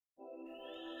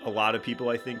a lot of people,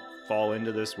 I think, fall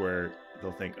into this where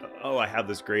they'll think, oh, I have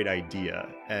this great idea,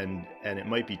 and it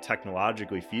might be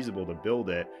technologically feasible to build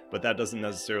it, but that doesn't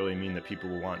necessarily mean that people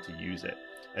will want to use it.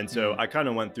 And so I kind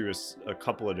of went through a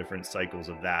couple of different cycles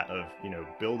of that, of,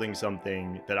 building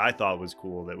something that I thought was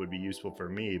cool that would be useful for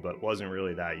me, but wasn't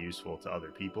really that useful to other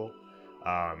people.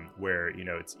 Where,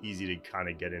 it's easy to kind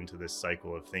of get into this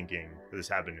cycle of thinking, this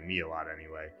happened to me a lot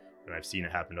anyway, and I've seen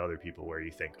it happen to other people, where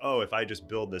you think, oh, if I just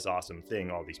build this awesome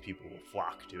thing, all these people will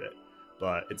flock to it.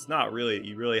 But it's not really.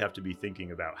 You really have to be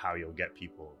thinking about how you'll get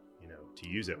people, to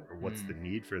use it, or what's the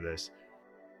need for this.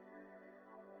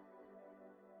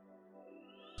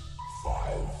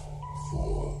 5,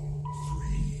 4,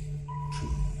 3, 2,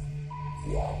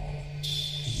 1,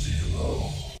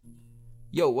 0.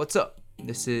 Yo, what's up?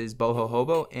 This is Boho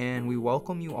Hobo, and we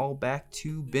welcome you all back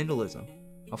to Bindalism,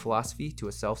 a philosophy to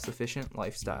a self-sufficient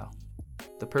lifestyle.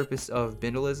 The purpose of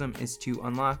Bindalism is to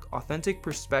unlock authentic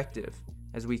perspective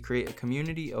as we create a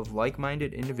community of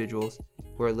like-minded individuals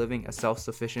who are living a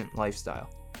self-sufficient lifestyle.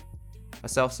 A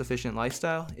self-sufficient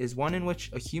lifestyle is one in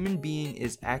which a human being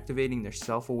is activating their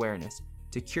self-awareness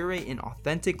to curate an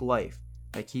authentic life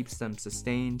that keeps them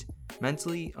sustained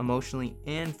mentally, emotionally,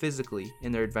 and physically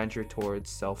in their adventure towards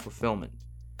self-fulfillment.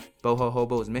 Boho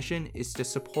Hobo's mission is to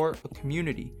support a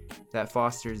community that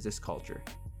fosters this culture.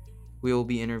 We will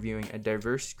be interviewing a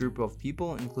diverse group of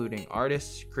people, including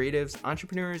artists, creatives,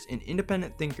 entrepreneurs, and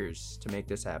independent thinkers to make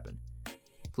this happen.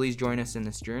 Please join us in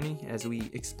this journey as we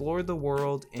explore the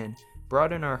world and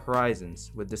broaden our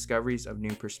horizons with discoveries of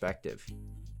new perspective.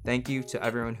 Thank you to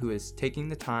everyone who is taking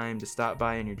the time to stop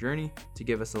by on your journey to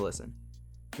give us a listen.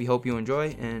 We hope you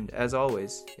enjoy, and as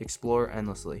always, explore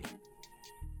endlessly.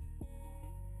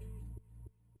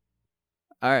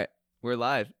 All right, we're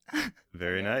live.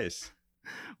 Very nice.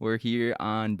 We're here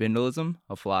on Bindalism,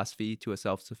 a philosophy to a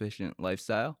self-sufficient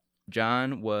lifestyle.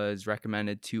 John was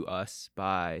recommended to us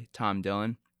by Tom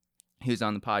Dillon. He was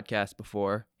on the podcast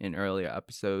before in earlier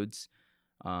episodes,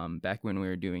 back when we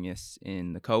were doing this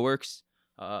in the Coworks.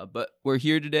 But we're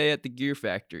here today at the Gear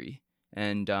Factory,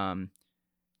 and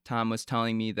Tom was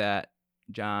telling me that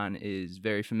John is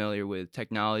very familiar with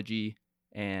technology,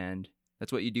 and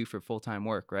that's what you do for full-time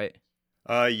work, right?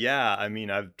 Yeah, I mean,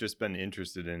 I've just been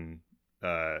interested in,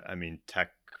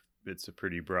 tech, it's a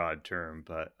pretty broad term,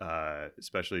 but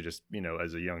especially just,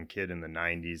 as a young kid in the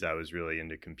 90s, I was really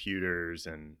into computers,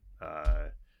 and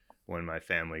when my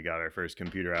family got our first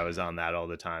computer, I was on that all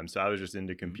the time. So I was just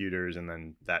into computers, and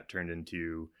then that turned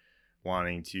into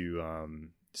wanting to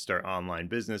start online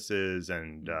businesses,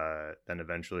 and then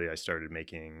eventually I started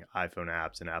making iPhone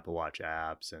apps and Apple Watch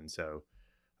apps, and so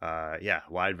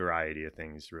wide variety of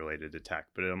things related to tech.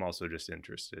 But I'm also just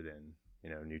interested in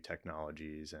new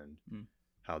technologies and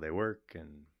how they work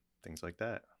and things like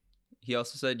that. He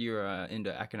also said you were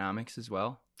into economics as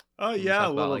well. Oh, yeah, a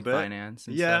little bit. Finance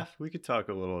and stuff. stuff. We could talk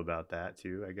a little about that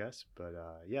too, I guess. But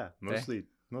mostly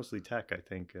tech, I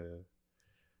think.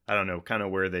 I don't know, kind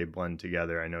of where they blend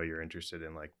together. I know you're interested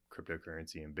in like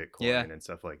cryptocurrency and Bitcoin and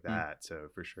stuff like that. So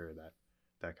for sure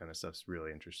that kind of stuff's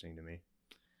really interesting to me.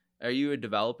 Are you a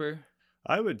developer?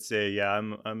 I would say, yeah,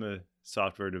 I'm a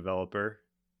software developer.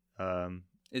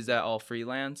 Is that all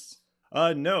freelance?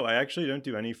 No, I actually don't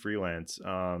do any freelance.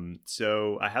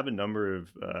 So I have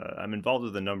I'm involved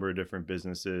with a number of different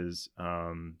businesses.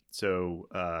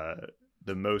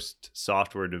 The most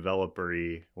software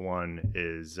developer-y one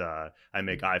is I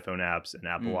make iPhone apps and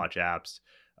Apple Watch apps.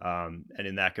 And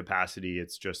in that capacity,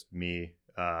 it's just me,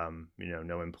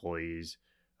 no employees,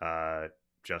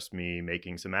 just me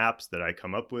making some apps that I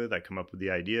come up with. I come up with the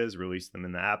ideas, release them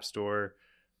in the App Store,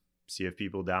 see if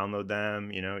people download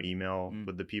them, email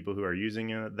with the people who are using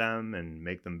them and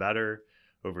make them better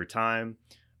over time.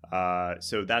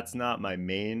 So that's not my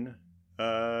main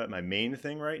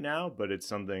thing right now, but it's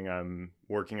something I'm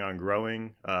working on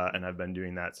growing. And I've been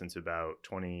doing that since about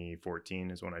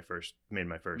 2014 is when I first made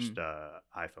my first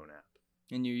iPhone app.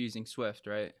 And you're using Swift,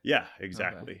 right? Yeah,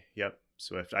 exactly. Okay. Yep.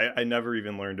 Swift. I never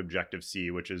even learned Objective-C,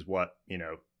 which is what,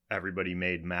 everybody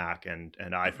made Mac and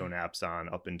iPhone apps on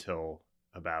up until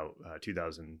about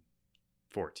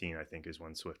 2014, I think, is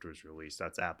when Swift was released.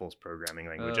 That's Apple's programming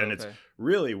language. And it's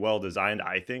really well designed,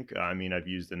 I think. I mean, I've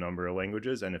used a number of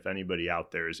languages, and if anybody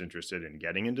out there is interested in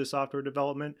getting into software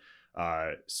development,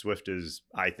 Swift is,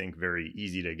 I think, very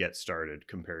easy to get started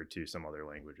compared to some other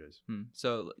languages.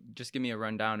 So just give me a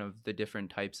rundown of the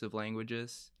different types of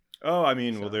languages. Oh, I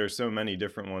mean, well, there's so many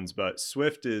different ones, but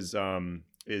Swift is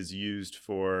used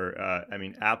for,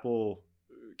 Apple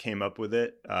came up with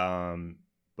it,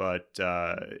 but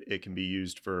it can be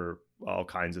used for all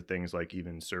kinds of things, like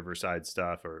even server side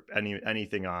stuff or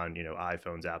anything on,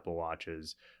 iPhones, Apple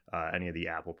Watches, any of the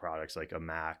Apple products like a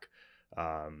Mac,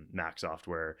 Mac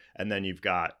software. And then you've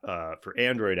got for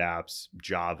Android apps,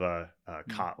 Java,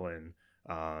 Kotlin.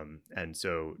 And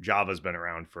so Java's been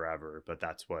around forever, but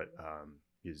that's what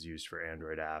is used for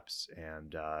Android apps.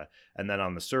 And then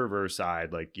on the server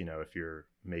side, like, if you're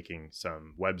making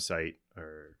some website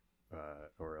or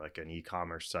like an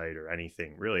e-commerce site or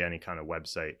anything, really any kind of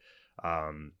website,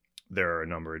 there are a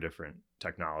number of different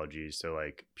technologies. So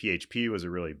like PHP was a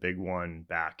really big one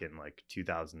back in like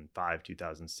 2005,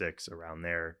 2006, around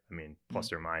there. I mean,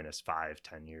 plus or minus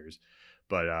 5-10 years.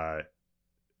 But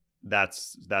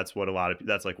that's what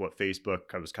that's like what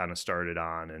Facebook was kind of started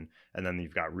on. And then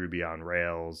you've got Ruby on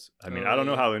Rails. I mean, I don't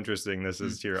know how interesting this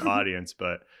is to your audience,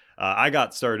 but I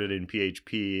got started in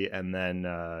PHP and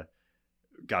then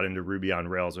got into Ruby on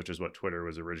Rails, which is what Twitter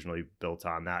was originally built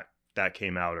on. That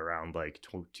came out around like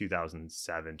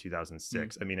 2007,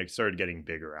 2006. I mean, it started getting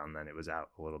big around then. It was out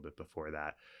a little bit before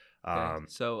that. Okay.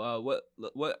 So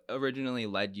what originally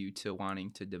led you to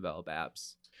wanting to develop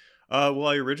apps? Well,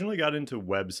 I originally got into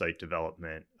website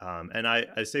development. And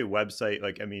I say website,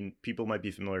 like, I mean, people might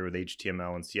be familiar with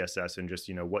HTML and CSS and just,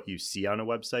 what you see on a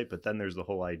website, but then there's the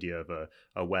whole idea of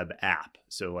a web app.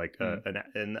 So like,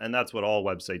 and that's what all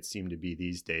websites seem to be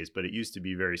these days, but it used to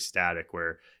be very static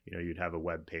where, you'd have a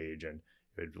web page and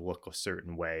it would look a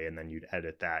certain way, and then you'd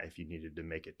edit that if you needed to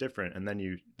make it different. And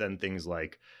then things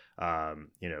like,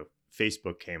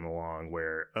 Facebook came along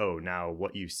where, now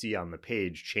what you see on the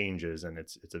page changes, and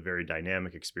it's a very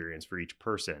dynamic experience for each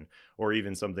person. Or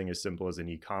even something as simple as an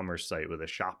e-commerce site with a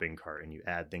shopping cart, and you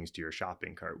add things to your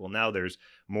shopping cart. Well, now there's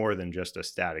more than just a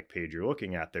static page you're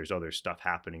looking at. There's other stuff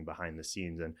happening behind the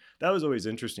scenes. And that was always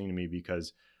interesting to me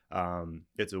because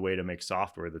it's a way to make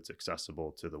software that's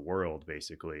accessible to the world,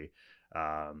 basically.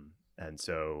 And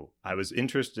so I was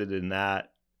interested in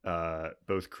that.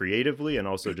 Both creatively and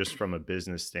also just from a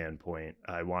business standpoint.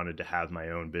 I wanted to have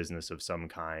my own business of some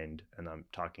kind. And I'm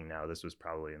talking now, this was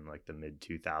probably in like the mid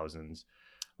 2000s.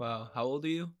 Wow. How old are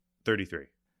you? 33.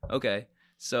 Okay.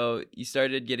 So you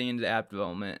started getting into app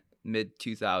development mid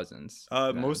 2000s.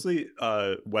 Mostly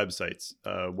websites,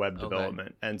 web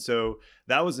development. And so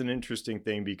that was an interesting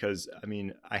thing because, I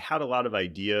mean, I had a lot of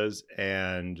ideas,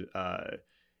 and a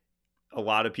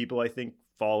lot of people, I think,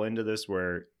 fall into this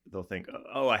where they'll think,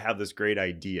 I have this great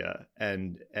idea,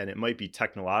 and it might be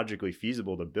technologically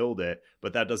feasible to build it,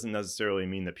 but that doesn't necessarily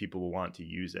mean that people will want to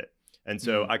use it. And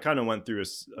so I kind of went through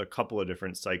a couple of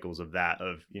different cycles of that,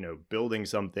 of, building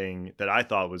something that I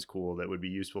thought was cool that would be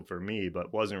useful for me,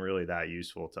 but wasn't really that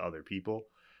useful to other people.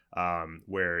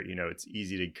 Where, it's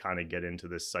easy to kind of get into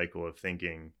this cycle of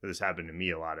thinking, this happened to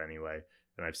me a lot anyway,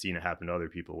 and I've seen it happen to other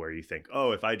people, where you think,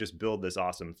 if I just build this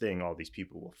awesome thing, all these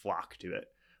people will flock to it.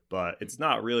 But it's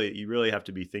not really, you really have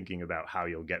to be thinking about how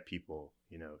you'll get people,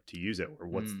 to use it, or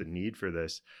what's the need for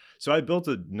this. So I built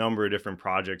a number of different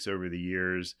projects over the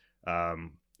years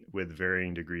with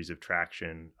varying degrees of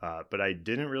traction. But I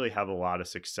didn't really have a lot of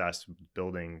success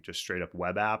building just straight up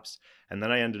web apps. And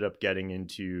then I ended up getting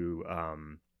into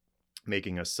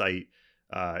making a site.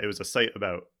 It was a site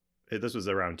this was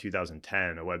around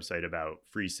 2010, a website about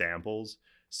free samples.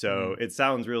 So it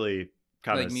sounds really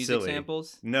kind of like music silly.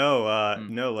 Samples?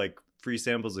 No, like free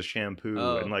samples of shampoo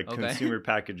and like consumer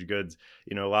packaged goods.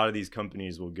 A lot of these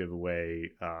companies will give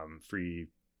away free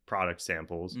product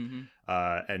samples,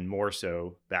 and more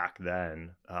so back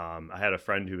then. I had a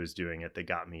friend who was doing it that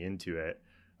got me into it.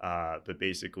 But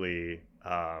basically,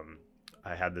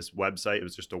 I had this website. It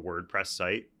was just a WordPress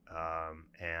site,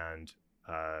 and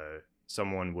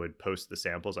someone would post the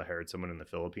samples. I hired someone in the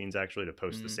Philippines actually to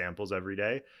post the samples every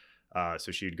day.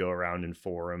 So she'd go around in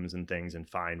forums and things and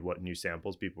find what new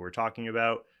samples people were talking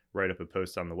about, write up a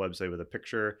post on the website with a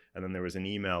picture. And then there was an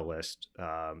email list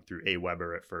through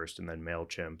Aweber at first, and then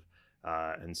MailChimp.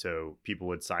 And so people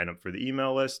would sign up for the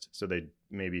email list. So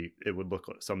it would look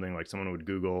something like someone would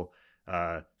Google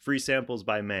free samples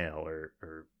by mail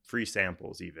or free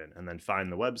samples even, and then find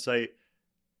the website.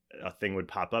 A thing would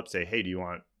pop up, say, hey, do you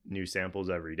want new samples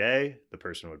every day? The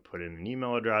person would put in an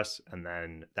email address, and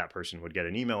then that person would get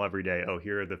an email every day.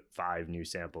 Here are the 5 new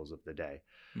samples of the day.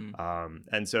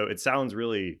 And so it sounds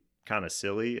really kind of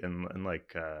silly and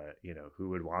like, who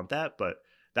would want that? But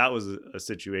that was a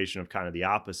situation of kind of the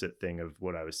opposite thing of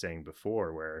what I was saying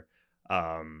before, where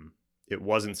it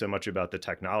wasn't so much about the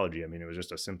technology. I mean, it was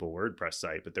just a simple WordPress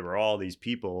site, but there were all these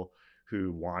people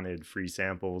who wanted free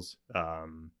samples.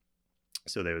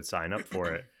 So they would sign up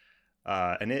for it.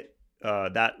 And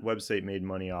that website made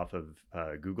money off of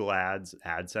Google Ads,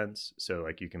 AdSense. So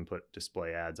like you can put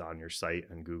display ads on your site,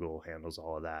 and Google handles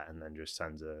all of that, and then just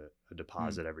sends a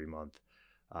deposit every month.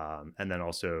 And then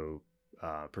also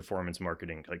performance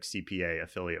marketing, like CPA,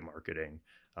 affiliate marketing.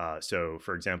 So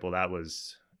for example,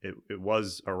 it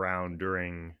was around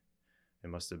during, it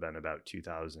must have been about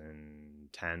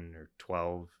 2010 or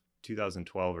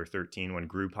 2012 or 13, when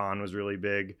Groupon was really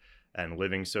big and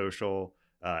Living Social.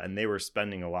 And they were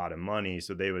spending a lot of money,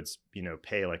 so they would,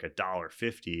 pay like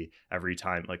 $1.50 every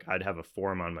time. Like I'd have a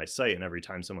form on my site, and every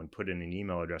time someone put in an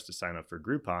email address to sign up for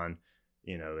Groupon,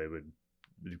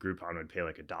 Groupon would pay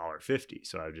like $1.50.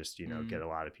 So I would just, get a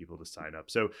lot of people to sign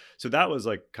up. So that was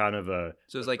like kind of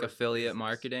so it's like affiliate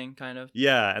marketing kind of.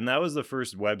 Yeah, and that was the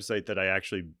first website that I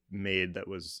actually made that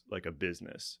was like a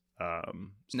business.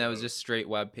 And that was just straight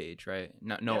web page, right?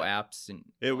 No apps. And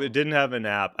it didn't have an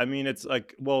app. I mean, it's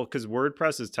like, well, because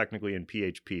WordPress is technically in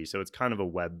PHP, so it's kind of a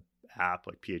web app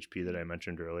like PHP that I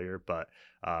mentioned earlier. But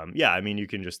I mean, you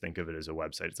can just think of it as a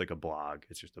website. It's like a blog.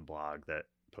 It's just a blog that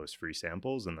posts free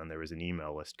samples, and then there was an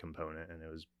email list component, and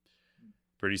it was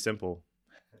pretty simple.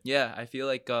 Yeah, I feel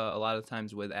like a lot of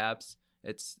times with apps,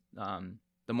 it's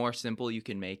the more simple you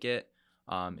can make it,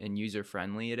 and user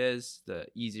friendly it is, the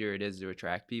easier it is to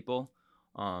attract people.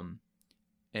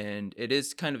 And it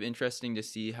is kind of interesting to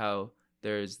see how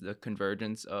there's the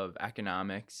convergence of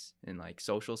economics and like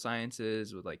social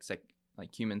sciences with like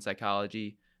human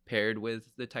psychology paired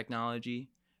with the technology,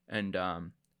 and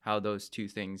how those two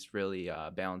things really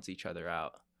balance each other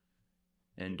out.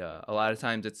 And a lot of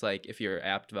times it's like if you're an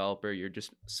app developer, you're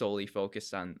just solely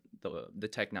focused on the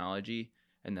technology,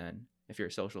 and then if you're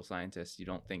a social scientist, you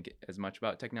don't think as much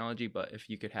about technology. But if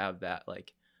you could have that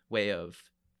like way of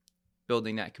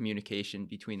building that communication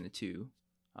between the two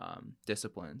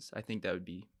disciplines, I think that would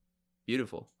be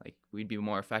beautiful. Like we'd be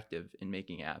more effective in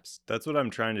making apps. That's what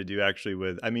I'm trying to do actually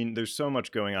there's so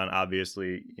much going on,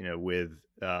 obviously, with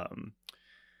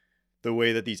the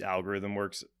way that these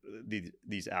algorithms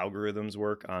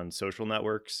work on social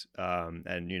networks,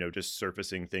 and just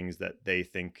surfacing things that they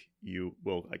think you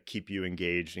will like keep you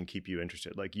engaged and keep you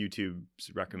interested, like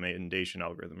YouTube's recommendation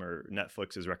algorithm or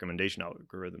Netflix's recommendation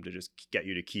algorithm, to just get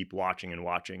you to keep watching and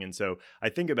watching. And so I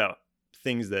think about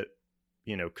things that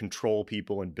control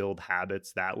people and build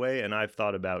habits that way, and I've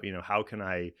thought about how can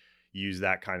I use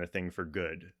that kind of thing for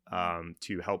good,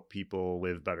 to help people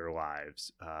live better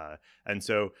lives. And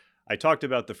so I talked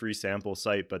about the free sample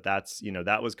site, but that's,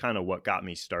 that was kind of what got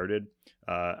me started.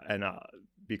 And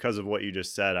because of what you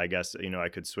just said, I guess, I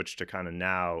could switch to kind of,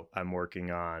 now I'm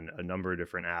working on a number of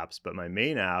different apps, but my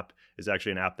main app is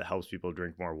actually an app that helps people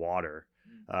drink more water,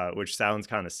 which sounds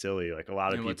kind of silly. Like a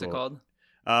lot of people. What's it called?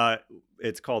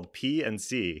 It's called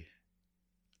P&C.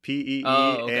 PEE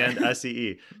okay. and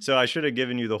SEE. So I should have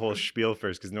given you the whole spiel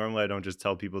first, because normally I don't just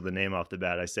tell people the name off the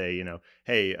bat. I say,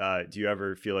 hey, do you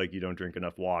ever feel like you don't drink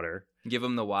enough water? Give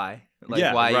them the why.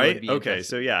 Why right? You would be okay.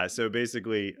 interested. So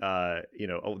basically,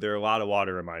 there are a lot of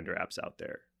water reminder apps out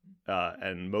there,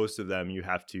 and most of them you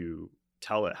have to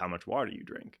tell it how much water you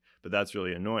drink. But that's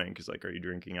really annoying, because like, are you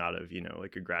drinking out of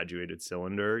like a graduated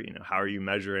cylinder? How are you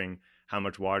measuring how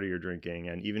much water you're drinking?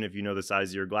 And even if you know the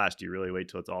size of your glass, do you really wait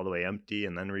till it's all the way empty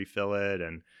and then refill it?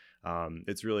 And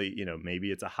it's really,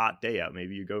 maybe it's a hot day out,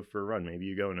 maybe you go for a run, maybe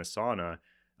you go in a sauna.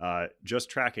 Just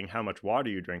tracking how much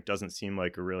water you drink doesn't seem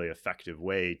like a really effective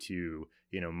way to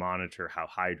monitor how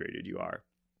hydrated you are.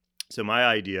 So my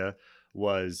idea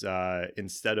was,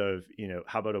 instead of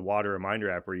how about a water reminder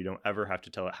app where you don't ever have to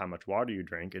tell it how much water you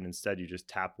drink, and instead you just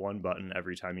tap one button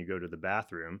every time you go to the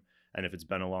bathroom. And if it's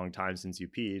been a long time since you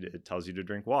peed, it tells you to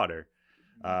drink water.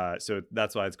 So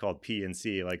that's why it's called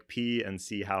P&C, like pee and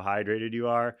see how hydrated you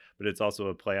are. But it's also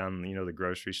a play on, the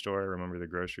grocery store. Remember the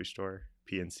grocery store?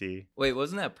 P&C. Wait,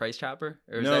 wasn't that Price Chopper?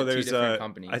 Or was no, that there's two different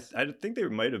companies? I think they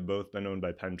might have both been owned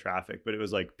by Penn Traffic, but it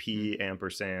was like P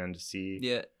ampersand C.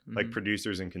 Yeah. Like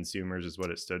producers and consumers is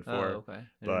what it stood for. Oh, okay.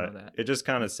 I didn't know that. It just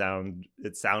kind of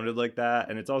sounded like that.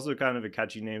 And it's also kind of a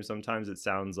catchy name. Sometimes it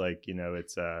sounds like,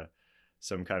 it's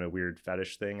some kind of weird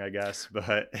fetish thing, I guess.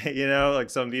 But,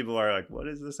 like some people are like, what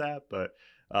is this app? But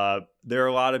there are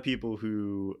a lot of people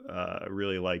who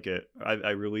really like it.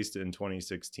 I released it in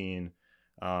 2016.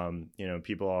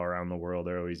 People all around the world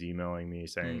are always emailing me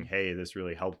saying, hey, this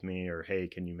really helped me, or hey,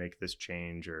 can you make this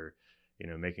change, or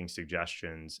making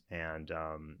suggestions. And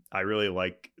I really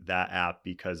like that app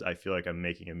because I feel like I'm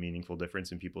making a meaningful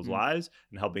difference in people's lives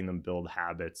and helping them build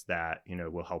habits that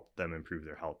will help them improve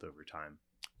their health over time.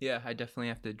 Yeah, I definitely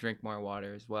have to drink more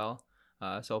water as well.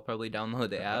 So I'll probably download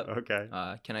the app. Okay.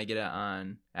 Can I get it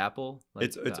on Apple?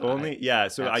 Like it's only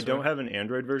so I don't have an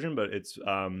Android version, but it's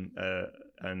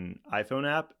an iPhone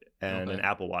app and Okay. an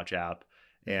Apple Watch app.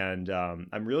 And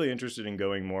I'm really interested in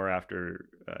going more after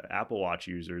Apple Watch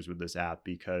users with this app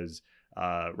because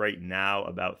right now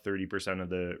about 30% of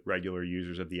the regular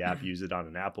users of the app use it on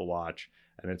an Apple Watch.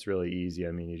 And it's really easy.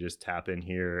 I mean, you just tap in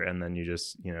here and then you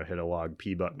just, hit a log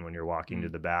P button when you're walking to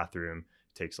the bathroom.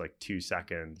 It takes like 2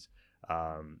 seconds.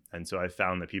 And so I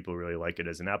found that people really like it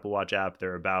as an Apple Watch app.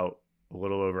 There are about a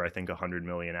little over, I think, 100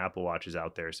 million Apple Watches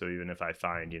out there. So even if I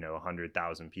find,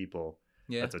 100,000 people,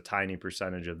 that's a tiny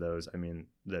percentage of those. I mean,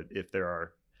 that if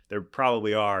there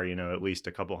probably are, at least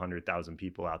a couple 100,000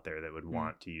 people out there that would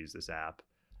want to use this app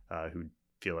who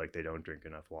feel like they don't drink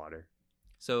enough water.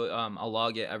 So I'll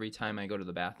log it every time I go to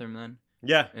the bathroom then?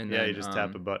 Yeah. And yeah, then, you just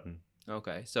tap a button.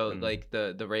 Okay. So like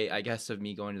the rate, I guess, of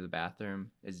me going to the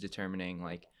bathroom is determining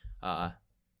like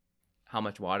how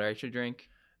much water I should drink.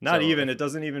 Not even. It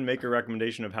doesn't even make a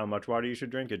recommendation of how much water you should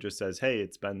drink. It just says, hey,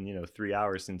 it's been, 3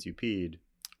 hours since you peed.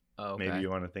 Oh, okay. Maybe you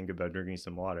want to think about drinking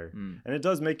some water. And it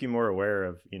does make you more aware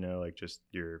of, like just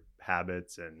your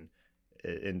habits and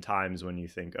in times when you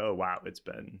think, oh, wow, it's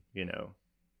been,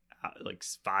 like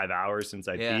 5 hours since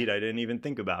I peed. I didn't even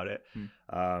think about it.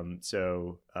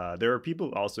 So there are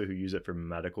people also who use it for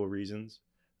medical reasons,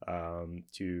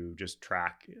 to just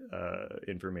track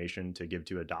information to give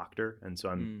to a doctor. And so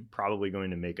I'm probably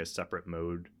going to make a separate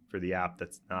mode for the app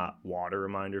that's not water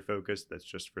reminder focused. That's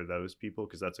just for those people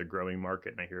because that's a growing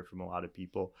market. And I hear from a lot of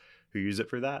people who use it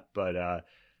for that. But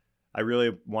I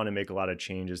really want to make a lot of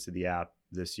changes to the app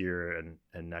this year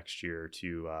and next year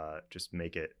to just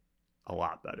make it a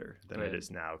lot better than it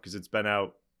is now, because it's been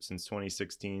out since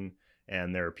 2016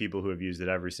 and there are people who have used it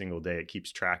every single day. It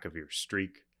keeps track of your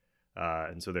streak.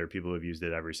 And so there are people who have used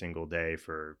it every single day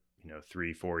for,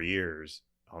 3-4 years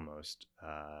almost.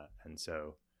 And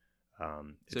so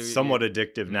it's somewhat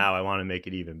addictive now. I want to make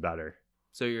it even better.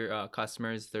 So your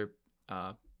customers, they're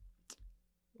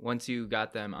once you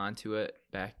got them onto it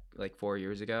back like 4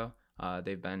 years ago,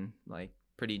 they've been like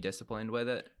pretty disciplined with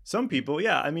it. Some people,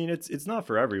 yeah. I mean, it's not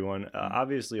for everyone.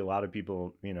 Obviously, a lot of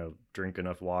people, drink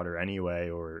enough water anyway,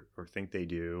 or think they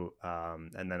do,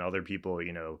 and then other people,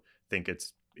 think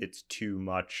it's too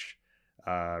much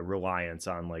reliance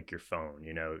on like your phone.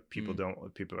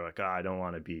 People are like, oh, I don't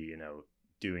want to be,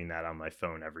 doing that on my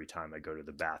phone every time I go to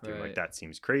the bathroom. Like that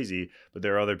seems crazy, but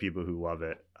there are other people who love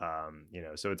it.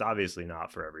 So it's obviously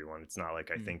not for everyone. It's not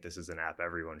like I think this is an app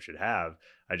everyone should have.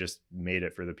 I just made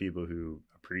it for the people who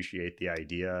appreciate the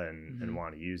idea and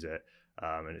want to use it.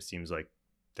 And it seems like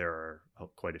there are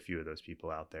quite a few of those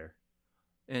people out there.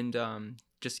 And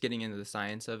just getting into the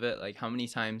science of it, like how many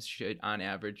times on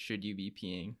average should you be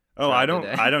peeing? Oh, I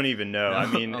don't even know. No? I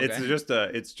mean, Okay.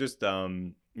 it's just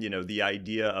the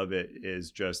idea of it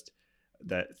is just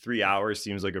that 3 hours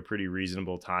seems like a pretty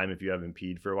reasonable time if you haven't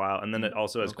peed for a while. And then it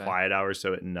also has quiet hours.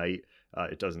 So at night,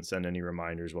 it doesn't send any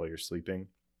reminders while you're sleeping.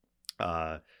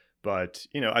 But,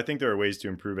 I think there are ways to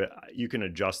improve it. You can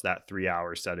adjust that 3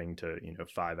 hour setting to,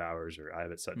 5 hours, or I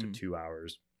have it set to 2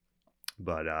 hours.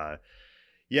 But,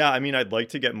 yeah, I mean, I'd like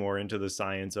to get more into the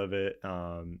science of it,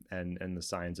 and the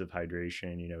science of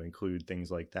hydration, include things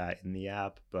like that in the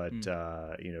app. But,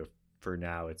 for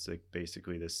now, it's like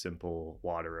basically this simple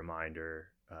water reminder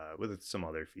with some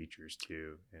other features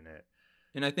too in it.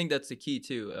 And I think that's the key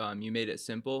too. You made it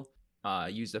simple,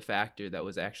 used a factor that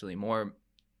was actually more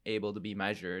able to be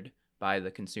measured by the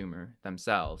consumer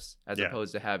themselves, as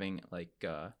opposed to having like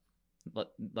a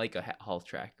health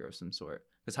tracker of some sort.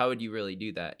 Because how would you really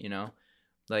do that,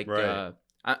 Like,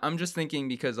 I'm just thinking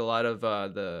because a lot of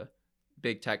the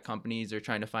big tech companies are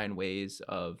trying to find ways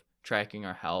of tracking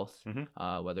our health,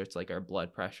 whether it's like our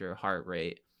blood pressure, heart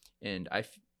rate. And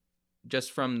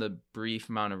just from the brief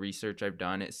amount of research I've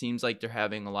done, it seems like they're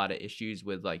having a lot of issues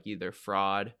with like either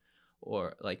fraud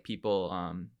or like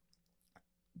people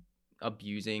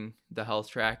abusing the health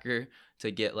tracker to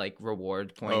get like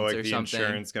reward points or the something.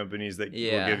 Insurance companies that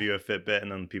will give you a Fitbit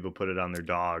and then people put it on their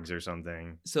dogs or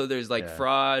something. So there's like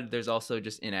fraud. There's also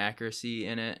just inaccuracy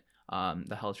in it.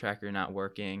 The health tracker not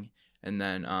working. And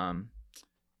then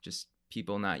just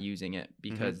people not using it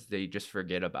because they just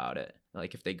forget about it.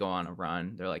 Like if they go on a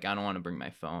run, they're like, I don't want to bring my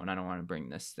phone. I don't want to bring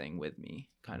this thing with me,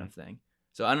 kind of thing.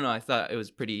 So I don't know. I thought it was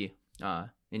pretty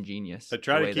ingenious. I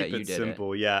try to keep it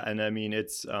simple. Yeah. And I mean,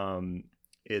 it's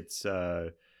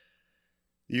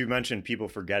you mentioned people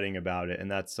forgetting about it,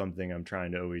 and that's something I'm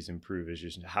trying to always improve, is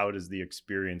just how does the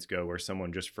experience go where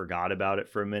someone just forgot about it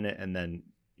for a minute and then,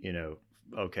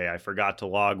 okay, I forgot to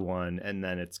log one. And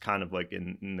then it's kind of like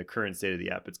in the current state of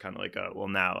the app, it's kind of like, oh, well,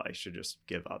 now I should just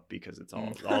give up because it's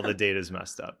all the data's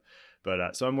messed up.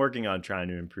 But so I'm working on trying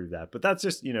to improve that. But that's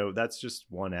just, that's just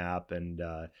one app. And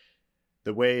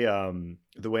the way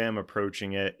I'm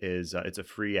approaching it is it's a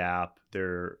free app.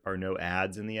 There are no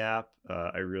ads in the app.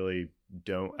 I really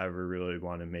don't ever really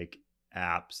want to make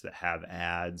apps that have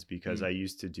ads because I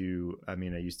used to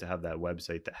have that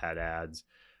website that had ads,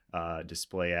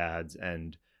 display ads,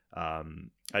 and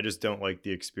I just don't like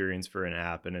the experience for an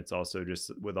app. And it's also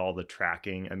just with all the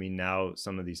tracking. I mean, now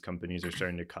some of these companies are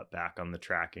starting to cut back on the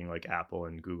tracking, like Apple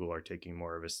and Google are taking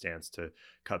more of a stance to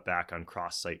cut back on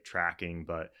cross-site tracking,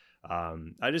 but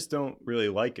I just don't really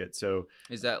like it. So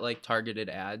Is that like targeted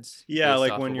ads? yeah, based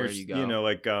like off when of you're, where you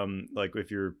go? like if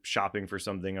you're shopping for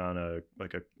something on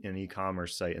an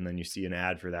e-commerce site and then you see an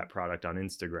ad for that product on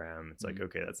Instagram, it's like,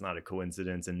 okay, that's not a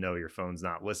coincidence. And no, your phone's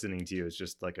not listening to you. It's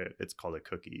just like it's called a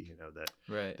cookie,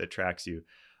 that tracks you.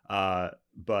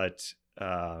 But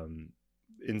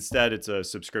instead it's a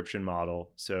subscription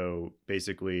model. So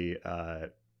basically,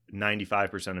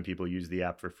 95% of people use the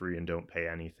app for free and don't pay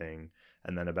anything.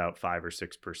 And then about 5 or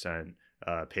 6%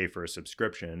 pay for a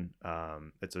subscription.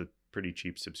 It's a pretty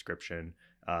cheap subscription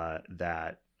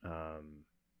that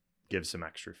gives some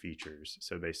extra features.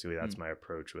 So basically, that's my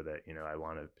approach with it. I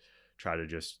want to try to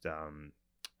just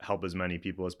help as many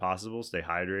people as possible stay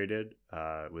hydrated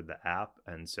with the app.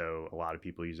 And so a lot of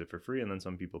people use it for free, and then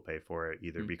some people pay for it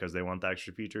either because they want the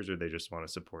extra features or they just want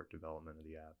to support development of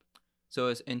the app. So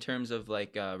as in terms of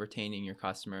like retaining your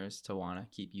customers to want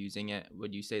to keep using it,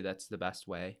 would you say that's the best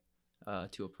way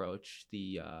to approach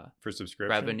the For subscription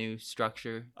revenue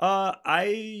structure?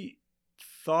 I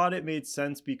thought it made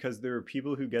sense because there are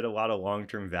people who get a lot of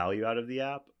long-term value out of the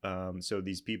app. So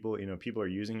these people, people are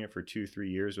using it for 2-3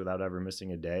 years without ever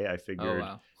missing a day. I figured,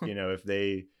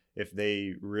 if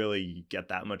they really get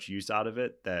that much use out of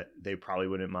it, that they probably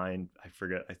wouldn't mind. I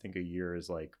think a year is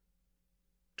like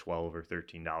 $12 or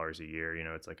 $13 a year.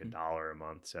 It's like $1 a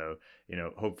month. So,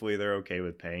 hopefully they're okay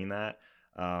with paying that.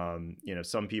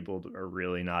 Some people are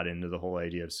really not into the whole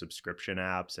idea of subscription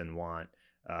apps and want,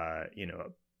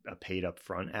 a paid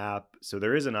upfront app. So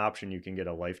there is an option. You can get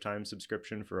a lifetime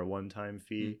subscription for a one-time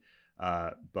fee.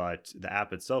 But the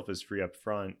app itself is free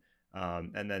upfront.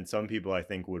 And then some people I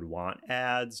think would want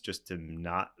ads just to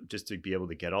be able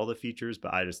to get all the features,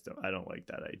 but I don't like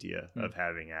that idea of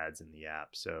having ads in the app.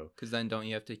 So because then don't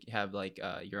you have to have like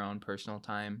your own personal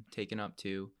time taken up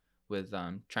too with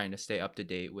trying to stay up to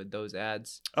date with those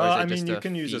ads? I mean, you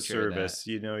can use a service.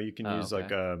 You can use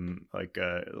okay. like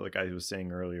I was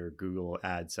saying earlier, Google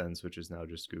AdSense, which is now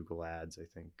just Google Ads, I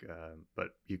think.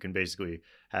 But you can basically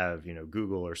have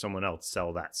Google or someone else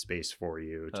sell that space for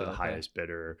you to the highest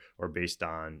bidder, or based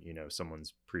on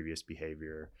someone's previous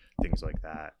behavior, things like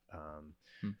that.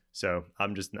 So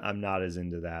I'm not as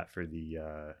into that for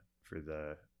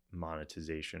the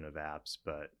monetization of apps,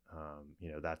 but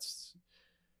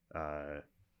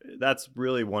that's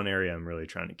really one area I'm really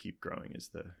trying to keep growing is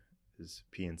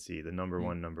PNC, the number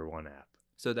one app.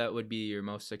 So that would be your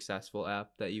most successful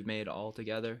app that you've made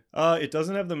altogether? It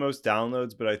doesn't have the most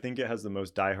downloads, but I think it has the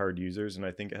most diehard users, and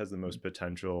I think it has the most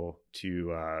potential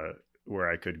to where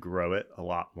I could grow it a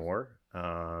lot more.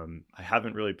 I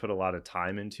haven't really put a lot of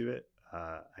time into it.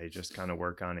 I just kind of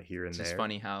work on it here and there. It's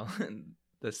funny how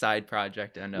the side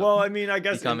project end up I mean, I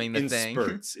guess becoming in the thing.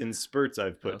 in spurts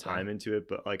I've put time into it,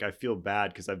 but like I feel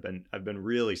bad because I've been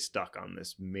really stuck on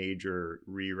this major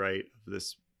rewrite of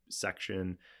this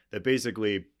section that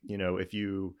basically, if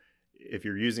you're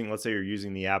using, let's say you're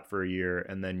using the app for a year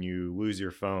and then you lose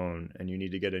your phone and you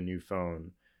need to get a new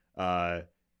phone,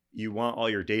 you want all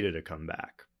your data to come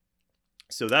back.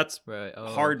 So that's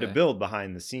hard to build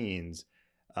behind the scenes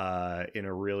in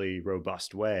a really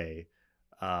robust way.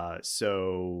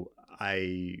 So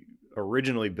I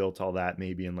originally built all that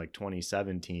maybe in like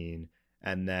 2017,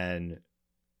 and then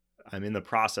I'm in the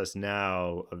process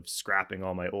now of scrapping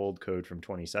all my old code from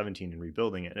 2017 and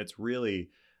rebuilding it. And it's really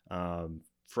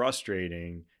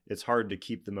frustrating. It's hard to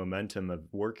keep the momentum of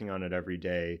working on it every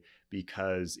day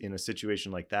because in a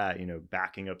situation like that,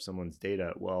 backing up someone's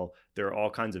data, well, there are all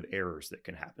kinds of errors that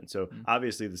can happen. So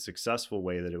obviously the successful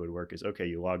way that it would work is, okay,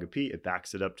 you log a P, it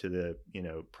backs it up to the,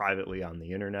 privately on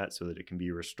the internet so that it can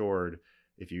be restored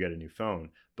if you get a new phone.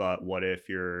 But what if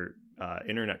your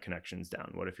internet connection's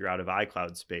down? What if you're out of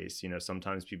iCloud space?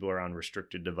 Sometimes people are on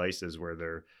restricted devices where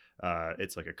they're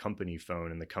it's like a company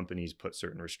phone and the companies put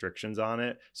certain restrictions on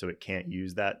it so it can't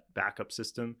use that backup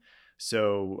system.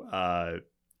 So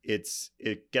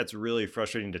it gets really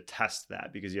frustrating to test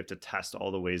that because you have to test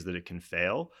all the ways that it can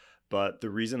fail. But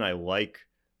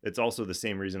it's also the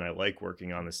same reason I like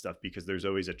working on this stuff, because there's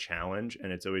always a challenge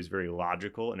and it's always very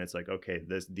logical. And it's like, okay,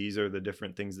 these are the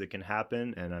different things that can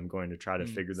happen, and I'm going to try to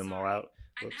figure them all out.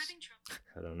 Whoops.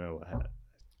 I don't know what happened.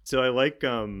 So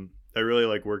I really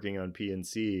like working on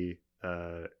PNC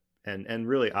and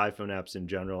really iPhone apps in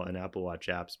general and Apple Watch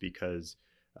apps, because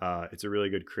it's a really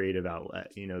good creative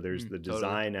outlet. There's the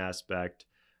design aspect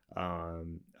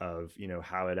of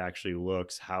how it actually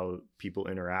looks, how people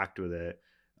interact with it,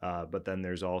 but then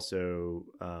there's also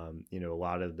a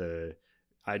lot of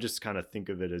I just kind of think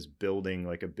of it as building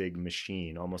like a big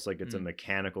machine, almost like it's a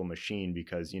mechanical machine,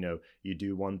 because you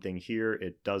do one thing here,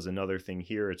 it does another thing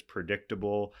here, it's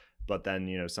predictable, but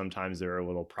then sometimes there are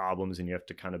little problems and you have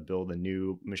to kind of build a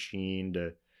new machine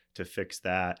to fix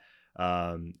that.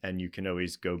 And you can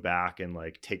always go back and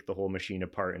like take the whole machine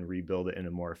apart and rebuild it in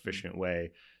a more efficient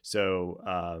way. So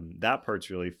that part's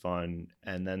really fun.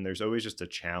 And then there's always just a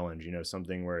challenge,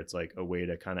 something where it's like a way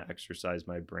to kind of exercise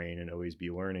my brain and always be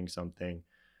learning something.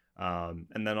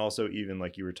 And then also, even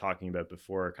like you were talking about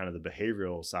before, kind of the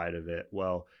behavioral side of it.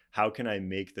 Well, how can I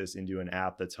make this into an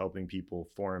app that's helping people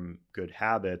form good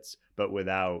habits, but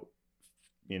without,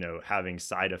 having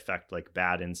side effect like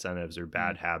bad incentives or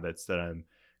bad habits that I'm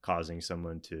causing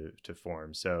someone to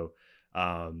form. So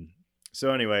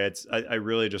anyway, I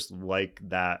really just like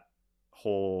that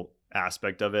whole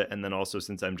aspect of it. And then also,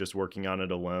 since I'm just working on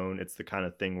it alone, it's the kind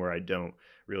of thing where I don't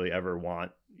really ever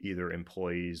want either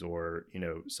employees or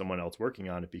someone else working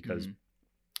on it, because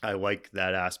I like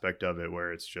that aspect of it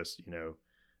where it's just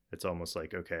it's almost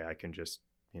like, okay, I can just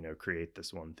create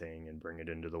this one thing and bring it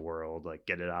into the world, like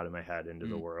get it out of my head into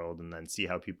the world, and then see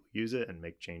how people use it and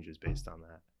make changes based on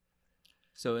that.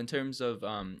 So in terms of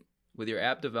with your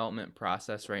app development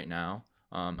process right now,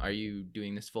 are you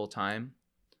doing this full time?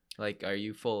 Like, are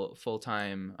you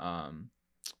full-time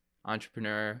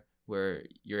entrepreneur where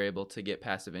you're able to get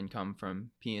passive income from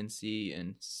PNC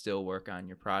and still work on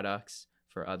your products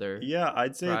for other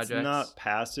I'd say projects? It's not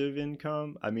passive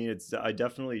income. I mean, I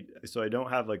don't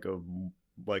have like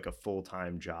a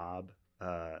full-time job.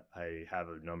 I have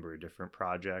a number of different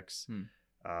projects.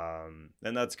 And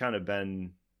that's kind of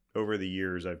been over the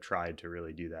years. I've tried to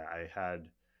really do that. I had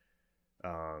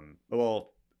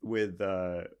with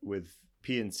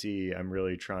PNC, I'm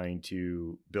really trying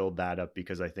to build that up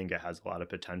because I think it has a lot of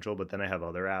potential, but then I have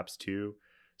other apps too.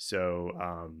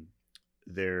 So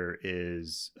there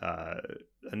is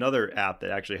another app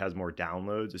that actually has more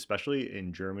downloads, especially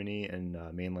in Germany and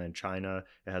mainland China.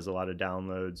 It has a lot of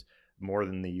downloads, more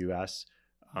than the US.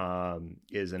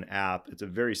 Is an app. It's a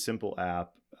very simple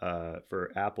app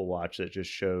for Apple Watch that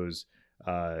just shows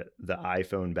the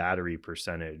iPhone battery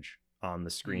percentage on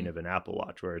the screen of an Apple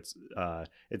Watch, where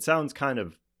it sounds kind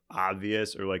of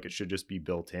obvious or like it should just be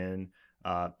built in.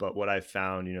 But what I've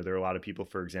found, there are a lot of people,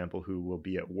 for example, who will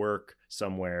be at work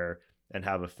somewhere and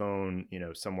have a phone,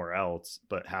 somewhere else,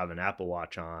 but have an Apple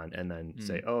Watch on, and then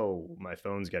say, oh, my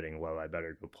phone's getting low, I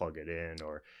better go plug it in.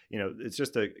 Or, it's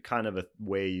just a kind of a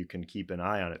way you can keep an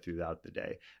eye on it throughout the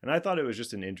day. And I thought it was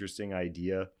just an interesting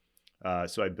idea.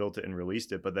 So I built it and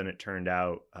released it, but then it turned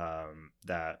out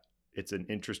that it's an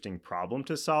interesting problem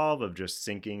to solve, of just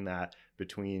syncing that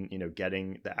between,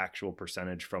 getting the actual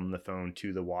percentage from the phone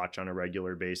to the watch on a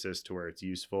regular basis to where it's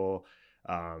useful.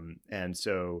 And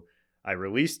so I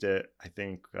released it, I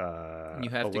think, you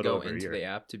have to go into the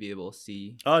app to be able to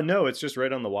see. Oh, no, it's just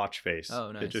right on the watch face.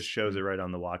 Oh, nice. It just shows it right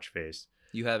on the watch face.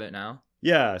 You have it now?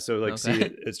 Yeah. So like, see,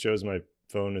 it shows my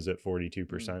phone is at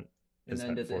 42%. And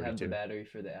then does it have the battery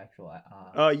for the actual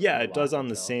yeah, it does on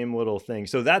the itself? same little thing.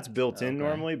 So that's built in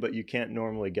normally, but you can't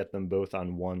normally get them both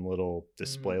on one little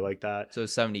display like that. So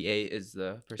 78 is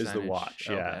the percentage. Is the watch,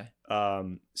 yeah.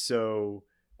 So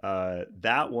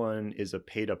that one is a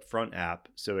paid up front app.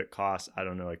 So it costs, I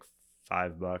don't know, like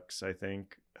 $5, I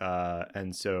think.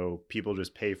 And so people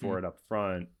just pay for it up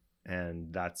front.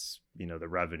 And that's, the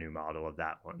revenue model of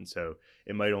that one. So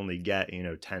it might only get,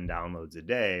 10 downloads a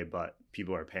day, but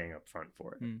people are paying up front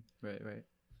for it. Right.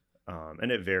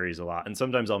 And it varies a lot. And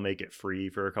sometimes I'll make it free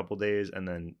for a couple days, and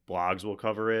then blogs will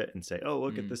cover it and say, oh,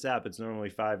 look at this app. It's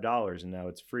normally $5 and now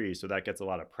it's free. So that gets a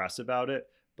lot of press about it.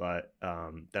 But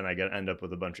then I end up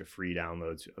with a bunch of free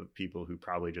downloads of people who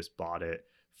probably just bought it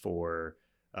for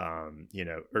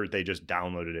or they just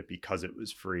downloaded it because it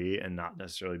was free and not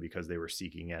necessarily because they were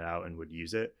seeking it out and would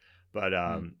use it. But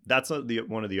that's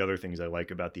one of the other things I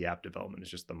like about the app development is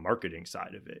just the marketing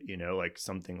side of it, like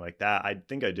something like that. I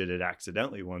think I did it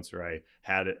accidentally once, where I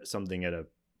had something at a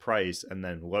price and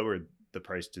then lowered the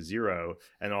price to $0.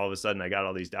 And all of a sudden I got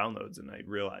all these downloads, and I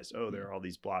realized, oh, there are all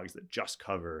these blogs that just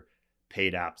cover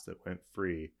paid apps that went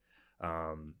free.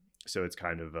 So it's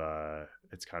kind of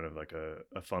like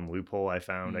a fun loophole I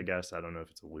found, I guess. I don't know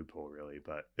if it's a loophole really,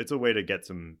 but it's a way to get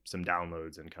some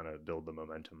downloads and kind of build the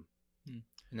momentum.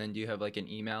 And then do you have like an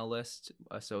email list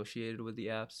associated with the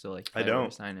apps? So like if I I were to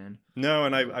don't. sign in. No,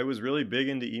 and I was really big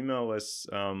into email lists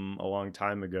a long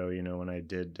time ago, when I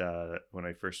did when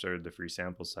I first started the free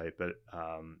sample site. But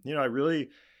I really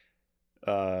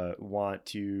want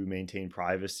to maintain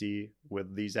privacy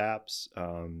with these apps.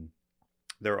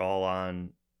 They're all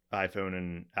on iPhone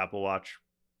and Apple Watch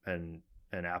and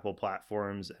Apple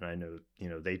platforms, and I know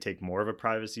they take more of a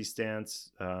privacy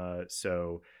stance.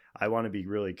 So I want to be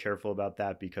really careful about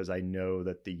that because I know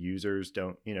that the users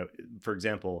don't. For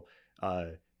example,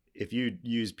 if you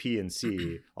use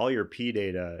P&C, all your P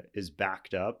data is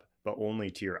backed up, but only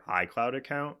to your iCloud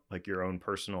account, like your own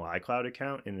personal iCloud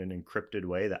account, in an encrypted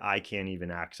way that I can't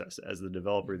even access. As the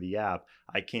developer of the app,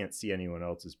 I can't see anyone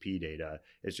else's P data.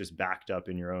 It's just backed up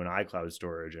in your own iCloud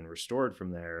storage and restored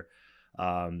from there.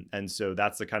 And so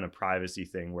that's the kind of privacy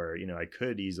thing where, I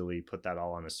could easily put that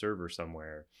all on a server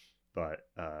somewhere, but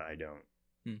I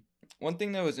don't. One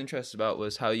thing that I was interested about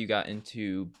was how you got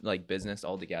into like business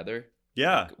altogether.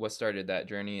 Yeah. Like, what started that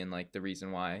journey and like the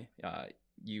reason why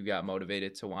you got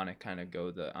motivated to want to kind of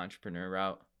go the entrepreneur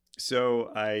route?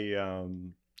 So I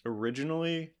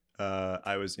originally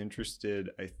I was interested.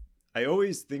 I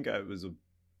always think I was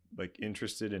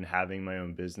interested in having my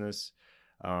own business.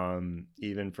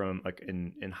 Even from like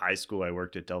in high school, I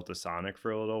worked at Delta Sonic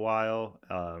for a little while,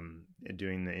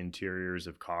 doing the interiors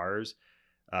of cars.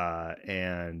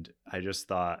 And I just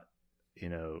thought,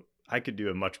 I could do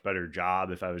a much better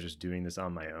job if I was just doing this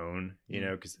on my own,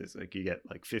 because it's like you get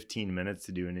like 15 minutes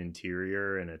to do an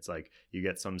interior, and it's like you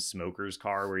get some smoker's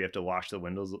car where you have to wash the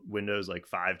windows like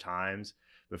 5 times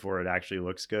before it actually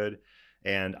looks good.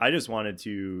 And I just wanted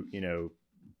to,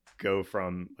 go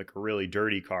from like a really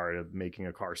dirty car to making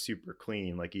a car super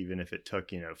clean, like even if it took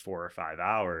 4 or 5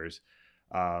 hours.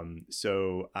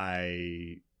 So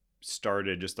I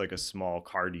started just like a small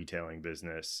car detailing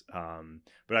business,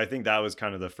 but I think that was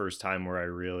kind of the first time where I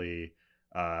really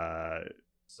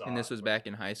saw. And this was back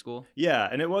in high school? Yeah,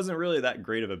 and it wasn't really that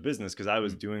great of a business because I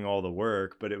was doing all the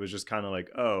work, but it was just kind of like,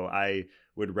 I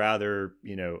would rather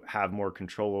have more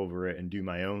control over it and do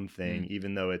my own thing,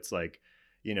 even though it's like,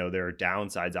 there are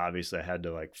downsides. Obviously, I had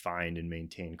to like find and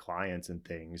maintain clients and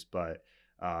things, but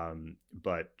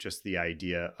just the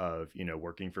idea of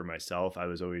working for myself, I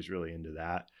was always really into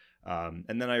that.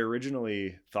 And then I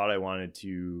originally thought I wanted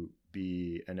to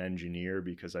be an engineer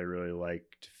because I really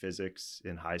liked physics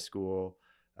in high school.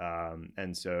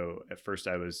 And so at first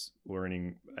I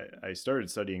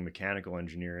started studying mechanical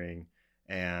engineering,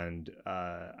 and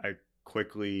I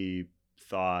quickly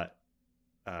thought,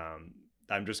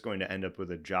 I'm just going to end up with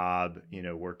a job,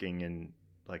 working in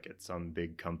like at some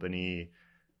big company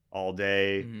all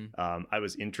day. I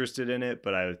was interested in it,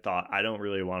 but I thought I don't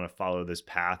really want to follow this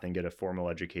path and get a formal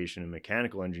education in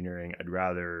mechanical engineering. I'd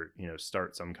rather,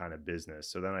 start some kind of business.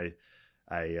 So then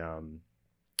I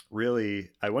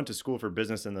went to school for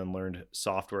business and then learned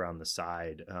software on the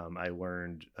side. I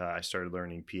started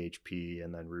learning PHP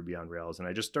and then Ruby on Rails, and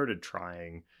I just started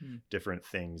trying different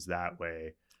things that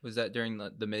way. Was that during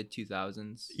the mid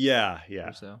 2000s? Yeah.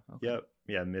 Or so? Okay. Yep.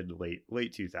 Yeah.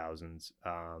 Late 2000s.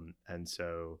 And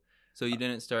so you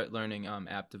didn't start learning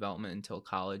app development until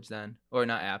college then? Or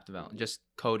not app development, just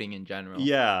coding in general?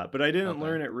 Yeah, but I didn't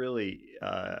learn it really.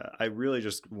 I really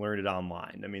just learned it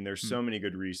online. I mean, there's so many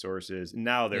good resources.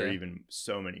 Now there are even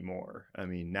so many more. I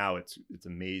mean, now it's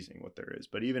amazing what there is.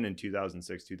 But even in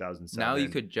 2006, 2007. Now you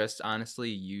could just honestly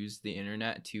use the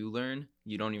internet to learn.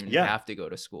 You don't even have to go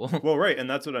to school. Well, right. And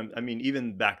that's what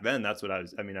even back then, that's what I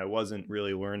wasn't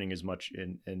really learning as much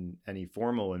in any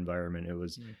formal environment. It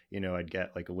was, I'd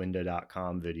get like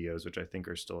lynda.com videos, which I think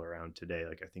are still around today.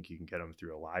 Like I think you can get them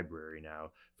through a library now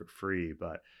for free.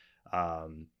 But,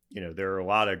 there are a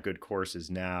lot of good courses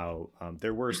now.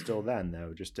 There were still then,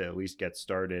 though, just to at least get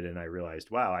started. And I realized,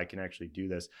 wow, I can actually do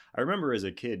this. I remember as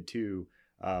a kid, too,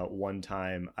 one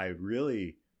time I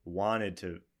really wanted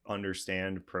to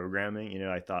understand programming.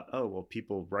 I thought, oh, well,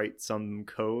 people write some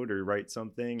code or write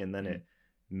something and then it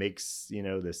makes,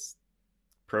 this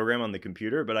program on the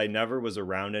computer, but I never was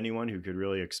around anyone who could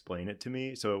really explain it to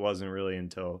me. So it wasn't really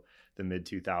until the mid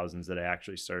 2000s that I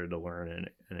actually started to learn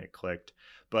and it clicked.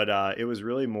 But it was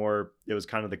really it was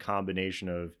kind of the combination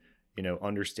of,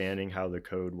 understanding how the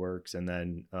code works and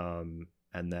then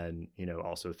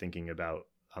also thinking about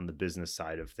on the business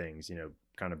side of things,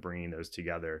 kind of bringing those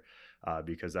together,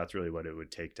 because that's really what it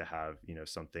would take to have,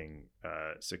 something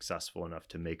successful enough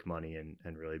to make money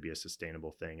and really be a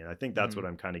sustainable thing. And I think that's what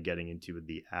I'm kind of getting into with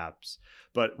the apps.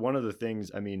 But one of the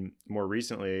things, more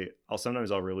recently,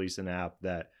 I'll release an app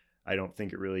that I don't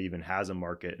think it really even has a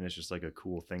market, and it's just like a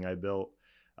cool thing I built.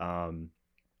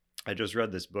 I just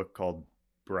read this book called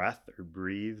Breath or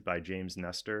Breathe by James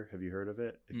Nestor. Have you heard of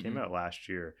it? It came Mm-mm. out last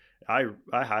year. I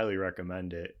highly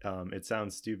recommend it. It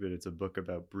sounds stupid. It's a book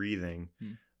about breathing,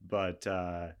 Mm. but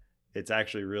it's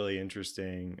actually really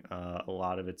interesting. A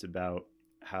lot of it's about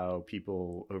how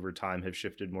people over time have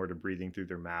shifted more to breathing through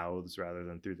their mouths rather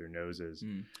than through their noses.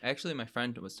 Actually, my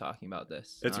friend was talking about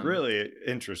this. It's really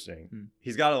interesting.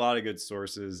 He's got a lot of good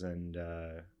sources and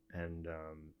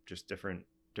just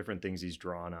different things he's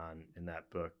drawn on in that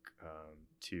book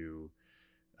to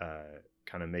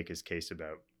kind of make his case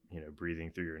about, you know,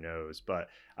 breathing through your nose. But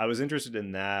I was interested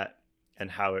in that and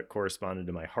how it corresponded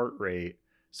to my heart rate.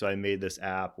 So I made this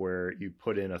app where you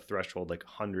put in a threshold like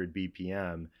 100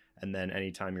 BPM, and then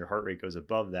anytime your heart rate goes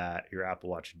above that, your Apple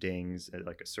Watch dings at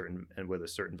like a certain, and with a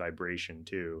certain vibration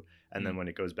too. And then when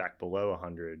it goes back below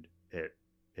 100, it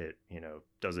you know,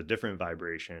 does a different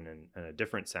vibration and a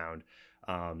different sound.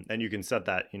 And you can set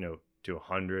that, you know, to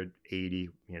 180,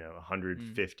 you know,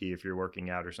 150 if you're working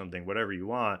out or something, whatever you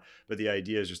want. But the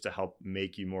idea is just to help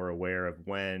make you more aware of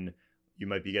when you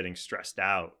might be getting stressed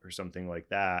out or something like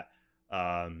that.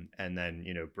 And then,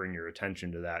 you know, bring your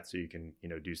attention to that so you can, you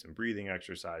know, do some breathing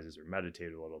exercises or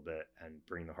meditate a little bit and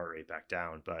bring the heart rate back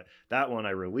down. But that one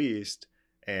I released,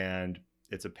 and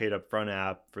it's a paid up front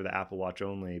app for the Apple Watch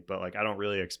only, but like I don't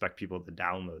really expect people to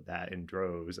download that in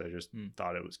droves. I just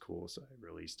thought it was cool, so I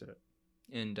released it.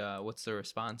 And what's the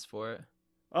response for it?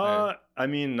 I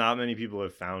mean, not many people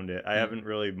have found it. I haven't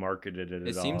really marketed it at all.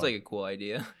 It seems like a cool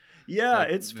idea. Yeah, like,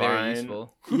 it's very fine.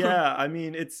 Useful. Yeah, I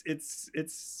mean, it's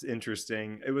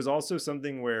interesting. It was also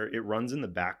something where it runs in the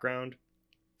background.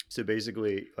 So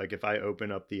basically, like if I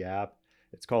open up the app,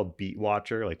 it's called Beat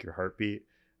Watcher, like your heartbeat.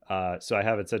 So I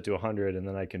have it set to 100, and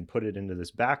then I can put it into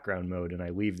this background mode, and I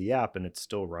leave the app, and it's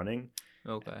still running.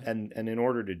 Okay. And in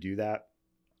order to do that,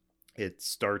 it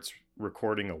starts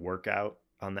recording a workout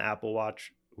on the Apple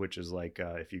Watch, which is like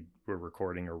if you were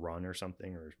recording a run or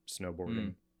something or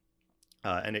snowboarding.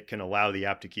 And it can allow the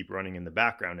app to keep running in the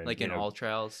background. And, like in all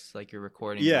trails, like you're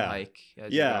recording the hike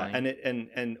as you're going.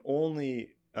 And only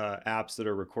apps that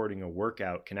are recording a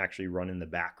workout can actually run in the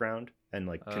background and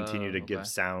like continue to give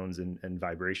sounds and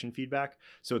vibration feedback.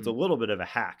 So it's a little bit of a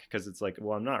hack because it's like,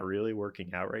 well, I'm not really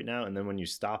working out right now. And then when you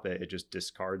stop it, it just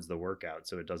discards the workout.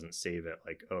 So it doesn't save it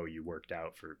like, oh, you worked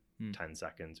out for 10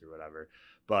 seconds or whatever.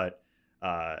 But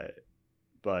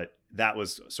that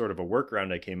was sort of a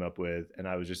workaround I came up with, and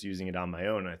I was just using it on my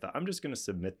own. And I thought, I'm just going to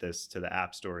submit this to the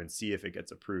App Store and see if it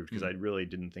gets approved, because I really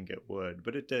didn't think it would,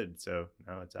 but it did. So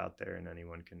now it's out there and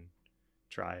anyone can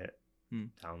try it,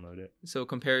 download it. So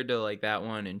compared to like that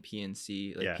one and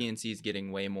PNC, like PNC is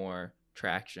getting way more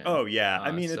traction. Oh yeah.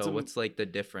 I mean, so what's like the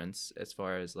difference as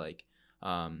far as like,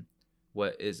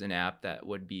 what is an app that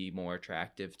would be more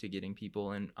attractive to getting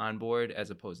people on board as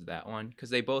opposed to that one? Because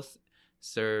they both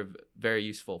serve very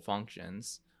useful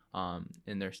functions,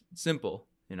 and they're simple,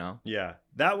 you know. Yeah,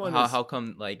 that one. How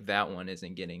come like that one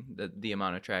isn't getting the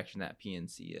amount of traction that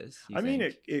PNC is? I mean,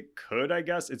 it could, I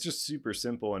guess. It's just super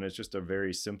simple, and it's just a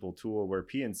very simple tool. Where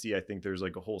PNC, I think there's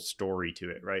like a whole story to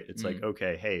it, right? It's like,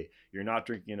 okay, hey, you're not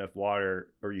drinking enough water,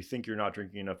 or you think you're not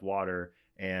drinking enough water,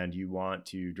 and you want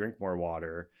to drink more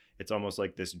water. It's almost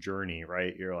like this journey,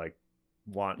 right? You're like,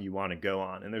 you want to go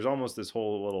on, and there's almost this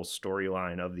whole little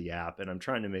storyline of the app, and I'm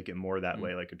trying to make it more that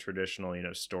way, like a traditional, you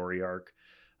know, story arc.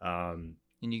 And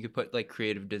you could put like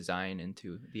creative design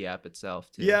into the app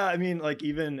itself too. Yeah, I mean, like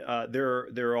even there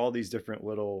are all these different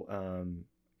little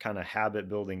kind of habit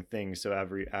building things. So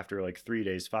after like 3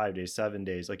 days, 5 days, 7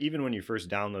 days, like even when you first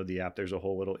download the app, there's a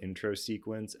whole little intro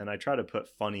sequence, and I try to put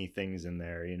funny things in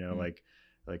there, you know, like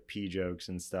pee jokes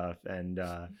and stuff, and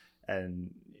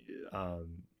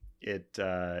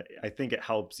I think it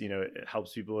helps, you know, it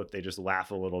helps people if they just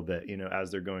laugh a little bit, you know, as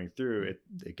they're going through it.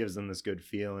 It gives them this good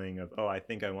feeling of, oh, I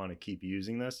think I want to keep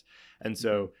using this. And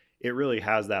so it really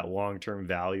has that long-term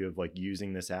value of like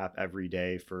using this app every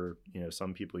day for, you know,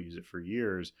 some people use it for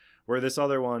years, where this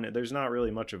other one, there's not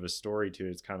really much of a story to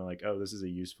it. It's kind of like, oh, this is a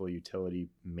useful utility,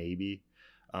 maybe.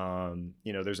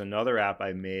 You know, there's another app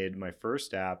I made, my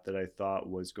first app, that I thought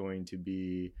was going to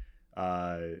be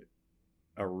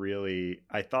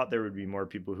I thought there would be more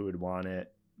people who would want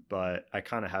it, but I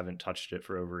kind of haven't touched it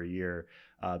for over a year.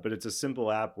 But it's a simple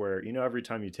app where, you know, every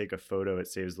time you take a photo, it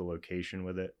saves the location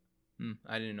with it.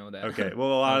 I didn't know that. Okay. Well,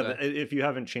 a lot of if you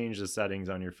haven't changed the settings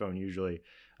on your phone, usually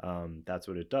that's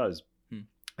what it does.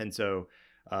 And so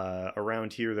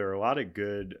around here, there are a lot of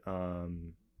good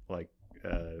like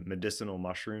medicinal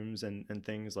mushrooms and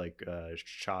things like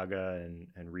chaga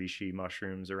and reishi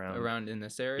mushrooms Around in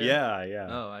this area? Yeah.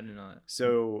 Oh, I didn't know that.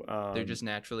 So They're just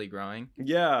naturally growing?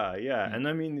 Yeah. And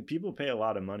I mean, people pay a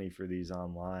lot of money for these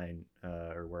online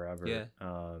or wherever. Yeah.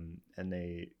 And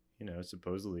they,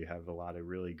 supposedly have a lot of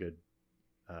really good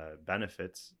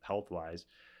benefits health-wise.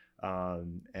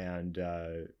 And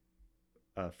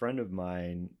a friend of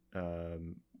mine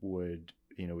would,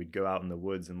 we'd go out in the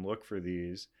woods and look for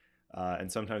these.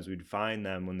 And sometimes we'd find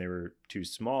them when they were too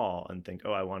small and think,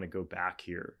 oh, I want to go back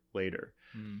here later.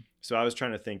 So I was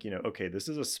trying to think, okay, this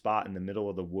is a spot in the middle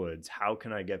of the woods. How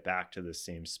can I get back to the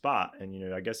same spot?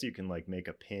 And, I guess you can like make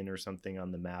a pin or something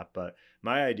on the map. But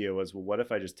my idea was, well, what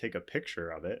if I just take a picture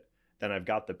of it? Then I've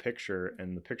got the picture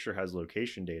and the picture has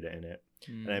location data in it.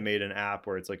 And I made an app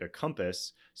where it's like a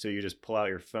compass. So you just pull out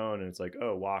your phone and it's like,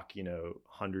 oh, walk,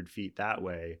 100 feet that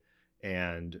way.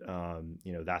 And,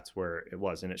 that's where it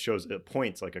was. And it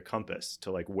points like a compass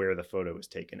to like where the photo was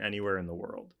taken anywhere in the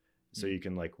world. So you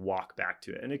can like walk back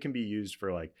to it. And it can be used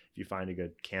for like, if you find a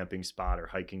good camping spot or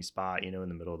hiking spot, in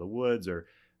the middle of the woods, or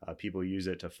people use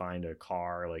it to find a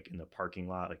car like in the parking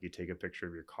lot. Like you take a picture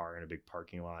of your car in a big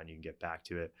parking lot and you can get back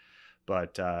to it.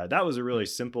 But that was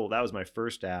that was my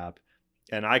first app.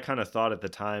 And I kind of thought at the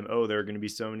time, oh, there are going to be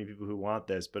so many people who want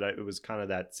this. But it was kind of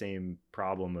that same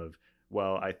problem of,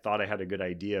 well, I thought I had a good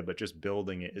idea, but just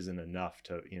building it isn't enough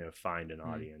to, find an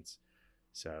audience.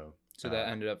 So that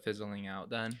ended up fizzling out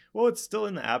then? Well, it's still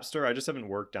in the App Store. I just haven't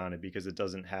worked on it because it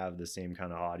doesn't have the same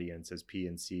kind of audience as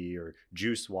PNC, or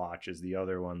Juice Watch is the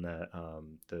other one that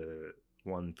the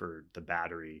one for the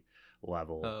battery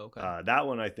level. Oh, okay. That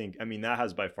one, I think, that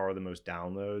has by far the most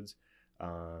downloads.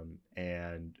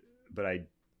 But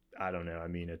I don't know.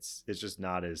 It's just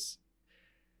not as,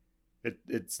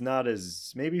 it's not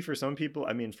as, maybe for some people,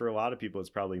 for a lot of people, it's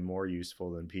probably more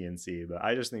useful than PNC, but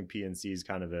I just think PNC is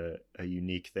kind of a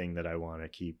unique thing that I want to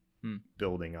keep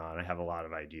building on. I have a lot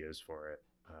of ideas for it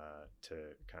to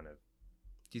kind of.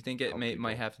 Do you think it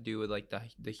might have to do with like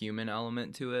the human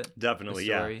element to it? Definitely,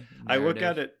 yeah. I look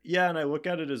at it, and I look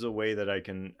at it as a way that I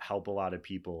can help a lot of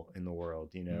people in the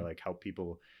world, like help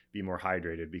people be more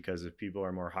hydrated, because if people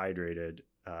are more hydrated,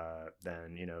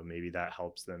 then, maybe that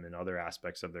helps them in other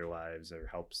aspects of their lives or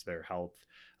helps their health.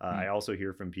 I also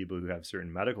hear from people who have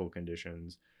certain medical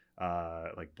conditions,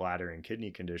 like bladder and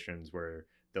kidney conditions, where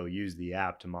they'll use the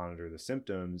app to monitor the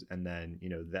symptoms, and then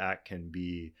that can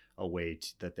be a way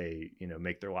that they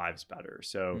make their lives better.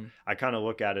 So I kind of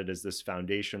look at it as this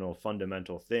foundational,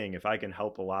 fundamental thing. If I can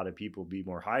help a lot of people be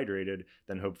more hydrated,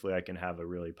 then hopefully I can have a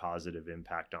really positive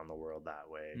impact on the world that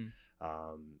way.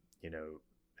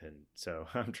 And so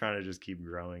I'm trying to just keep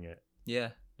growing it. Yeah,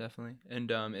 definitely. And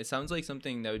it sounds like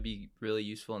something that would be really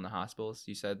useful in the hospitals.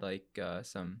 You said like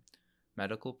some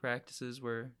medical practices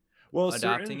were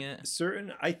adopting it.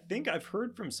 I think I've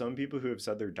heard from some people who have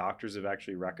said their doctors have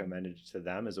actually recommended it to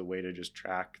them as a way to just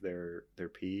track their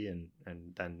pee, and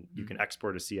then you can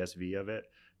export a CSV of it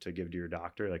to give to your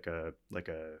doctor, like a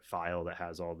file that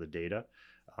has all the data.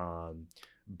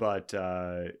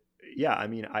 Yeah,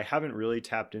 I haven't really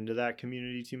tapped into that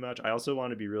community too much. I also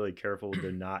want to be really careful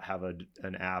to not have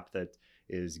an app that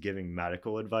is giving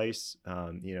medical advice.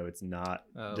 It's not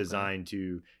designed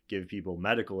to give people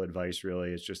medical advice, really.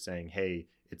 It's just saying, hey,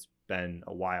 it's been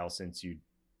a while since you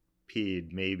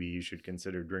peed. Maybe you should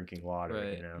consider drinking water,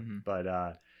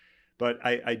 right. But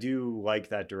I do like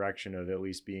that direction of at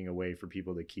least being a way for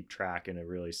people to keep track in a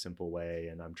really simple way.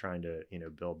 And I'm trying to,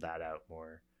 build that out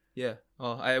more. Yeah.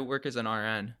 Well, I work as an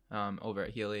RN over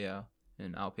at Helio,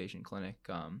 an outpatient clinic,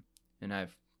 and I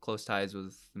have close ties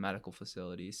with the medical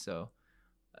facilities. So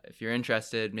if you're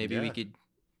interested, maybe we could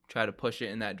try to push it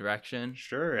in that direction.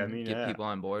 Sure. Get people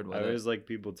on board with it. I always like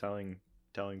people telling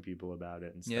people about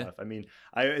it and stuff.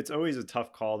 It's always a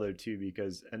tough call though too,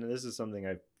 because, and this is something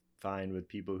I find with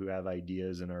people who have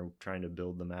ideas and are trying to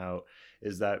build them out,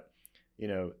 is that,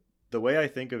 the way I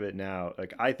think of it now,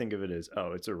 like I think of it as,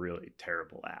 oh, it's a really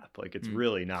terrible app. Like it's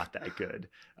really not that good.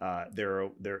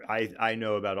 I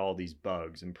know about all these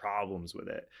bugs and problems with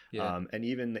it. Yeah. And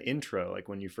even the intro, like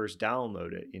when you first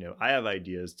download it, I have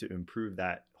ideas to improve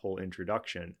that whole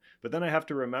introduction. But then I have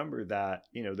to remember that,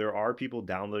 there are people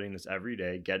downloading this every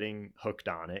day, getting hooked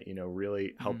on it,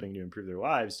 really helping to improve their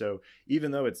lives. So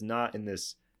even though it's not in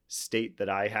this state that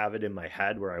I have it in my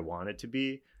head where I want it to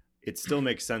be, it still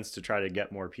makes sense to try to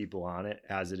get more people on it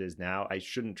as it is now. I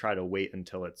shouldn't try to wait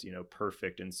until it's,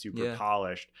 perfect and super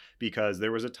polished, because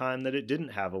there was a time that it didn't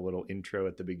have a little intro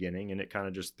at the beginning and it kind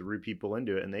of just threw people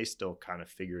into it and they still kind of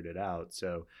figured it out.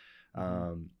 So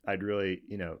I'd really,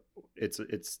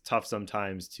 it's tough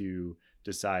sometimes to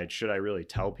decide, should I really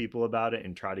tell people about it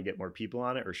and try to get more people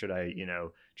on it, or should I,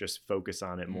 just focus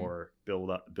on it more,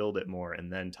 build it more,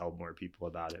 and then tell more people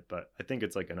about it. But I think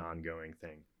it's like an ongoing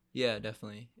thing. Yeah,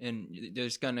 definitely. And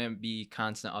there's gonna be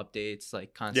constant updates,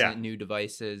 like constant new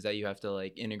devices that you have to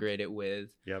like integrate it with.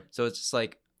 Yep. So it's just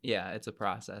like, yeah, it's a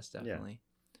process, definitely.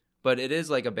 But it is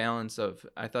like a balance of,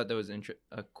 I thought that was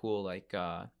a cool like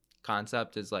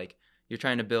concept, is like you're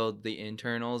trying to build the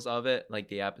internals of it, like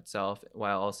the app itself,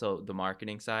 while also the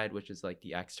marketing side, which is like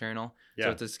the external.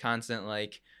 So it's this constant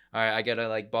like, all right, I gotta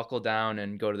like buckle down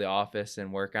and go to the office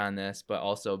and work on this, but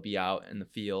also be out in the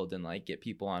field and like get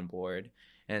people on board.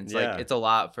 And it's like, it's a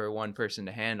lot for one person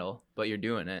to handle, but you're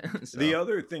doing it. So. The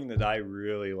other thing that I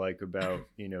really like about,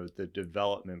 the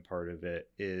development part of it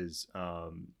is,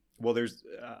 there's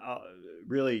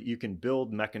really, you can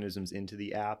build mechanisms into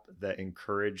the app that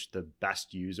encourage the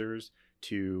best users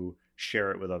to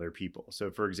share it with other people. So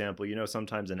for example,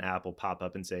 sometimes an app will pop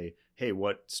up and say, hey,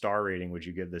 what star rating would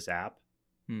you give this app?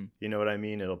 You know what I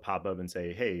mean? It'll pop up and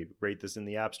say, hey, rate this in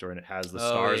the App Store. And it has the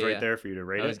stars there for you to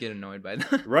rate it. I always get annoyed by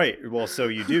that. Right. Well, so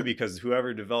you do, because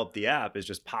whoever developed the app is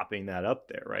just popping that up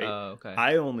there, right? Oh, okay.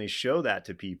 I only show that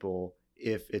to people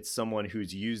if it's someone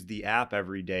who's used the app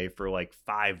every day for like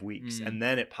 5 weeks, and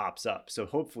then it pops up. So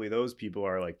hopefully those people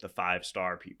are like the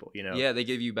 5-star people, Yeah, they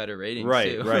give you better ratings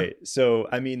right, too. Right. So,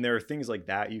 I mean, there are things like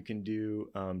that you can do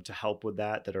to help with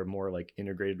that are more like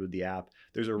integrated with the app.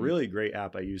 There's a really great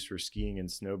app I use for skiing and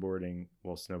snowboarding.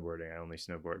 Well, snowboarding, I only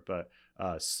snowboard, but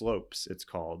Slopes, it's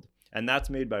called. And that's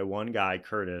made by one guy,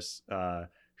 Curtis,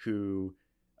 who...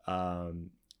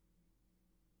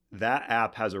 that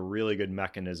app has a really good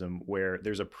mechanism where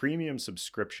there's a premium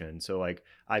subscription. So like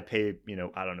I pay,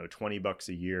 I don't know, $20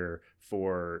 a year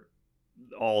for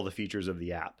all the features of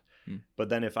the app. But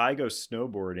then if I go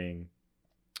snowboarding,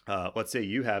 let's say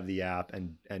you have the app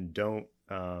and don't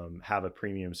have a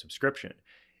premium subscription.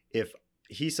 If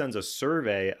he sends a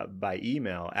survey by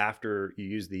email after you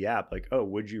use the app, like, oh,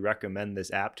 would you recommend this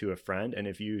app to a friend? And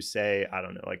if you say, I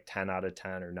don't know, like 10 out of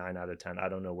 10 or 9 out of 10, I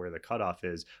don't know where the cutoff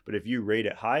is, but if you rate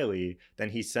it highly, then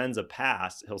he sends a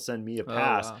pass. He'll send me a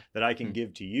pass that I can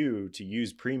give to you to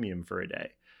use premium for a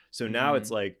day. So now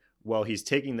it's like, well, he's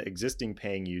taking the existing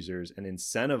paying users and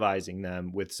incentivizing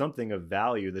them with something of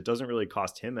value that doesn't really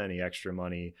cost him any extra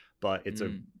money, but it's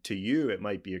to you, it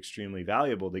might be extremely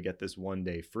valuable to get this 1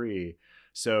 day free.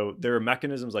 So there are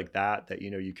mechanisms like that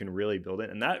you can really build it,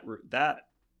 and that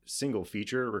single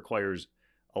feature requires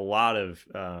a lot of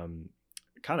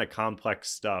kind of complex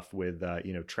stuff with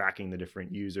tracking the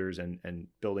different users and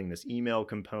building this email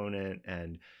component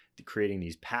and creating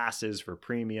these passes for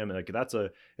premium. And like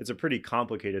it's a pretty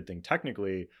complicated thing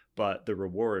technically, but the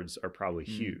rewards are probably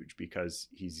huge because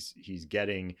he's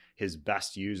getting his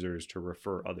best users to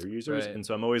refer other users. Right. And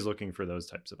so I'm always looking for those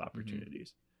types of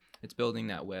opportunities. It's building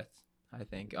that width, I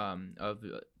think, of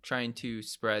trying to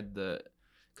spread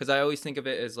because I always think of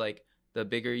it as like the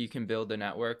bigger you can build the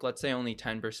network, let's say only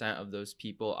 10% of those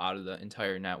people out of the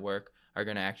entire network are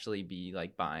going to actually be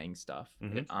like buying stuff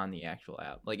on the actual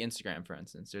app. Like Instagram, for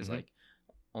instance, there's like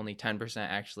only 10%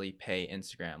 actually pay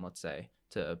Instagram, let's say,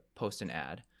 to post an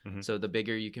ad. So the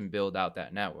bigger you can build out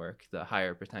that network, the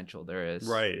higher potential there is.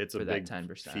 Right. It's a big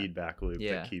 10%. feedback loop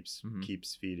that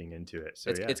keeps feeding into it. So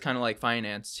it's kind of like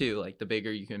finance too. Like the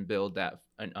bigger you can build that,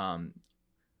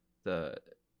 the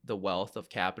wealth of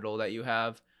capital that you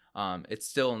have, it's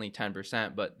still only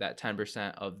 10%, but that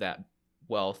 10% of that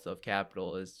wealth of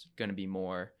capital is going to be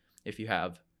more if you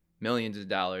have millions of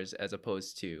dollars as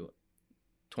opposed to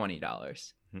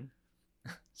 $20.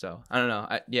 So I don't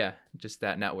know. Just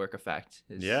that network effect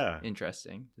is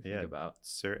interesting to think about.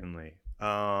 Certainly.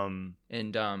 And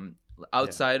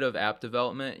outside of app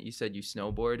development, you said you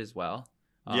snowboard as well.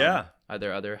 Are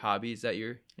there other hobbies that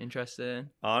you're interested in?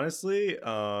 Honestly,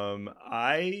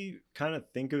 I kind of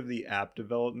think of the app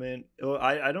development.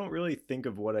 I don't really think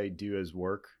of what I do as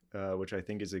work, which I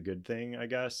think is a good thing, I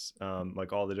guess.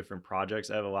 Like all the different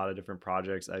projects. I have a lot of different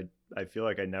projects. I feel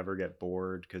like I never get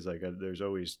bored because there's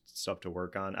always stuff to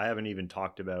work on. I haven't even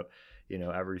talked about,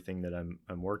 everything that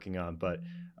I'm working on, but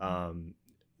I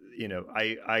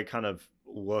kind of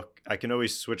I can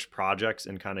always switch projects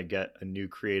and kind of get a new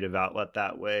creative outlet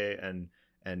that way.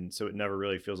 And so it never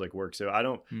really feels like work. So I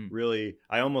don't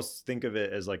I almost think of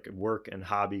it as like work and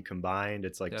hobby combined.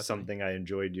 It's like something I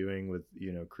enjoy doing with,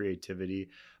 creativity.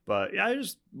 But yeah, I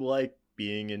just like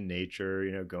being in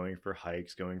nature, going for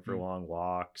hikes, going for long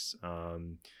walks,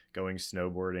 going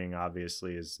snowboarding,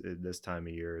 obviously is this time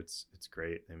of year. It's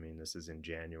great. I mean, this is in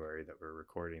January that we're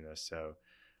recording this. So,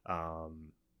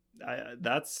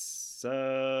 that's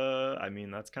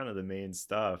kind of the main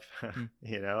stuff.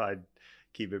 I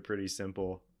keep it pretty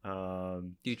simple.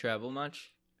 Do you travel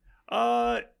much?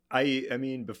 I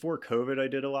mean, before COVID, I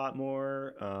did a lot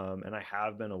more, and I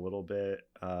have been a little bit,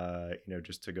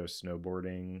 just to go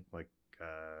snowboarding, like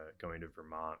going to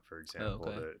Vermont, for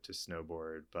example, to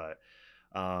snowboard. But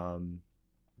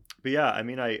yeah, I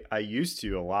mean, I used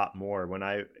to a lot more when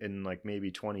in like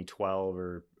maybe 2012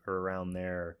 or around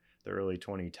there, the early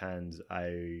 2010s,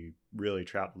 I really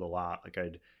traveled a lot. Like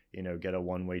I'd, get a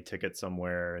one-way ticket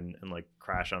somewhere and like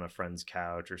crash on a friend's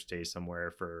couch or stay somewhere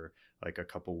for like a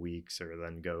couple weeks, or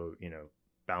then go,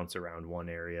 bounce around one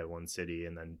area, one city,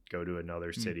 and then go to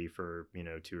another city for,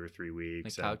 2 or 3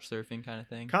 weeks. Like couch surfing kind of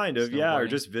thing? Kind of, yeah. Or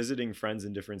just visiting friends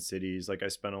in different cities. Like I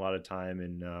spent a lot of time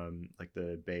in like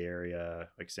the Bay Area,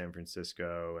 like San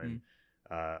Francisco and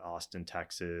Austin,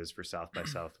 Texas for South by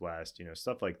Southwest,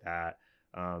 stuff like that.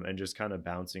 And just kind of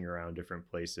bouncing around different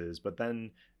places. But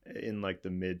then in like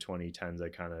the mid 2010s, I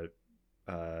kind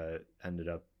of ended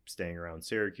up staying around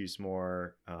Syracuse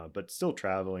more, but still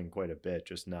traveling quite a bit,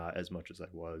 just not as much as I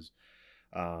was.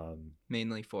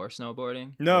 Mainly for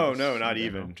snowboarding? No, not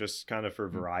even. Just kind of for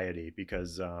variety,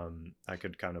 because I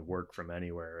could kind of work from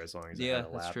anywhere as long as I had a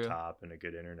laptop and a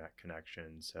good internet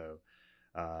connection. So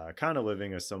kind of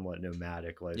living a somewhat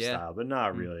nomadic lifestyle, but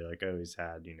not really. Like I always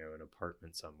had, an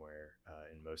apartment somewhere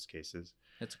in most cases.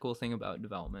 That's a cool thing about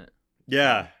development.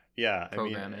 Yeah. I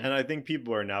mean, and I think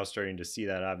people are now starting to see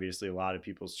that. Obviously, a lot of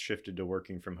people shifted to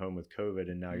working from home with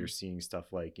COVID, and now you're seeing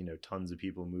stuff like, tons of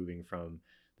people moving from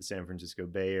the San Francisco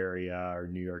Bay Area or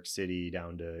New York City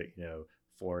down to,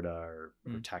 Florida or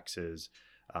Texas.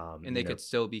 And they could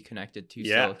still be connected to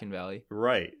Silicon Valley.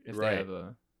 Right. If they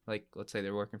have let's say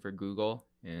they're working for Google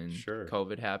and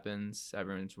COVID happens,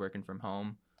 everyone's working from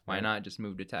home. Why not just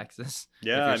move to Texas?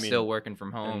 Yeah, if you're still working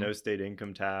from home. And no state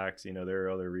income tax. There are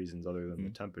other reasons other than the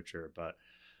temperature. But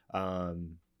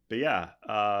yeah.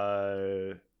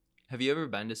 Have you ever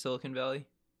been to Silicon Valley?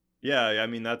 Yeah, I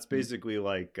mean, that's basically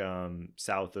like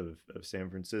south of San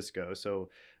Francisco. So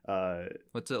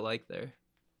what's it like there?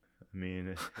 I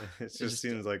mean, it just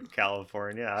seems like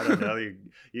California. I don't know.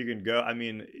 You can go. I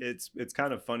mean, it's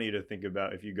kind of funny to think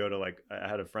about if you go to like, I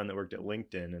had a friend that worked at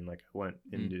LinkedIn, and like I went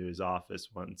into his office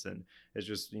once, and it's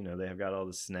just, they have got all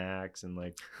the snacks and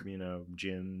like,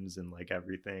 gyms and like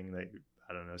everything that,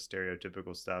 I don't know,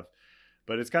 stereotypical stuff.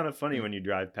 But it's kind of funny when you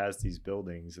drive past these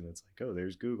buildings and it's like, oh,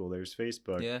 there's Google, there's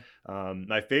Facebook. Yeah.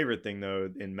 My favorite thing though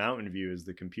in Mountain View is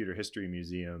the Computer History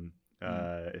Museum.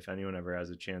 If anyone ever has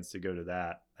a chance to go to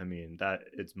that, I mean, that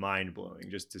it's mind blowing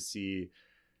just to see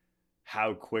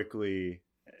how quickly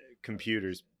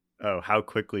computers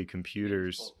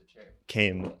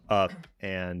came up,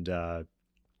 and I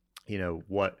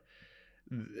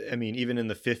mean, even in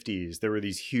the 50s, there were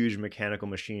these huge mechanical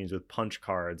machines with punch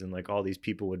cards, and like all these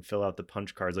people would fill out the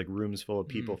punch cards, like rooms full of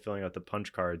people filling out the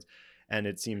punch cards. And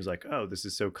it seems like, oh, this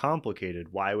is so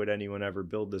complicated. Why would anyone ever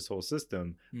build this whole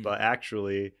system? But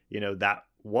actually, that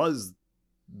was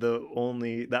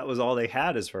all they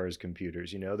had as far as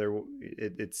computers.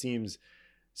 It seems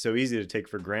so easy to take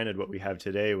for granted what we have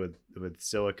today with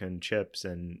silicon chips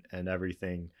and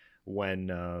everything,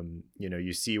 when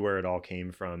you see where it all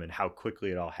came from and how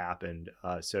quickly it all happened.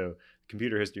 So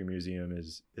Computer History Museum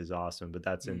is awesome, but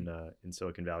that's in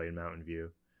Silicon Valley and Mountain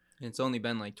View. And it's only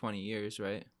been like 20 years,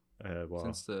 right?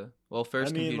 Since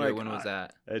first computer, when was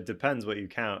that? It depends what you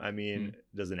count. I mean,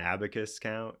 does an abacus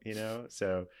count?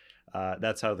 So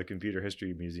that's how the Computer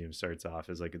History Museum starts off,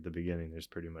 is like at the beginning there's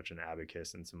pretty much an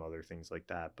abacus and some other things like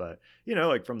that. But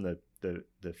like from the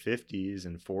 50s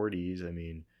and 40s, I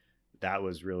mean, that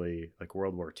was really like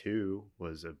World War II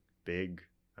was a big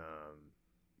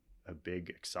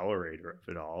accelerator of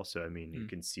it all. So I mean, you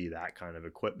can see that kind of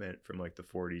equipment from like the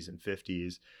 40s and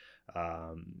 50s.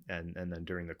 And then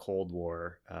during the Cold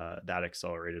War, that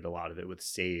accelerated a lot of it with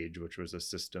SAGE, which was a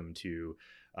system to,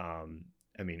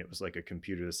 I mean, it was like a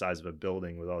computer the size of a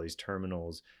building with all these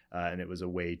terminals, and it was a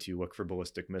way to look for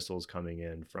ballistic missiles coming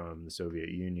in from the Soviet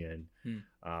Union.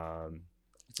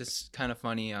 It's just kind of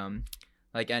funny,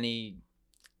 like any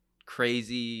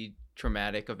crazy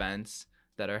traumatic events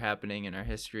that are happening in our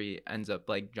history ends up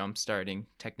like jump-starting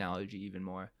technology even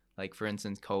more. Like, for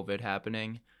instance, COVID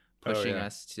happening, pushing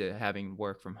us to having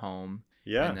work from home.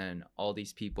 Yeah. And then all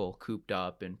these people cooped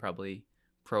up and probably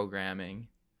programming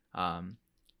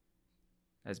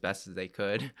as best as they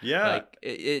could. Yeah. Like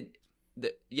I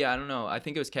don't know. I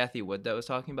think it was Kathy Wood that was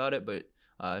talking about it, but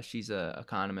she's a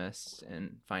economist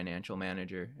and financial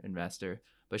manager, investor.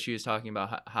 But she was talking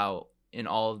about how in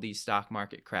all of these stock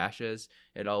market crashes,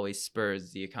 it always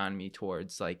spurs the economy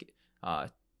towards like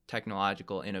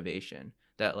technological innovation.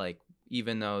 That like,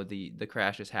 even though the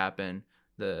crashes happen,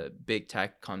 the big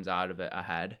tech comes out of it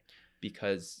ahead,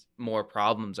 because more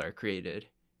problems are created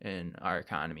in our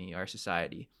economy, our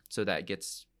society. So that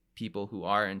gets people who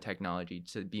are in technology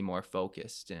to be more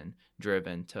focused and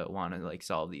driven to want to like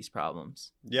solve these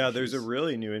problems. Yeah, there's a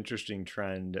really new interesting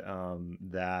trend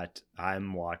that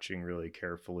I'm watching really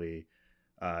carefully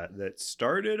that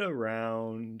started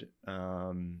around,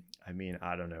 I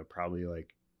don't know, probably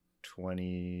like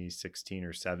 2016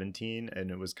 or 17.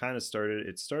 And it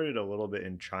started a little bit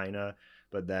in China,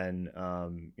 but then,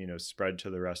 spread to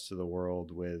the rest of the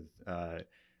world with,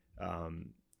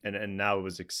 and now it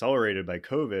was accelerated by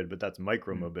COVID, but that's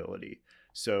micromobility.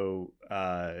 So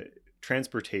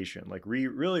transportation, like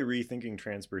really rethinking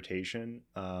transportation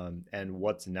and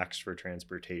what's next for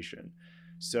transportation.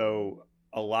 So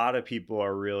a lot of people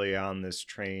are really on this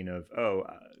train of,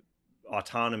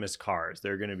 autonomous cars.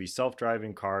 They're going to be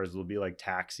self-driving cars. They'll be like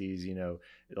taxis,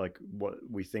 like what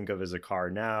we think of as a car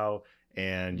now.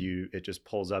 And it just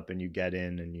pulls up and you get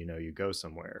in and, you go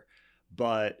somewhere.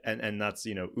 But and that's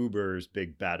Uber's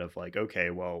big bet of like, okay,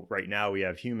 well, right now we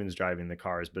have humans driving the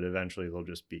cars, but eventually they'll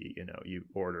just be, you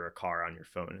order a car on your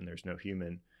phone and there's no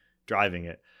human driving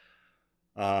it.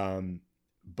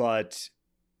 But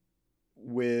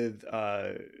with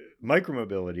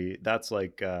micromobility, that's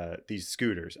like these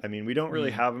scooters. I mean, we don't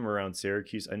really have them around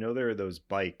Syracuse. I know there are those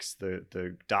bikes,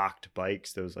 the docked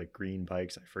bikes, those like green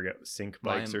bikes. I forget, sync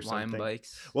bikes or something. Lime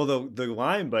bikes. Well, the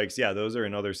Lime bikes, yeah, those are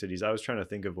in other cities. I was trying to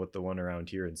think of what the one around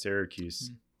here in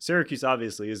Syracuse. Syracuse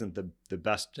obviously isn't the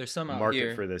best There's some market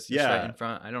here, for this. Yeah, right in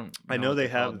front. I know they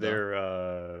have called,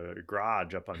 their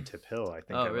garage up on Tip Hill. I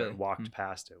think I really? walked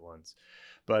past it once,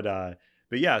 but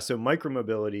yeah, so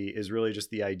micromobility is really just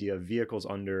the idea of vehicles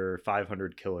under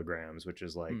 500 kilograms, which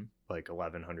is like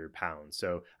 1,100 pounds.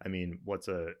 So, I mean,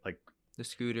 the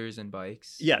scooters and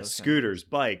bikes? Yeah, scooters,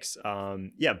 bikes.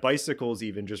 Bicycles,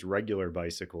 even just regular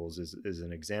bicycles is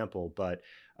an example, but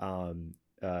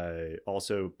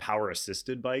also power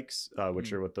assisted bikes,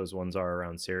 which are what those ones are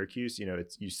around Syracuse.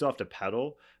 You still have to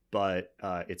pedal, but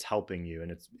it's helping you,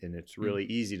 and it's really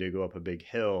easy to go up a big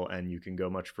hill, and you can go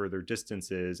much further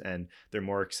distances, and they're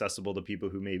more accessible to people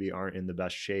who maybe aren't in the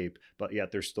best shape, but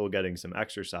yet they're still getting some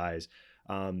exercise.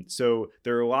 So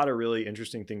there are a lot of really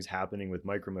interesting things happening with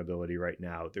micromobility right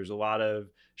now. There's a lot of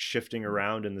shifting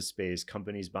around in the space,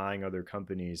 companies buying other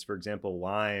companies. For example,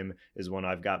 Lime is one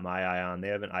I've got my eye on. They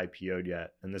haven't IPO'd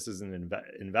yet, and this isn't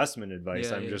investment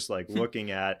advice. I'm just like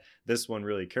looking at this one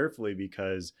really carefully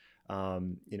because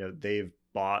they've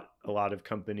bought a lot of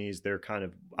companies. They're kind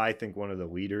of, I think, one of the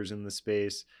leaders in the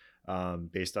space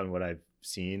based on what I've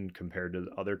seen compared to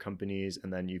the other companies.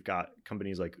 And then you've got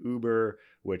companies like Uber,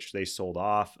 which they sold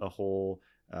off a whole,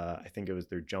 I think it was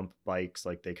their jump bikes.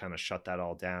 Like they kind of shut that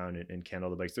all down and canned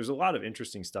the bikes. There's a lot of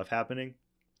interesting stuff happening,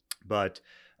 but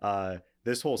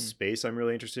this whole space I'm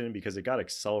really interested in because it got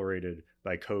accelerated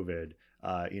by COVID.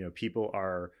 People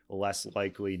are less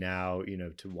likely now,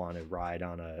 to want to ride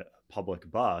on a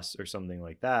public bus or something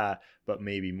like that, but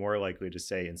maybe more likely to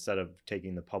say, instead of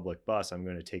taking the public bus, I'm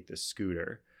going to take the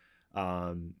scooter.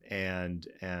 And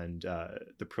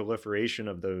the proliferation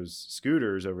of those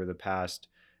scooters over the past,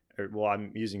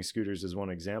 I'm using scooters as one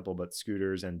example, but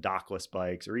scooters and dockless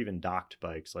bikes, or even docked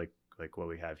bikes, like what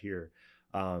we have here,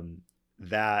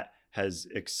 that has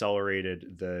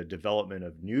accelerated the development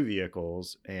of new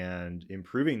vehicles and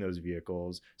improving those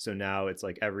vehicles. So now it's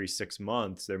like every 6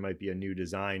 months, there might be a new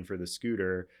design for the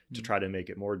scooter to try to make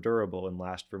it more durable and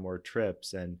last for more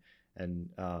trips and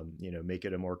make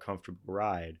it a more comfortable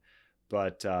ride.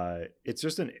 But it's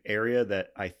just an area that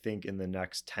I think in the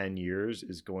next 10 years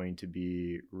is going to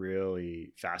be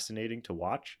really fascinating to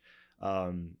watch.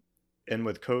 And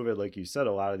with COVID, like you said,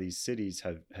 a lot of these cities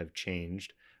have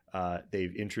changed.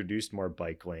 They've introduced more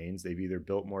bike lanes. They've either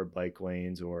built more bike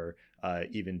lanes or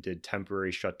even did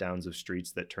temporary shutdowns of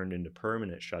streets that turned into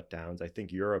permanent shutdowns. I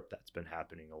think Europe, that's been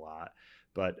happening a lot.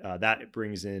 But that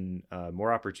brings in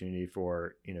more opportunity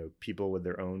for people with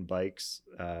their own bikes,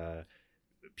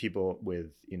 people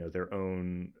with their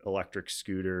own electric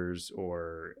scooters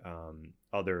or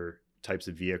other types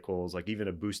of vehicles, like even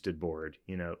a boosted board,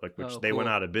 which they went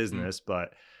out of business,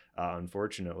 but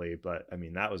unfortunately, but I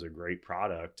mean, that was a great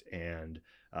product, and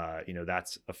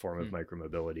that's a form of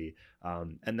micromobility.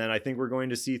 And then I think we're going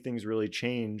to see things really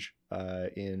change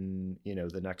in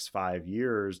the next 5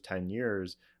 years, 10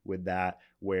 years with that,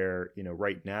 where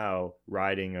right now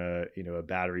riding a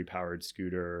battery powered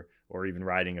scooter or even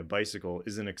riding a bicycle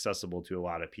isn't accessible to a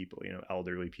lot of people,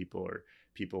 elderly people or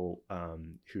people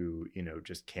who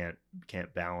just can't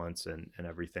balance and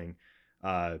everything.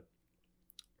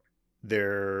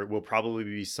 there will probably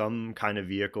be some kind of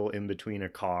vehicle in between a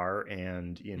car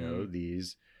and,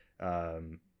 these,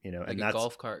 Like and a that's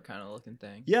golf cart kind of looking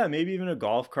thing. yeah, maybe even a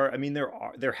golf cart. I mean,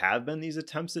 there have been these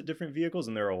attempts at different vehicles,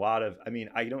 and there are a lot of. I mean,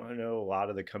 I don't know a lot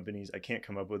of the companies. I can't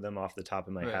come up with them off the top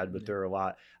of my Right, head, but there are a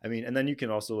lot. I mean, and then you can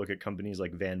also look at companies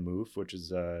like Van Moof, which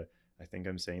is I think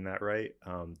I'm saying that right.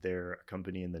 They're a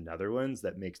company in the Netherlands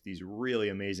that makes these really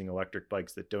amazing electric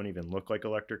bikes that don't even look like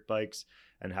electric bikes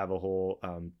and have a whole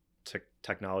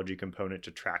technology component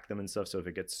to track them and stuff. So if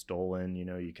it gets stolen,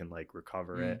 you can like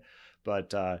recover it.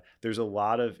 But there's a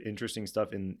lot of interesting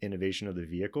stuff in innovation of the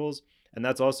vehicles. And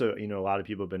that's also, a lot of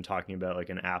people have been talking about like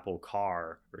an Apple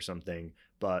car or something.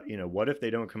 But, what if they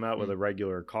don't come out with a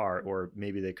regular car, or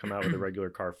maybe they come out with a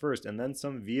regular car first and then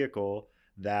some vehicle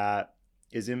that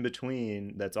is in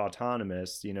between that's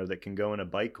autonomous, that can go in a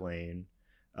bike lane,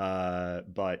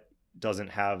 but doesn't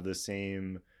have the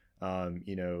same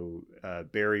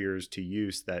barriers to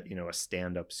use that a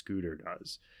stand-up scooter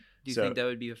does. Do you think that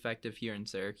would be effective here in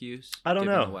Syracuse? I don't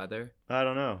given know. The weather. I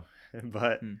don't know,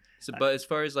 but but as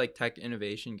far as like tech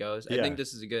innovation goes, I Yeah. think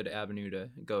this is a good avenue to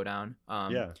go down.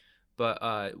 Yeah.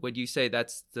 But would you say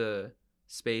that's the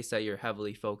space that you're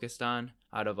heavily focused on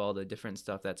out of all the different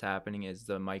stuff that's happening? Is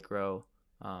the micro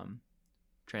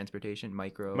transportation,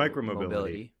 micro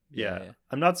mobility? Yeah.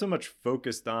 I'm not so much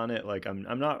focused on it. Like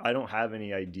I don't have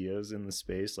any ideas in the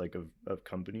space like of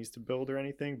companies to build or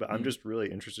anything, but I'm just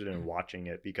really interested in watching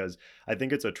it because I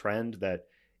think it's a trend that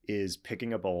is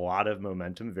picking up a lot of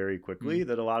momentum very quickly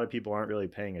that a lot of people aren't really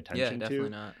paying attention to. Yeah, definitely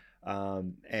not.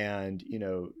 And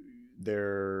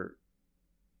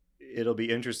it'll be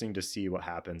interesting to see what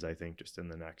happens, I think, just in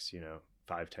the next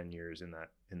 5-10 years in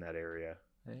that area.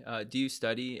 Do you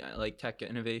study like tech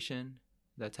innovation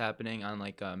that's happening on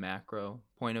like a macro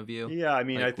point of view? Yeah, I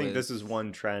mean, like I think this is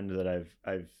one trend that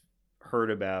I've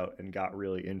heard about and got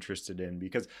really interested in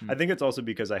because I think it's also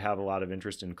because I have a lot of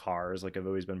interest in cars. Like I've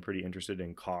always been pretty interested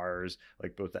in cars,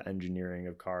 like both the engineering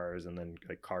of cars and then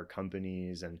like car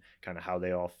companies and kind of how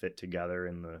they all fit together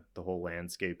in the whole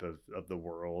landscape of the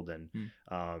world. And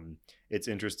it's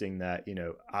interesting that,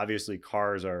 obviously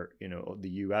cars are, the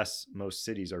US, most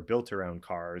cities are built around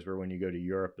cars, where when you go to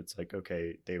Europe, it's like,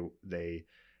 okay, they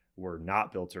were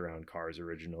not built around cars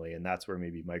originally. And that's where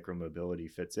maybe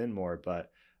micromobility fits in more.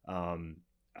 But I'm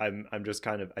just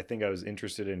kind of, I think I was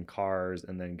interested in cars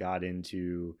and then got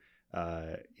into,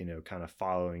 kind of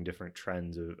following different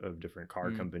trends of different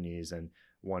car companies and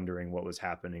wondering what was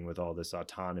happening with all this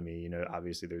autonomy.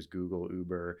 Obviously there's Google,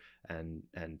 Uber,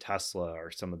 and Tesla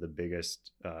are some of the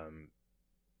biggest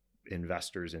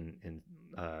investors in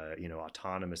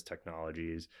autonomous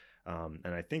technologies.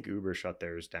 And I think Uber shut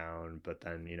theirs down, but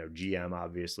then, GM,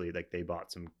 obviously, like they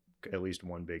bought at least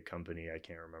one big company, I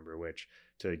can't remember which,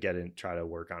 to try to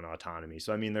work on autonomy.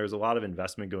 So, I mean, there's a lot of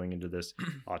investment going into this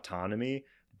autonomy,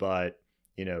 but,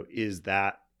 is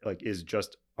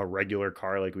just a regular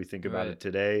car like we think about it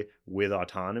today with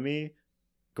autonomy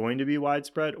going to be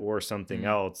widespread, or something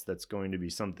else that's going to be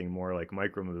something more like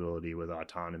micromobility with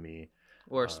autonomy?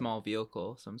 Or a small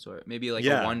vehicle, some sort, maybe like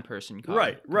a one-person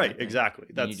car. Right, exactly.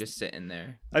 That's, you just sit in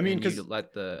there. I mean, because you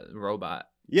let the robot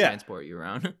transport you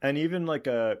around. And even like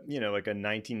a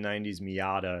 1990s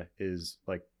Miata is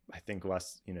like, I think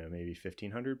less, maybe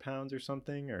 1,500 pounds or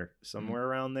something, or somewhere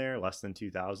around there, less than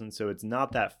 2,000. So it's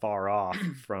not that far off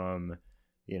from,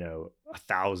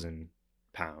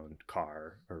 1,000-pound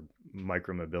car or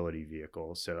micromobility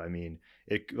vehicle. So I mean,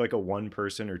 it like a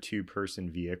 1-person or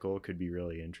 2-person vehicle could be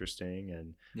really interesting.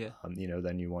 And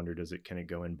then you wonder, can it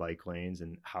go in bike lanes,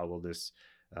 and how will this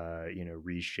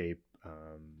reshape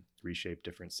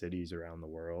different cities around the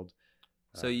world?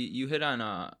 So you hit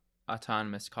on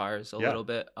autonomous cars a little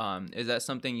bit. Is that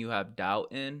something you have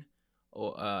doubt in,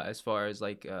 or as far as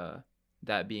like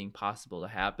that being possible to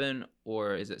happen,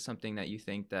 or is it something that you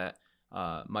think that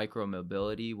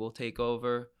micromobility will take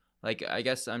over? Like, I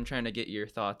guess I'm trying to get your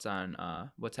thoughts on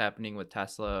what's happening with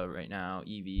Tesla right now,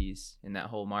 EVs, in that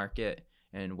whole market,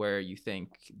 and where you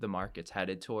think the market's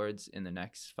headed towards in the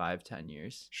next 5-10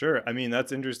 years. Sure. I mean,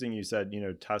 that's interesting. You said,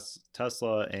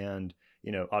 Tesla and,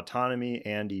 autonomy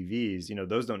and EVs,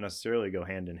 those don't necessarily go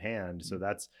hand in hand. So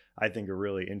that's, I think, a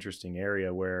really interesting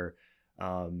area where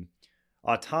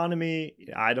autonomy,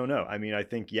 I don't know. I mean, I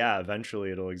think,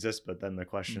 eventually it'll exist, but then the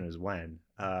question is when.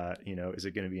 Is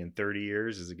it going to be in 30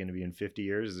 years? Is it going to be in 50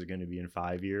 years? Is it going to be in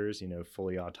 5 years?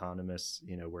 Fully autonomous,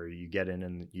 where you get in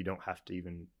and you don't have to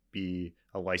even be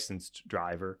a licensed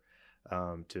driver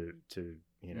to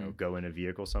go in a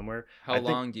vehicle somewhere. How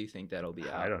long do you think that'll be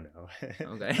out? I don't know.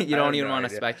 Okay. You don't even want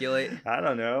to speculate? I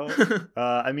don't know.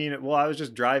 I mean, well, I was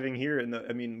just driving here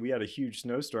we had a huge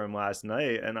snowstorm last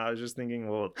night, and I was just thinking,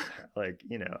 well, like,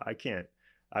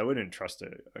 I wouldn't trust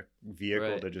a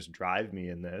vehicle to just drive me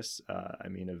in this. I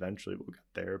mean, eventually we'll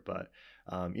get there, but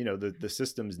the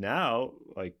systems now,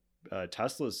 like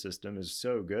Tesla's system is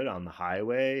so good on the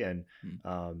highway and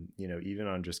even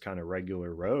on just kind of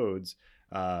regular roads.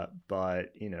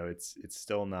 But it's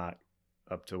still not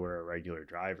up to where a regular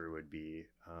driver would be.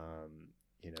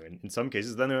 In some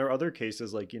cases. Then there are other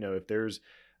cases like, if there's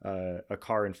a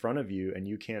car in front of you and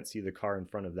you can't see the car in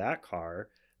front of that car,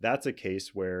 that's a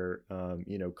case where,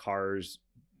 cars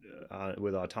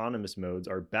with autonomous modes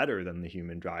are better than the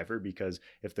human driver, because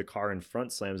if the car in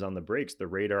front slams on the brakes, the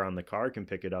radar on the car can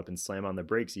pick it up and slam on the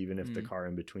brakes, even if the car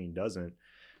in between doesn't.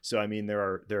 So, I mean, there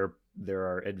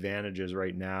are advantages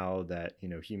right now that,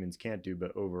 humans can't do,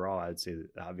 but overall, I'd say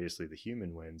that obviously the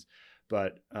human wins.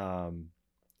 But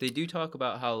they do talk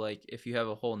about how, like, if you have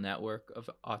a whole network of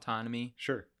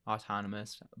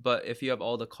autonomous, but if you have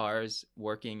all the cars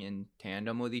working in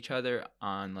tandem with each other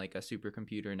on like a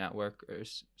supercomputer network, or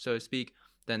so to speak,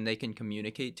 then they can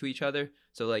communicate to each other.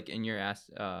 So like in your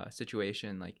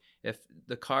situation, like if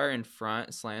the car in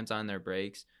front slams on their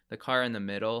brakes, the car in the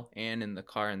middle and in the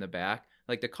car in the back,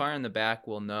 like the car in the back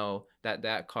will know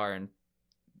that car in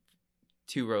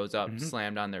 2 rows up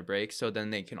slammed on their brakes. So then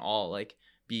they can all like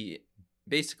be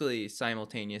basically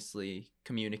simultaneously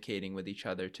communicating with each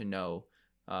other to know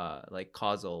like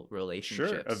causal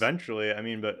relationships. Sure, eventually. I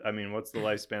mean, what's the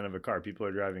lifespan of a car? People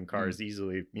are driving cars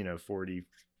easily, 40,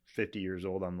 50 years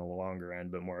old on the longer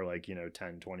end, but more like,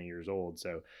 10, 20 years old.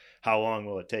 So how long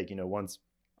will it take? Once,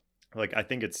 like, I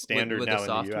think it's standard with now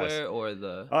the in the US. software or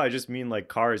the... Oh, I just mean like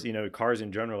cars, cars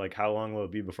in general, like how long will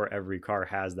it be before every car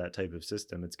has that type of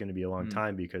system? It's going to be a long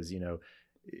time because,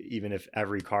 even if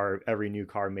every new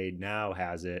car made now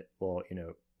has it, well,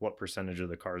 what percentage of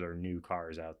the cars are new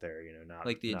cars out there? Not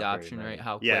like the not adoption rate.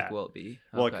 How quick will it be?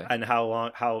 Well, and how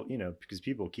long? Because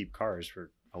people keep cars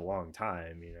for a long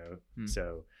time,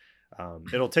 so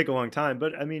it'll take a long time.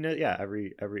 But I mean,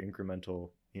 every incremental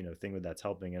thing with that's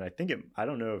helping. And I think I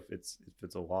don't know if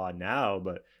it's a law now,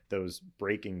 but those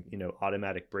braking,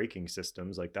 automatic braking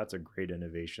systems, like that's a great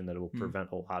innovation that will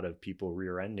prevent a lot of people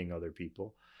rear-ending other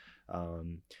people.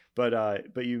 But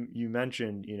you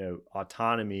mentioned,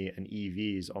 autonomy and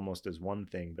EVs almost as one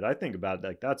thing, but I think about it,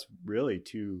 like that's really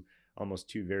almost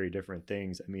two very different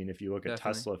things. I mean, if you look at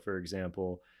Tesla, for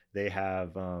example, they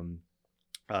have,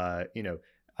 I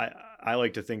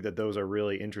like to think that those are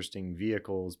really interesting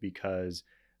vehicles because,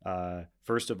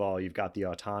 first of all, you've got the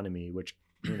autonomy, which,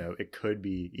 it could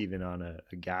be even on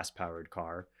a gas powered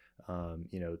car.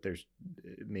 There's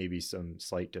maybe some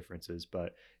slight differences,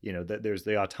 but there's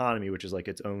the autonomy, which is like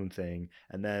its own thing,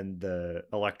 and then the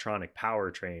electronic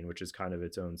powertrain, which is kind of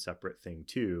its own separate thing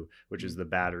too, which is the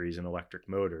batteries and electric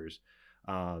motors.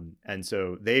 And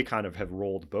so they kind of have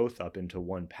rolled both up into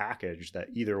one package that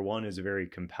either one is very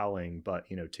compelling, but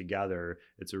together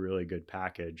it's a really good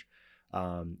package.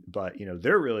 But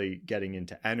they're really getting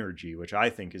into energy, which I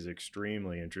think is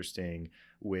extremely interesting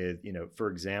with, for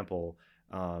example,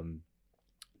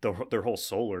 their whole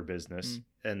solar business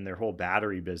and their whole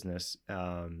battery business,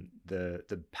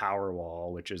 the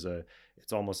Powerwall, which is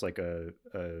it's almost like a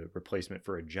replacement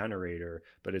for a generator,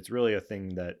 but it's really a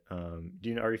thing that,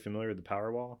 are you familiar with the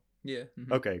Powerwall? Yeah.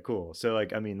 Okay, cool. So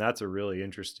like, I mean, that's a really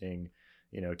interesting,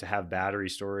 to have battery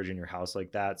storage in your house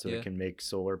like that, so it can make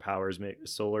solar panels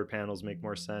make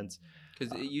more sense.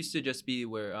 Because it used to just be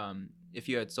where if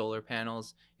you had solar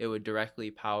panels, it would directly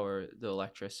power the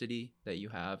electricity that you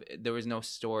have. There was no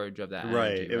storage of that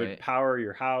energy, It would power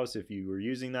your house if you were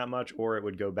using that much, or it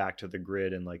would go back to the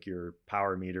grid and like your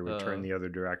power meter would turn the other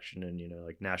direction, and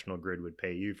like National Grid would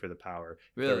pay you for the power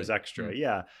if there was extra.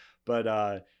 Yeah, but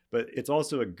it's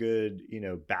also a good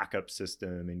backup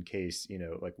system in case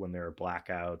like when there are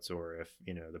blackouts, or if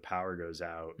the power goes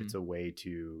out. It's a way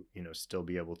to still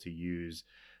be able to use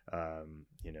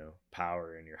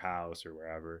power in your house or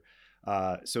wherever.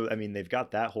 So, I mean, they've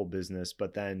got that whole business,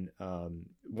 but then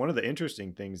one of the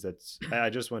interesting things I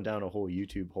just went down a whole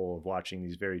YouTube hole of watching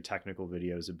these very technical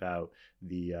videos about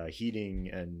the heating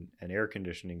and air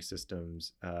conditioning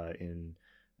systems in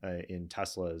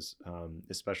Teslas,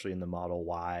 especially in the Model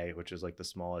Y, which is like the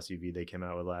small SUV they came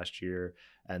out with last year.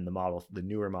 And the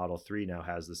newer Model 3 now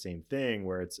has the same thing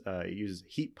where it uses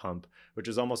heat pump, which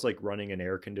is almost like running an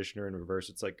air conditioner in reverse.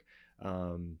 It's like,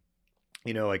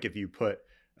 like if you put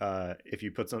if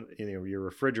you put some, your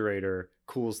refrigerator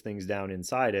cools things down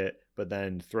inside it, but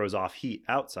then throws off heat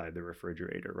outside the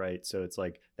refrigerator, right? So it's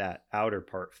like that outer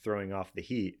part throwing off the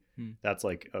heat. That's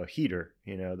like a heater,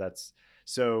 that's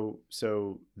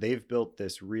so they've built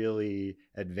this really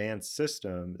advanced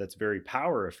system that's very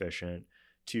power efficient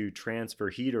to transfer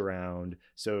heat around.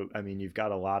 So, I mean, you've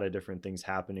got a lot of different things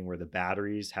happening where the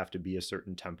batteries have to be a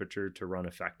certain temperature to run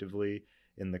effectively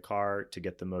in the car to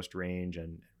get the most range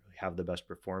and really have the best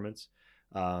performance.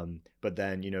 But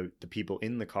then, the people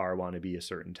in the car want to be a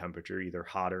certain temperature, either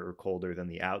hotter or colder than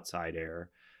the outside air.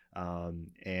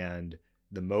 And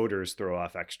the motors throw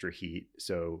off extra heat.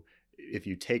 So if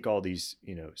you take all these,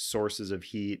 sources of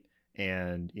heat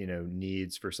and,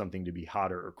 needs for something to be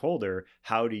hotter or colder,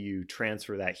 how do you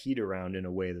transfer that heat around in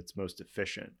a way that's most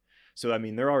efficient? So, I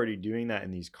mean, they're already doing that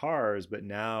in these cars, but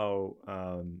now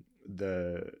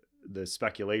the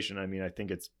speculation, I mean, I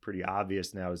think it's pretty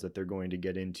obvious now, is that they're going to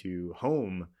get into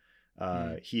home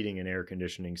heating and air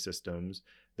conditioning systems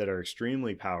that are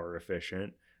extremely power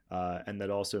efficient, and that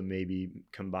also maybe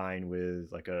combine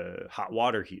with like a hot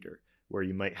water heater where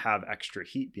you might have extra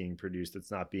heat being produced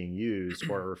that's not being used,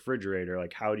 or a refrigerator.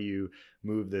 Like, how do you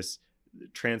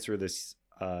transfer this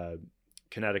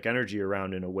kinetic energy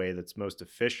around in a way that's most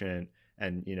efficient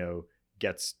and,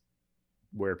 gets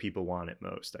where people want it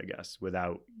most, I guess,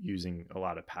 without using a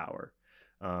lot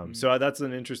a So that's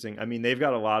an interesting, I mean, they've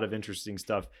got a lot of interesting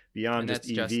stuff beyond just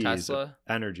EVs, just Tesla?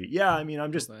 Energy. Yeah. I mean,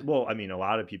 Okay. well, I mean, a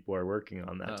lot of people are working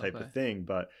on that type of thing,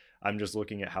 but I'm just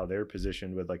looking at how they're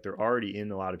positioned with, like, they're already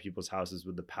in a lot of people's houses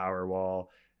with the power wall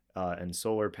and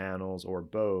solar panels or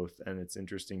both. And it's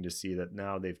interesting to see that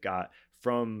now they've got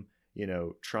from,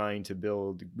 trying to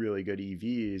build really good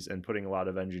EVs and putting a lot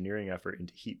of engineering effort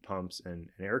into heat pumps and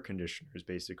air conditioners,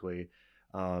 basically.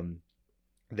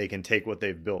 They can take what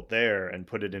they've built there and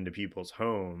put it into people's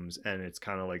homes. And it's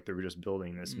kind of like they're just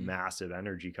building this massive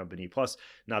energy company. Plus,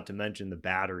 not to mention the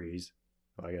batteries.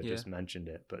 Like I just mentioned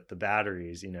it, but the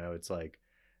batteries, it's like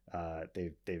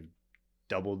they've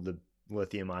doubled the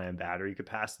lithium ion battery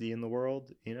capacity in the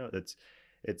world.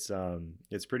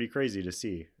 It's pretty crazy to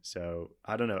see. So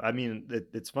I don't know. I mean,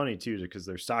 it's funny too, because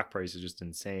their stock price is just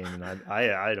insane, and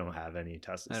I don't have any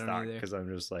Tesla stock because I'm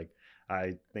just like,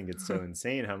 I think it's so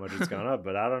insane how much it's gone up.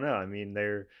 But I don't know. I mean,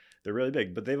 they're really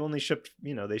big, but they've only shipped,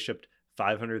 they shipped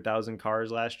 500,000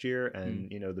 cars last year, and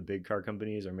the big car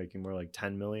companies are making more like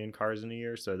 10 million cars in a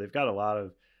year. So they've got a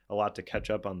lot to catch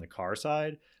up on the car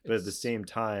side, but at the same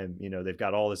time, they've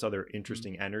got all this other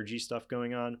interesting energy stuff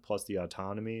going on, plus the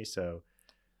autonomy. So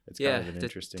it's kind of an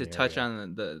interesting to touch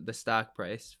on the stock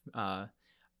price.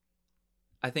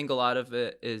 I think a lot of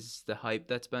it is the hype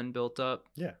that's been built up.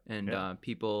 And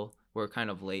people were kind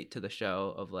of late to the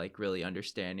show of like really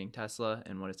understanding Tesla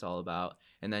and what it's all about,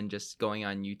 and then just going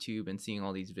on YouTube and seeing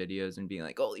all these videos and being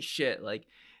like, holy shit, like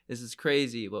this is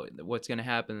crazy, what's going to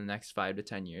happen in the next 5 to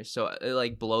 10 years. So it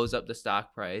like blows up the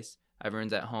stock price.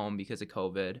 Everyone's at home because of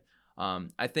COVID.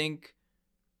 I think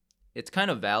it's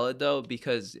kind of valid though,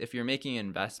 because if you're making an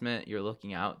investment, you're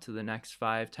looking out to the next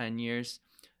 5-10 years.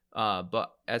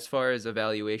 But as far as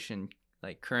evaluation,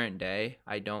 like current day,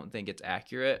 I don't think it's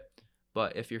accurate.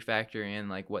 But if you're factoring in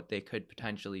like what they could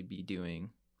potentially be doing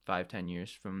 5-10 years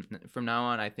from now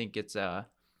on, I think it's an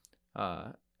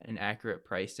accurate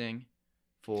pricing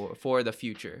for the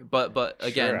future. But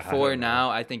again, for now,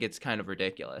 I think it's kind of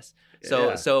ridiculous.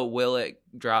 So will it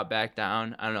drop back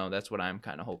down? I don't know. That's what I'm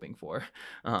kind of hoping for.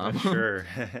 Sure.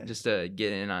 Just to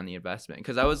get in on the investment,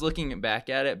 because I was looking back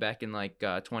at it back in like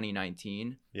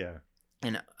 2019. Yeah.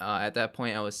 And at that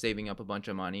point, I was saving up a bunch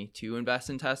of money to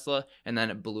invest in Tesla, and then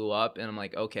it blew up, and I'm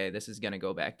like, okay, this is gonna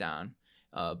go back down,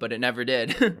 but it never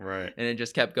did. Right. And it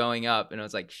just kept going up, and I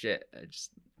was like, shit, I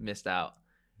just missed out.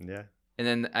 Yeah. And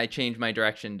then I changed my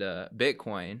direction to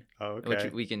Bitcoin,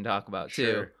 which we can talk about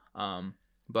too.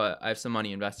 But I have some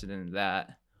money invested into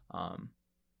that,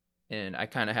 and I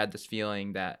kind of had this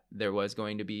feeling that there was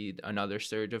going to be another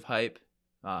surge of hype,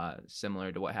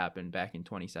 similar to what happened back in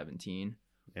 2017.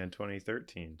 And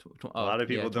 2013. A lot of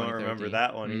people don't remember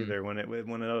that one either. When it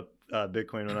went up,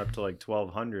 Bitcoin went up to like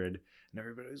 1,200, and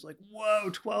everybody was like, "Whoa,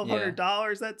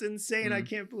 $1,200! That's insane! I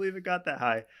can't believe it got that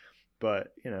high."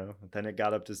 But then it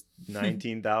got up to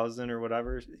 19,000 or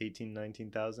whatever,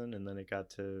 19,000, and then it got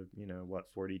to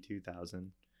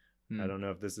 42,000. I don't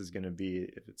know if this is gonna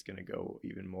if it's gonna go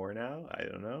even more now. I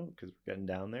don't know, because we're getting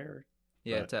down there.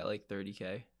 Yeah, it's at like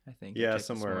 30K, I think. Yeah,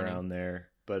 somewhere around there.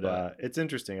 But it's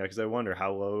interesting because I wonder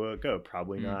how low it'll go.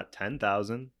 Probably not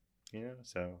 10,000.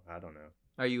 So I don't know.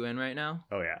 Are you in right now?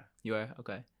 Oh yeah, you are.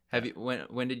 Okay. Have you?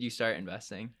 When did you start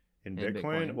investing in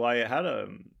Bitcoin? Well, I had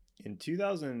in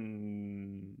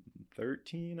 2013.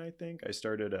 2013, I think. I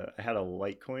had a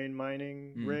Litecoin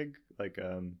mining rig. Like,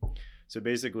 so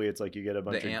basically it's like you get a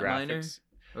bunch The of ant graphics. miner?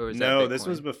 Or was No, that this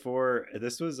was Bitcoin? before.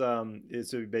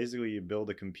 So basically you build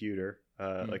a computer,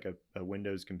 like a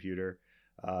Windows computer,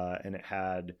 and it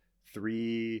had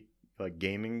three like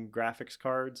gaming graphics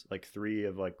cards, like three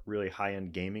of like really high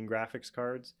end gaming graphics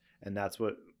cards, and that's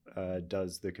what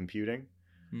does the computing.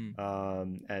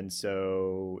 And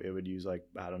so it would use like,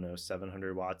 I don't know,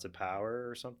 700 watts of power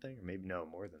or something, or maybe no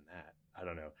more than that. I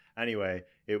don't know. Anyway,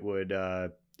 it would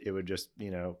just,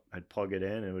 I'd plug it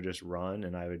in and it would just run,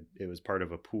 and it was part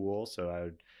of a pool. So I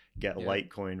would get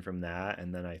Litecoin from that.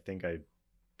 And then I think I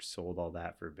sold all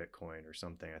that for Bitcoin or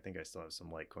something. I think I still have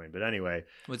some Litecoin, but anyway.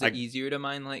 Was it easier to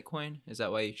mine Litecoin? Is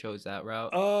that why you chose that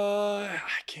route? I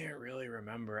can't really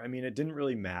remember. I mean, it didn't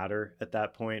really matter at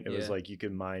that point. It was like you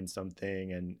could mine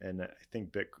something, and I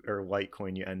think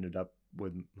Litecoin, you ended up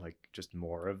with like just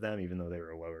more of them, even though they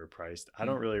were lower priced. I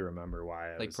don't really remember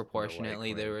why. Like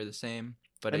proportionately, they were the same.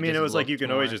 But I mean, it was like you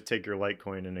can always more. just take your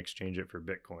Litecoin and exchange it for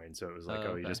Bitcoin. So it was like, you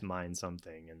okay. just mine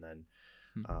something, and then,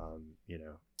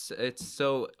 It's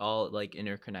so all like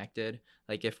interconnected.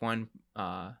 Like if one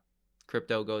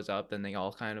crypto goes up, then they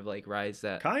all kind of like rise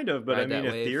that. Kind of, but I mean,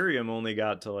 wave. Ethereum only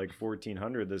got to like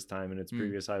 1,400 this time, and its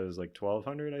previous high was like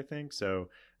 1,200, I think. So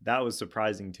that was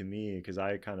surprising to me because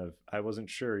I wasn't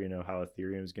sure, how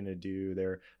Ethereum's going to do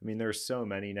there. I mean, there's so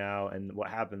many now, and what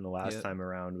happened the last time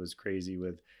around was crazy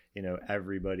with,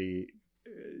 everybody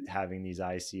having these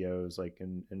ICOs like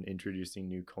and introducing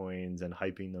new coins and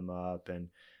hyping them up, and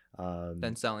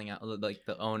then selling out, like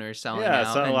the owners selling yeah,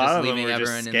 out so a and lot just of them leaving were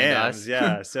everyone just in the scams. dust.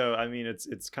 Yeah, so I mean,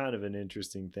 it's kind of an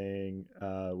interesting thing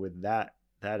with that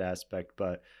aspect,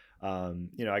 but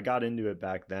I got into it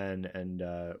back then and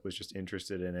was just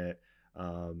interested in it,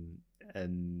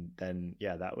 and then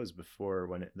that was before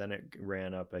when it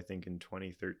ran up, I think in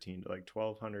 2013 to like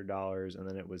 $1,200, and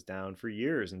then it was down for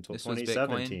years until This was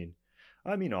 2017.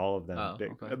 I mean, all of them. Okay.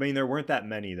 I mean, there weren't that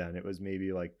many then. It was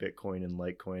maybe like Bitcoin and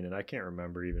Litecoin, and I can't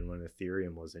remember even when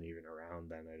Ethereum wasn't even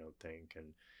around then, I don't think.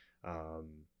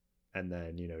 And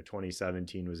then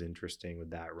 2017 was interesting with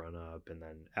that run up, and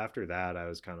then after that, I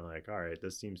was kind of like, all right,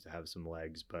 this seems to have some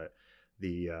legs, but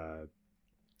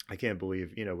I can't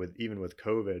believe with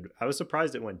COVID, I was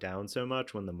surprised it went down so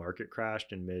much when the market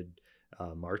crashed in mid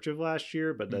March of last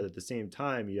year, but at the same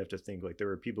time you have to think like there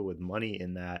were people with money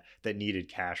in that needed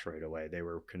cash right away. They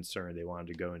were concerned, they wanted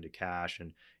to go into cash,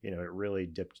 and it really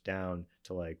dipped down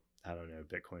to like, I don't know,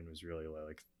 Bitcoin was really low,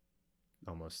 like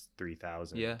almost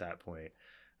 3,000 at that point.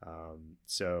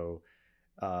 So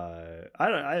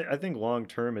I think long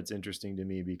term it's interesting to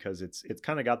me because it's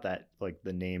kind of got that like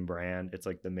the name brand. It's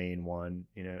like the main one,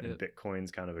 and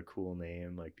Bitcoin's kind of a cool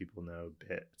name. Like people know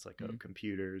Bit. It's like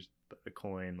computers, but a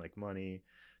coin, like money.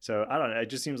 So I don't know. It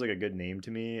just seems like a good name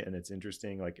to me, and it's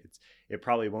interesting. Like it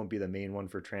probably won't be the main one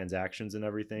for transactions and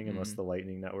everything unless the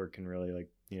Lightning Network can really like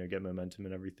get momentum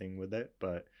and everything with it.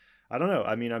 But I don't know.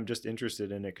 I mean, I'm just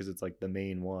interested in it because it's like the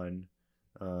main one.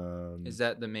 Is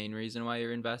that the main reason why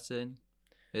you're invested?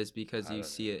 Is because you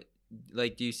see it,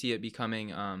 like, do you see it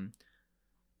becoming, I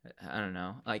don't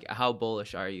know, like, how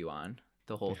bullish are you on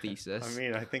the whole thesis? I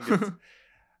mean, I think it's,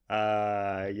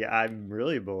 I'm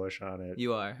really bullish on it.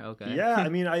 You are? Okay. Yeah, I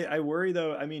mean, I worry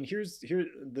though. I mean,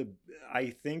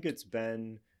 I think it's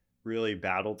been really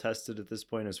battle tested at this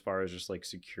point as far as just like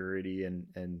security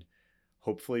and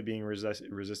hopefully being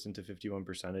resistant to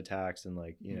 51% attacks, and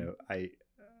like,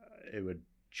 it would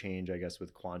change, I guess,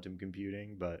 with quantum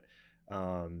computing, but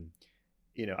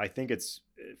I think it's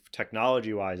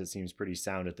technology wise, it seems pretty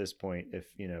sound at this point. If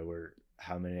we're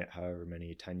however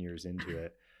many 10 years into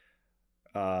it,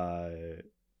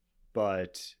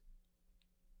 but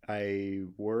I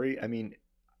worry. I mean,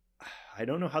 I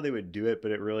don't know how they would do it,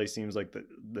 but it really seems like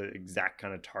the exact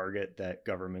kind of target that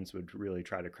governments would really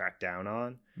try to crack down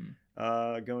on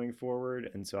going forward.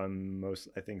 And so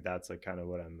I think that's like kind of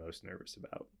what I'm most nervous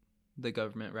about. The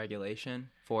government regulation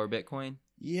for Bitcoin?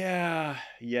 Yeah.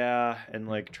 And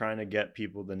like trying to get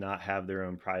people to not have their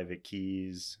own private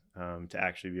keys, to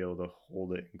actually be able to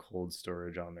hold it in cold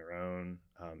storage on their own,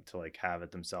 to like have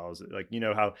it themselves. Like,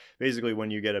 how basically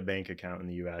when you get a bank account in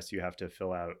the US, you have to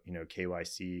fill out,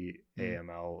 KYC,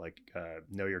 AML, like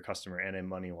know your customer and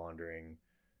money laundering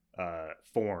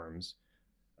forms.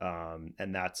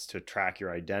 And that's to track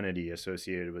your identity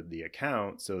associated with the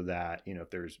account so that, if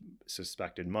there's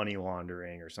suspected money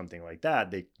laundering or something like that,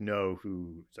 they know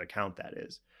whose account that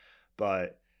is.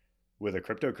 But with a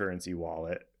cryptocurrency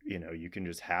wallet, you can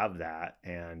just have that.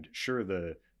 And sure,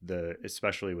 the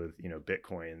especially with,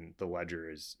 Bitcoin, the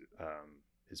ledger is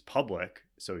public,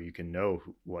 so you can know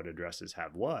what addresses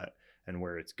have what. and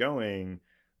where it's going.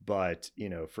 But,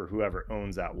 for whoever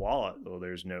owns that wallet, well,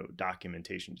 there's no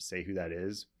documentation to say who that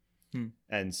is.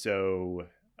 And so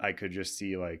I could just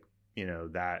see like,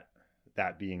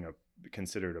 that being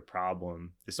considered a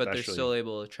problem, especially. But they're still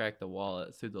able to track the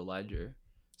wallet through the ledger.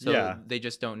 So Yeah. they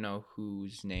just don't know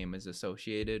whose name is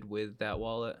associated with that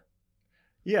wallet.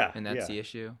 Yeah. And that's the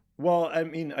issue. Well, I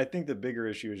mean, I think the bigger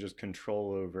issue is just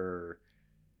control over,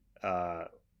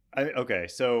 okay,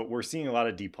 so we're seeing a lot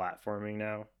of deplatforming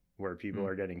now where people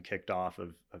are getting kicked off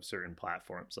of certain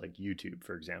platforms like YouTube,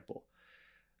 for example.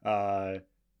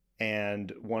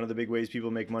 And one of the big ways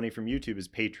people make money from YouTube is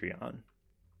Patreon.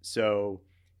 So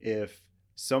if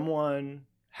someone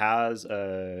has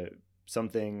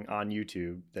something on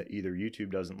YouTube that either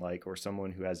YouTube doesn't like or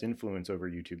someone who has influence over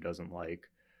YouTube doesn't like,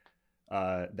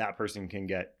 that person can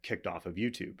get kicked off of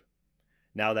YouTube.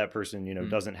 Now that person,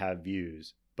 doesn't have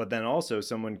views. But then also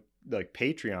someone like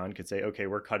Patreon could say, okay,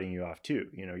 we're cutting you off too.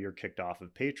 You're kicked off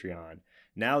of Patreon.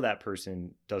 Now that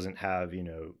person doesn't have,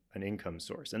 an income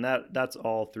source. And that's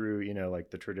all through, like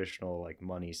the traditional like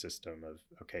money system of,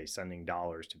 okay, sending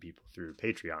dollars to people through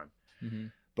Patreon. Mm-hmm.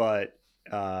 But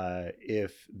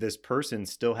if this person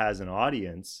still has an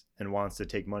audience and wants to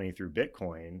take money through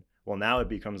Bitcoin, well, now it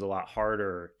becomes a lot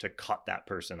harder to cut that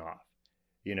person off.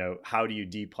 How do you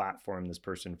deplatform this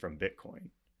person from Bitcoin?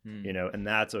 And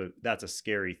that's a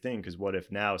scary thing, because what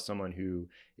if now someone who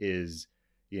is,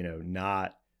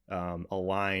 not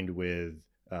aligned with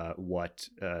what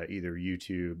either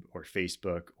YouTube or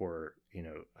Facebook or,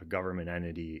 a government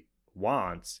entity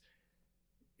wants,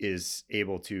 is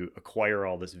able to acquire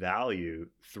all this value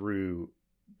through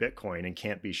Bitcoin and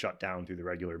can't be shut down through the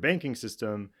regular banking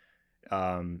system.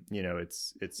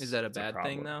 It's is that a bad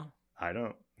thing though? I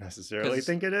don't necessarily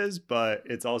think it is, but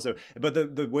it's also, but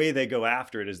the way they go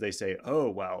after it is they say, oh,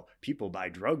 well, people buy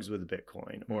drugs with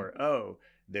Bitcoin, or, oh,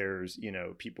 there's,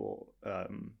 people,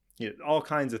 all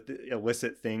kinds of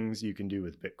illicit things you can do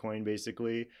with Bitcoin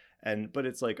basically. But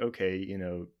it's like, okay,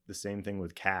 the same thing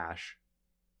with cash.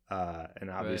 And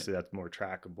obviously that's more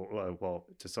trackable. Well,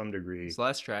 to some degree, it's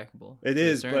less trackable. It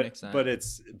is, but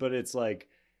it's like,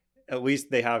 at least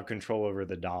they have control over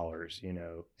the dollars, in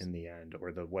the end,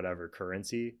 or the whatever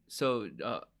currency. So,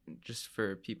 just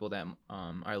for people that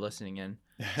are listening in,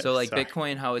 so like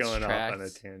Bitcoin, how it's going tracked, off on a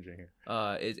tangent here.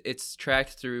 It's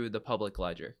tracked through the public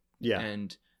ledger. Yeah,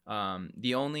 and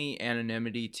the only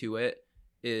anonymity to it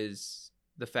is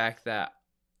the fact that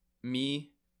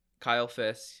Kyle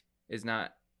Fisk, is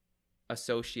not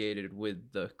associated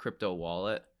with the crypto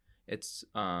wallet. It's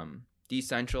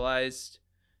decentralized.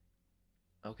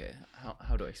 Okay,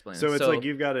 how do I explain so it? It's like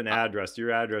you've got an address. Your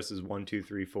address is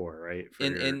 1234, right?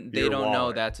 And they don't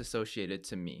know that's associated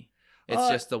to me. It's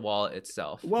just the wallet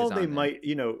itself. Well, they might,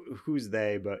 who's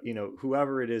they, but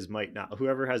whoever it is might not.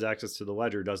 Whoever has access to the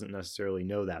ledger doesn't necessarily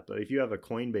know that. But if you have a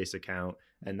Coinbase account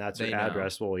and that's your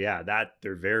address, well, yeah, that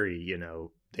they're very,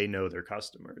 they know their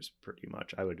customers pretty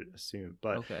much, I would assume.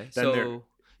 But okay, so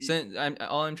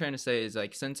all I'm trying to say is,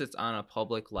 like, since it's on a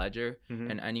public ledger,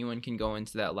 and anyone can go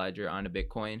into that ledger on a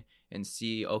Bitcoin and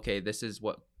see, okay, this is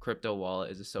what crypto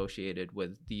wallet is associated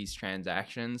with these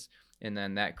transactions. And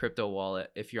then that crypto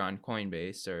wallet, if you're on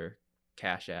Coinbase or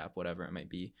Cash App, whatever it might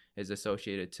be, is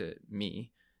associated to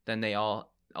me, then all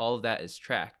of that is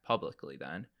tracked publicly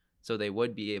then. So they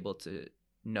would be able to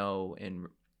know, and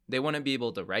they wouldn't be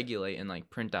able to regulate and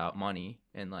like print out money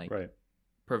and like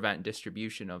prevent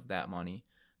distribution of that money.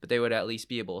 But they would at least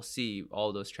be able to see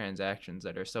all those transactions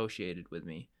that are associated with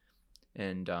me.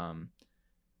 And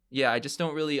I just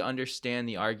don't really understand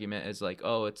the argument as like,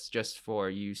 oh, it's just for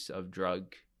use of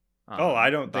drug. I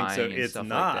don't think so. It's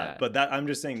not. Like but I'm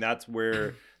just saying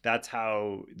that's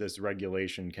how this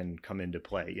regulation can come into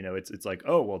play. It's like,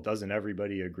 oh, well, doesn't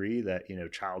everybody agree that,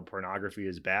 child pornography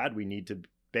is bad? We need to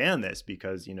ban this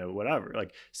because, whatever.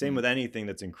 Like, same with anything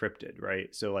that's encrypted,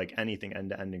 right? So like anything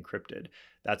end-to-end encrypted.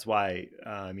 That's why,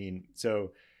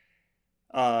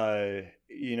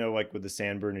 like with the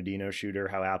San Bernardino shooter,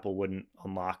 how Apple wouldn't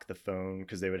unlock the phone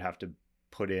because they would have to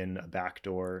put in a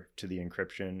backdoor to the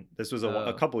encryption. This was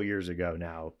a couple years ago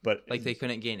now, but like they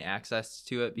couldn't gain access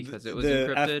to it because it was the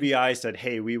encrypted. FBI said,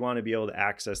 hey, we want to be able to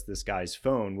access this guy's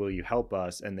phone. Will you help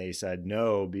us? And they said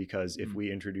no, because if we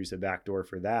introduce a backdoor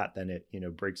for that, then it,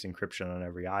 breaks encryption on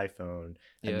every iPhone.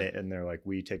 And they're like,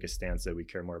 we take a stance that we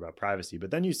care more about privacy.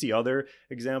 But then you see other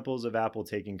examples of Apple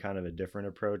taking kind of a different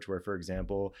approach where, for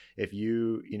example, if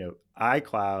you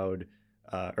iCloud,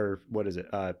 or what is it?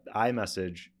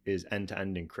 iMessage is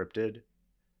end-to-end encrypted.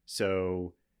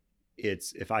 So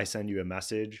it's, if I send you a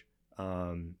message,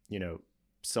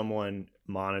 someone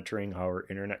monitoring our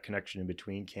internet connection in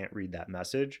between can't read that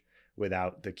message.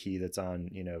 without the key that's on,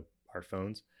 our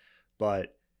phones.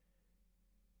 But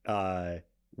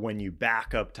when you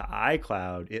back up to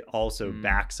iCloud, it also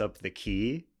backs up the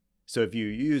key. So if you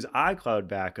use iCloud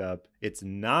backup, it's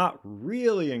not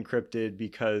really encrypted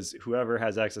because whoever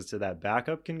has access to that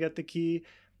backup can get the key.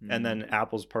 And then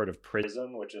Apple's part of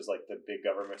PRISM, which is like the big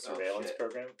government surveillance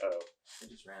program. Oh, I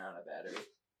just ran out of battery.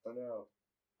 Oh no.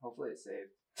 Hopefully it's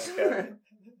saved. Okay. Okay.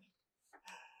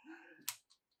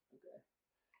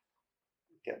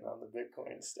 Getting on the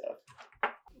Bitcoin stuff.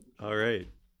 All right.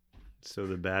 So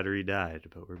the battery died,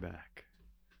 but we're back.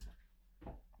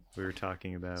 We were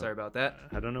talking about... Sorry about that.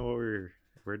 I don't know where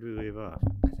did we leave off?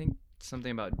 I think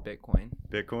something about Bitcoin.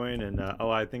 Bitcoin and,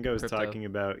 I think I was Crypto. talking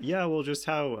about, just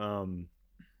how,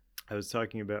 I was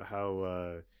talking about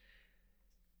how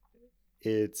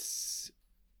it's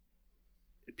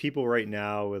people right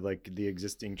now with like the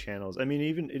existing channels. I mean,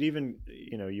 even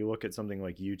you look at something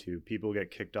like YouTube, people get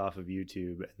kicked off of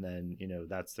YouTube and then,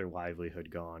 that's their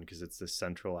livelihood gone because it's this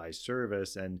centralized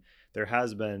service. And there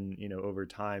has been, over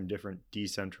time, different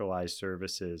decentralized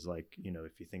services. Like,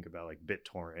 if you think about like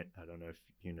BitTorrent, I don't know if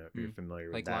you're familiar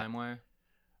with like that. LimeWire.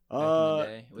 Back in the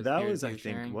day, with that was, I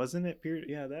peer-to-peer think, sharing. wasn't it peer?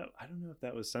 Yeah, that I don't know if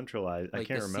that was centralized. Like I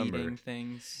can't the remember. seeding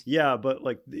things. Yeah, but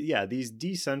like, these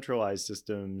decentralized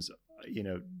systems,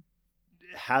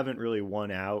 haven't really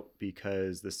won out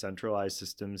because the centralized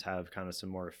systems have kind of some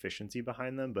more efficiency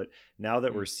behind them. But now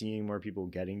that we're seeing more people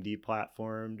getting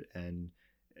deplatformed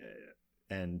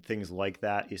and things like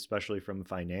that, especially from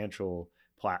financial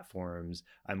platforms,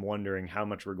 I'm wondering how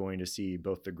much we're going to see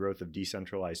both the growth of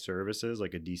decentralized services,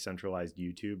 like a decentralized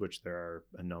YouTube, which there are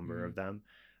a number of them,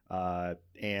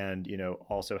 and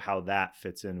also how that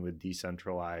fits in with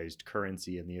decentralized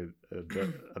currency and the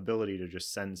ability to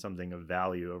just send something of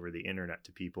value over the internet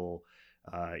to people,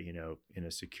 in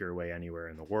a secure way anywhere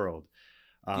in the world.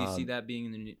 Do you see that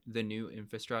being the new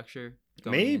infrastructure?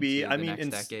 Maybe. I mean,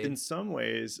 decade? in some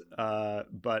ways,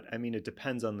 but I mean, it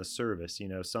depends on the service.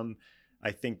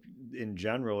 I think in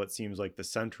general, it seems like the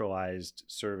centralized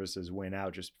services win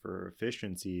out just for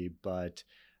efficiency. But,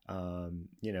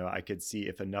 I could see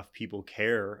if enough people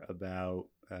care about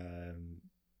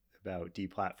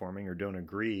deplatforming or don't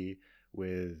agree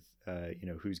with,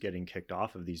 who's getting kicked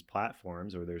off of these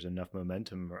platforms, or there's enough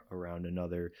momentum around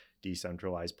another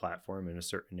decentralized platform in a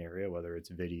certain area, whether it's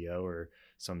video or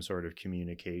some sort of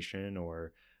communication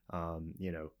or,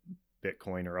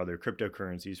 Bitcoin or other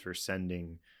cryptocurrencies for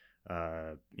sending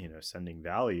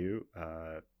value.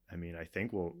 I mean, I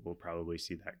think we'll probably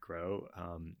see that grow.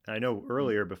 And I know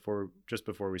earlier before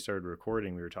we started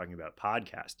recording, we were talking about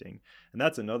podcasting, and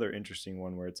that's another interesting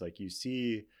one where it's like you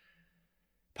see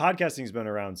podcasting's been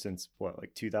around since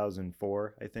like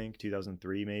 2004, I think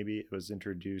 2003, maybe it was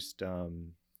introduced.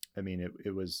 I mean,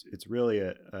 it was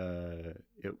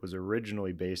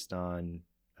originally based on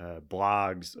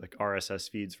blogs, like RSS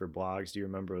feeds for blogs. Do you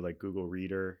remember like Google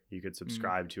Reader? You could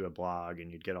subscribe to a blog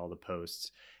and you'd get all the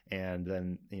posts. And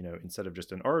then, instead of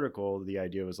just an article, the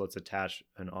idea was let's attach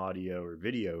an audio or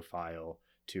video file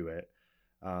to it.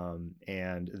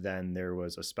 And then there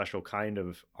was a special kind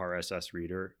of RSS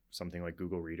reader, something like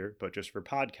Google Reader, but just for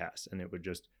podcasts. And it would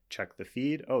just check the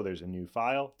feed. Oh, there's a new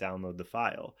file, download the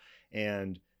file.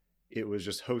 And it was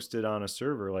just hosted on a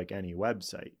server like any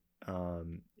website.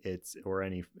 Or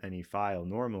any file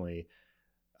normally.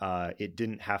 It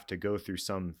didn't have to go through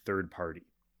some third party.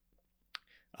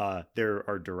 There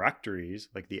are directories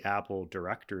like the Apple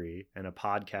directory, and a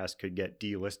podcast could get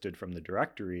delisted from the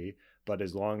directory, but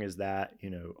as long as that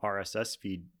RSS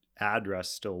feed address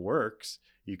still works,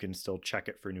 you can still check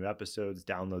it for new episodes,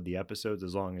 download the episodes,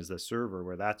 as long as the server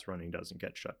where that's running doesn't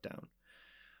get shut down.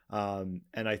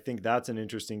 And I think that's an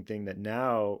interesting thing that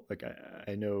now, like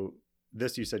I know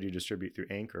this, you said you distribute through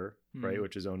Anchor, right,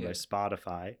 which is owned by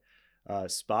Spotify.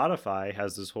 Spotify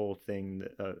has this whole thing,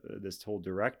 this whole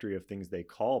directory of things they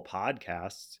call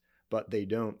podcasts, but they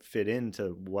don't fit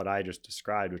into what I just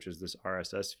described, which is this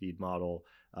RSS feed model.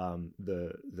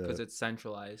 Because it's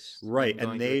centralized, right?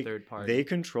 And they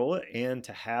control it. And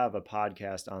to have a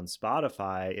podcast on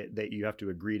Spotify, that you have to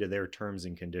agree to their terms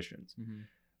and conditions.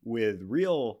 With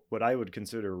what I would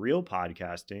consider real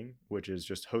podcasting, which is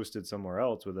just hosted somewhere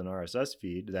else with an RSS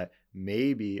feed that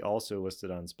may be also listed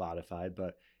on Spotify,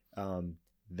 but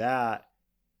that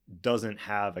doesn't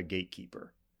have a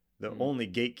gatekeeper. The only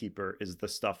gatekeeper is the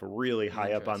stuff really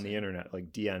high up on the internet,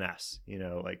 like DNS,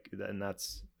 and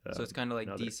that's... so it's kind of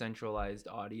like decentralized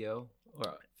audio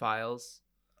or files?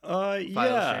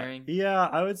 file sharing? Yeah,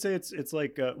 I would say it's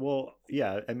like well,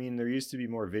 yeah, I mean there used to be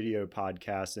more video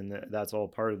podcasts, and that's all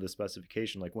part of the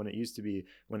specification. Like when it used to be,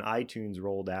 when iTunes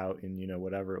rolled out in,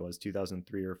 whatever it was,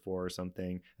 2003 or 4 or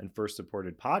something, and first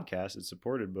supported podcasts, it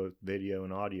supported both video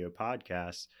and audio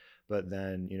podcasts. But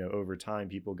then, over time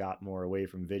people got more away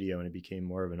from video and it became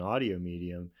more of an audio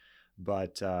medium.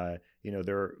 But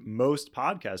most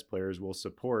podcast players will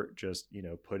support just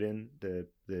put in the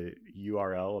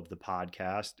URL of the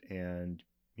podcast, and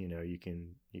you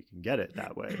can get it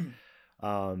that way.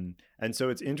 And so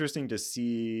it's interesting to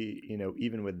see,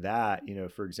 even with that,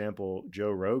 for example,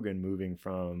 Joe Rogan moving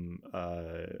from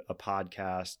a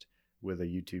podcast with a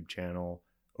YouTube channel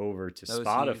over to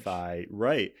Spotify,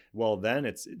 right? Well, then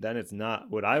it's not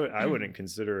what I wouldn't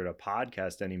consider it a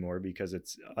podcast anymore, because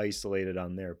it's isolated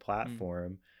on their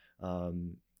platform.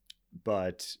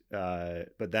 But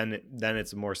then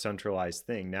it's a more centralized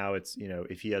thing. Now it's,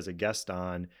 if he has a guest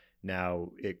on,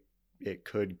 now it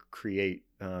could create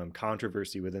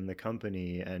controversy within the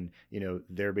company, and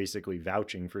they're basically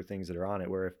vouching for things that are on it,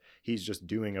 where if he's just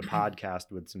doing a podcast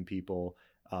with some people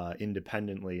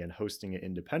independently and hosting it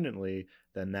independently,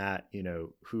 then that,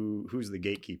 who's the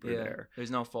gatekeeper there? There's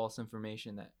no false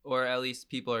information, or at least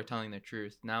people are telling the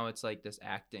truth. Now it's like this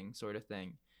acting sort of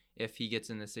thing. If he gets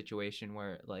in the situation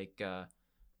where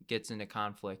gets into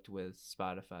conflict with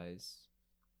Spotify's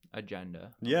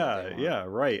agenda. Yeah,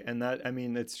 right. And that, I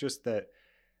mean, it's just that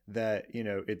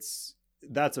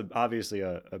that's obviously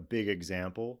a big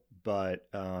example, but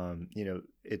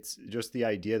it's just the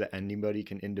idea that anybody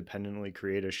can independently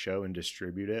create a show and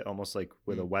distribute it, almost like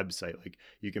with a website. Like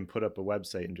you can put up a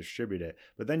website and distribute it,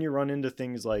 but then you run into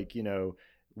things like,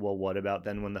 well, what about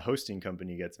then when the hosting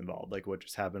company gets involved, like what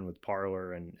just happened with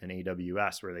Parler and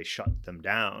AWS, where they shut them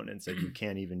down and said you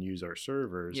can't even use our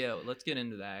servers. Yeah, let's get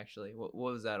into that actually. What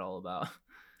was that all about?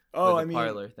 Oh, the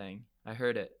Parler thing. I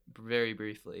heard it very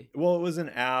briefly. Well, it was an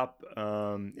app.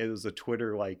 It was a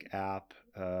Twitter-like app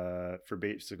for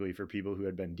people who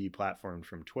had been deplatformed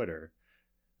from Twitter.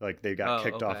 Like they got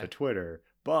kicked off of Twitter,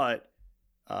 but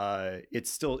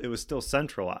it was still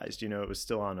centralized. It was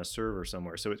still on a server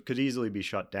somewhere, so it could easily be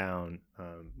shut down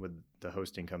with the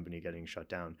hosting company getting shut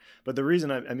down. But the reason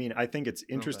I think it's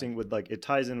interesting with it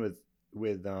ties in with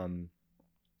the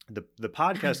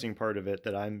podcasting part of it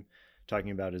that I'm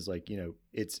talking about is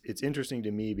it's interesting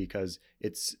to me because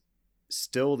it's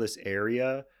still this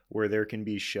area where there can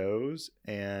be shows,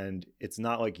 and it's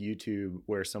not like YouTube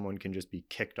where someone can just be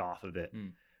kicked off of it.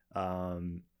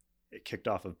 Kicked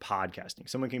off of podcasting.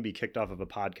 Someone can be kicked off of a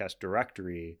podcast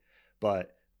directory,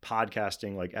 but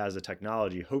podcasting as a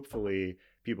technology, hopefully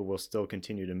people will still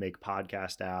continue to make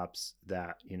podcast apps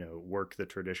that work the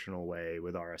traditional way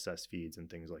with RSS feeds and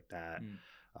things like that.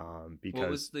 Because what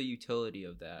was the utility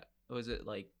of that? Was it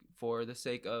for the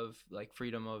sake of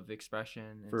freedom of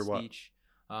expression and speech?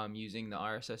 Using the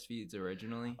RSS feeds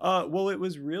originally? Well, it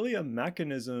was really a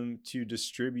mechanism to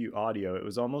distribute audio. It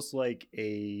was almost like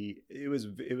it was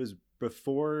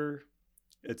before,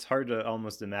 it's hard to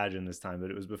almost imagine this time, but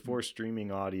it was before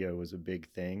streaming audio was a big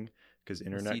thing, because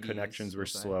internet CDs, connections were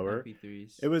slower.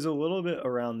 MP3s. It was a little bit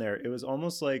around there. It was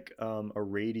almost like a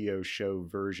radio show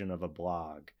version of a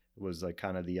blog was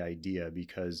kind of the idea,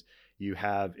 because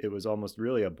it was almost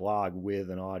really a blog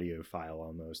with an audio file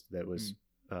almost that was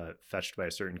fetched by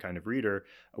a certain kind of reader.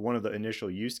 One of the initial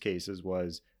use cases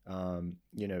was,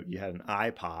 you had an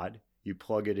iPod, you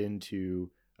plug it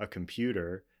into a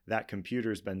computer. That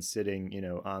computer's been sitting,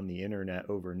 on the internet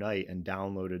overnight and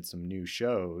downloaded some new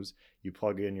shows. You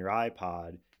plug in your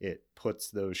iPod, it puts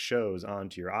those shows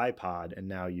onto your iPod, and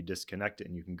now you disconnect it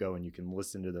and you can go and you can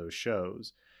listen to those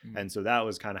shows. And so that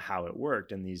was kind of how it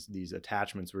worked. And these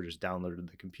attachments were just downloaded to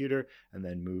the computer and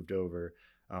then moved over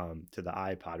to the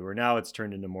iPod, where now it's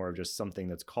turned into more of just something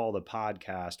that's called a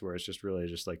podcast, where it's just really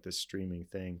just this streaming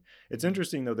thing. It's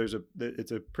interesting though.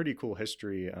 It's a pretty cool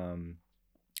history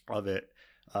of it.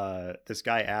 This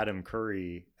guy Adam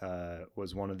Curry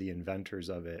was one of the inventors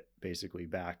of it, basically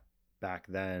back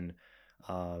then,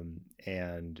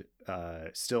 and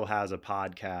still has a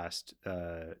podcast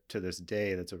to this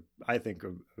day that's I think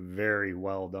a very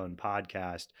well done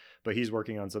podcast. But he's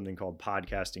working on something called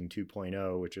Podcasting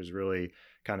 2.0, which is really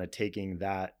kind of taking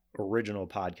that original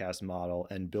podcast model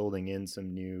and building in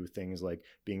some new things, like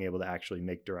being able to actually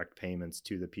make direct payments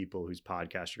to the people whose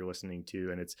podcast you're listening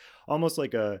to. And it's almost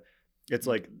it's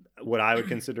like what I would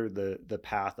consider the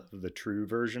path of the true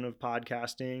version of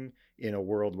podcasting, in a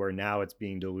world where now it's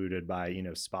being diluted by,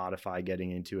 Spotify getting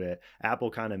into it.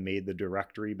 Apple kind of made the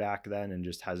directory back then and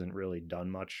just hasn't really done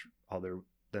much other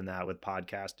than that with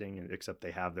podcasting, except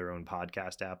they have their own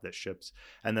podcast app that ships.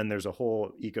 And then there's a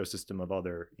whole ecosystem of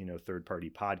other,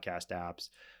 third-party podcast apps,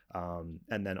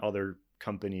 and then other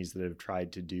companies that have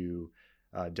tried to do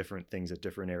different things at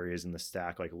different areas in the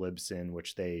stack, like Libsyn,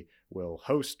 which they will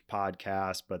host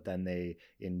podcasts, but then they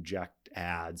inject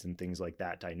ads and things like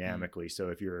that dynamically. So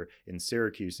if you're in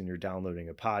Syracuse and you're downloading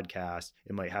a podcast,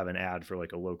 it might have an ad for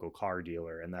like a local car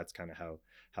dealer, and that's kind of how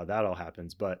that all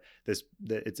happens. But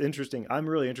it's interesting. I'm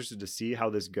really interested to see how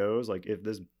this goes. Like if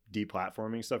this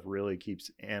deplatforming stuff really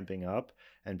keeps amping up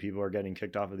and people are getting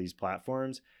kicked off of these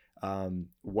platforms,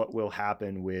 what will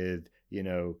happen with,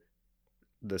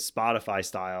 the Spotify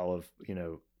style of,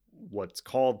 what's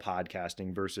called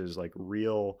podcasting versus like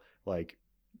real, like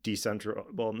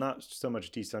not so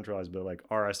much decentralized, but like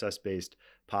RSS based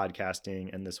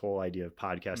podcasting, and this whole idea of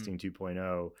podcasting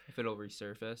 2.0. If it'll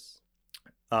resurface.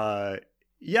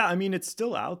 Yeah, I mean, it's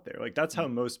still out there. Like that's how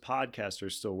most podcasts are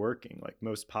still working. Like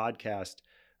most podcast,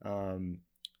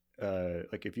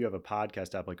 like if you have a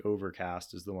podcast app, like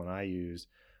Overcast is the one I use,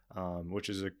 which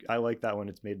is I like that one.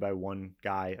 It's made by one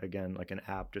guy, again, like an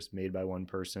app just made by one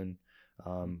person,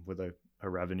 with a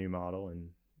revenue model. And,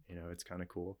 it's kind of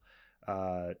cool,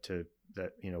 one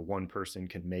person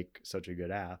can make such a good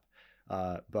app.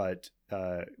 But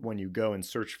when you go and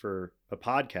search for a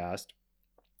podcast,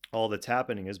 all that's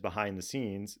happening is behind the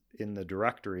scenes in the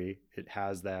directory, it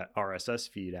has that RSS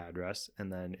feed address,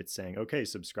 and then it's saying, okay,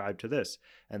 subscribe to this.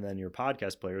 And then your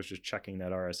podcast player is just checking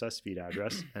that RSS feed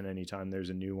address. And anytime there's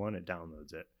a new one, it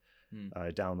downloads it.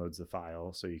 It downloads the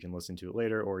file so you can listen to it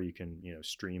later, or you can,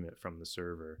 stream it from the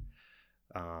server.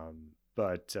 Yeah,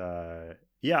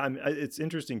 it's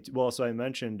interesting. So I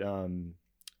mentioned,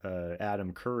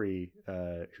 Adam Curry,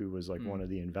 who was like one of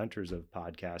the inventors of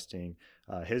podcasting.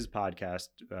 His podcast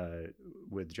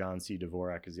with John C.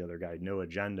 Dvorak is the other guy, No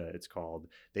Agenda, it's called.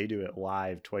 They do it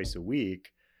live twice a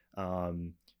week,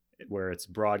 where it's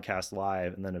broadcast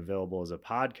live and then available as a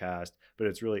podcast. But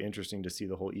it's really interesting to see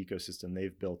the whole ecosystem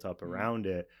they've built up around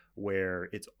it, where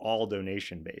it's all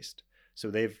donation based.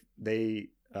 So they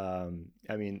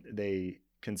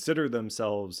consider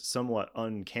themselves somewhat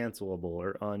uncancelable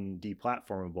or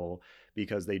undeplatformable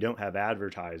because they don't have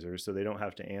advertisers, so they don't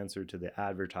have to answer to the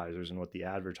advertisers and what the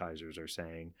advertisers are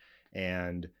saying,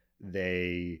 and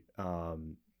they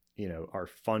are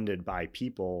funded by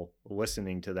people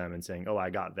listening to them and saying, oh, I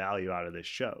got value out of this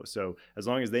show. So as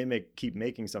long as they keep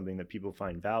making something that people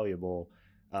find valuable,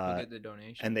 get the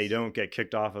donations, and they don't get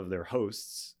kicked off of their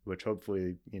hosts, which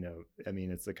hopefully,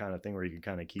 it's the kind of thing where you can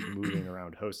kind of keep moving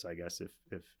around hosts, I guess,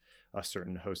 if a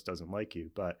certain host doesn't like you.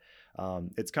 But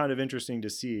it's kind of interesting to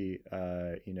see,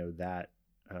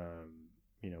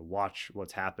 watch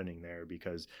what's happening there,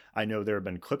 because I know there have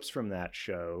been clips from that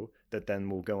show that then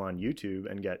will go on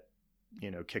YouTube and get,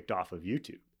 kicked off of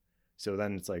YouTube. So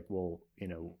then it's like, well,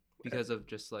 because of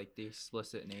just like the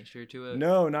explicit nature to it?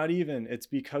 No, not even. It's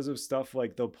because of stuff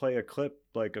like they'll play a clip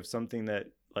like of something that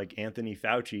like Anthony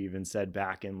Fauci even said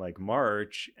back in like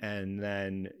March, and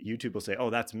then YouTube will say, oh,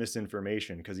 that's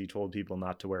misinformation because he told people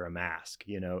not to wear a mask,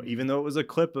 even though it was a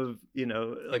clip of,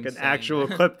 like an actual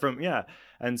clip from, yeah.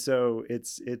 And so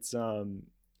it's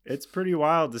pretty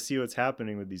wild to see what's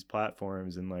happening with these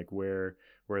platforms and like where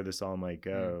this all might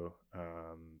go.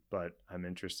 But I'm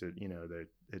interested, that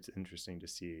it's interesting to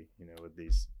see, with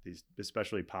these,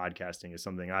 especially podcasting is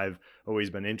something I've always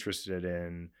been interested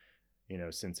in,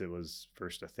 since it was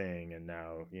first a thing, and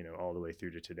now, all the way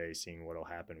through to today, seeing what'll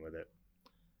happen with it.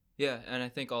 Yeah. And I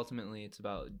think ultimately it's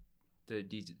about the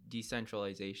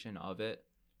decentralization of it.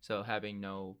 So having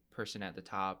no person at the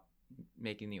top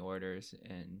making the orders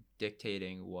and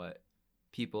dictating what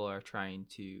people are trying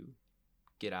to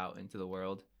get out into the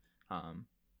world.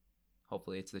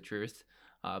 Hopefully it's the truth,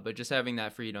 but just having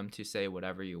that freedom to say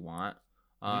whatever you want.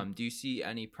 Do you see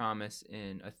any promise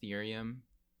in Ethereum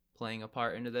playing a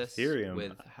part into this? Ethereum,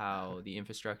 with how the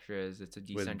infrastructure is, it's a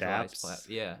decentralized platform.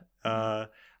 Yeah.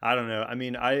 I don't know. I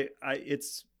mean,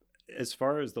 it's as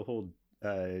far as the whole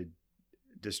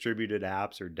distributed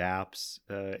apps or dApps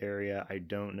area, I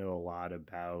don't know a lot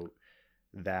about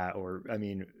that. Or, I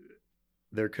mean,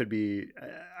 there could be,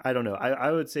 I don't know.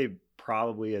 I would say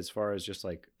probably as far as just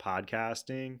like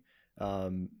podcasting,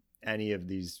 any of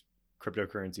these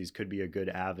cryptocurrencies could be a good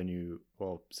avenue.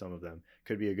 Well, some of them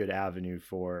could be a good avenue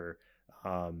for,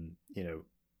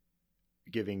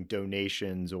 giving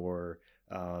donations or,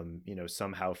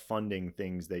 somehow funding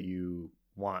things that you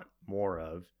want more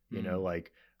of,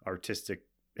 like artistic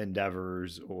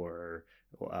endeavors or,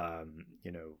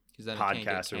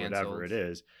 podcasts or whatever it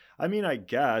is. I mean, I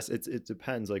guess it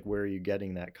depends like where you're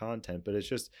getting that content, but it's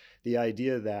just the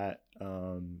idea that,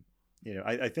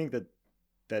 I think that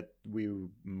that we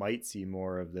might see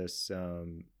more of this,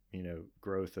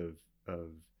 growth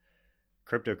of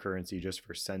cryptocurrency just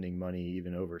for sending money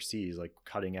even overseas, like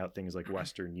cutting out things like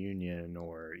Western Union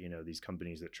or, these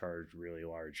companies that charge really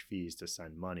large fees to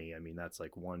send money. I mean, that's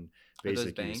like one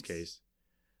basic use case.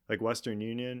 Like Western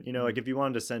Union, like if you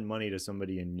wanted to send money to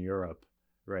somebody in Europe,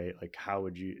 right? Like how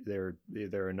would you, there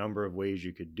are a number of ways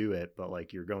you could do it, but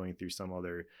like you're going through some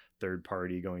other third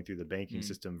party, going through the banking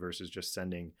system versus just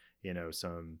sending,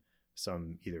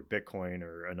 some either Bitcoin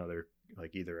or another,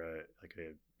 like either a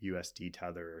USD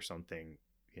tether or something,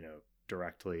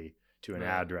 directly to an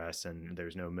address, and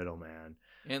there's no middleman.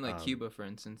 And like Cuba, for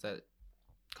instance, that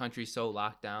country's so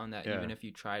locked down that even if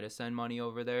you try to send money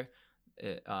over there,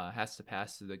 it has to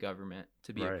pass through the government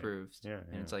to be approved.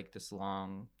 And it's like this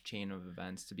long chain of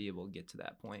events to be able to get to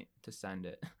that point to send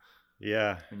it.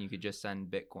 And you could just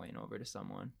send Bitcoin over to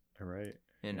someone. Right.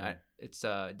 And it's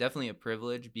definitely a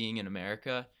privilege being in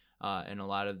America, and a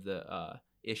lot of the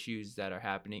issues that are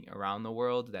happening around the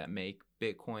world that make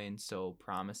Bitcoin so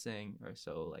promising or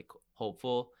so like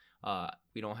hopeful.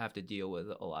 We don't have to deal with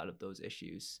a lot of those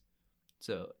issues.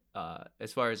 So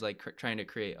as far as like trying to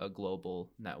create a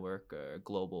global network or a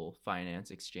global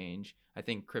finance exchange, I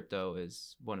think crypto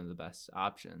is one of the best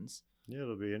options. Yeah,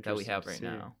 it'll be interesting that we have right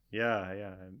now.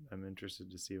 Yeah. I'm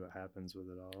interested to see what happens with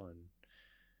it all and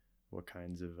what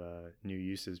kinds of new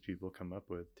uses people come up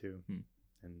with too,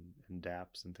 and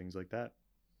dApps and things like that.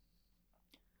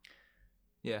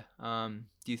 Yeah.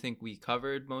 Do you think we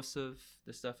covered most of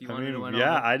the stuff you wanted to went over?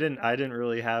 Yeah, I didn't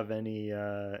really have any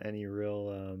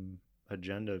real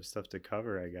agenda of stuff to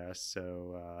cover, I guess.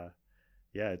 So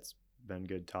it's been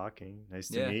good talking. Nice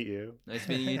to meet you. Nice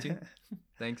meeting you too.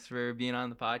 Thanks for being on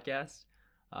the podcast.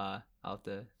 I'll have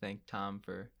to thank Tom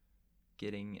for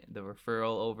getting the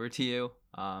referral over to you.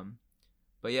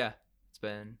 But yeah, it's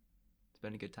been a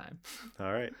good time.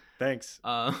 All right. Thanks.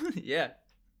 Yeah.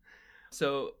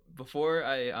 So before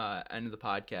I end the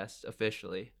podcast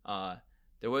officially,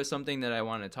 there was something that I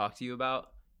want to talk to you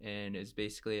about, and it's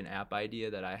basically an app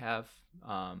idea that I have.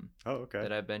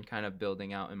 That I've been kind of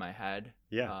building out in my head.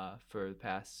 For the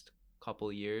past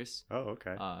couple years.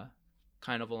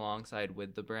 Kind of alongside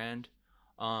with the brand.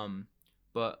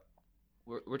 But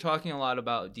we're talking a lot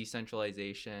about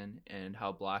decentralization and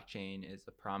how blockchain is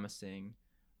a promising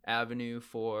avenue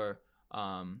for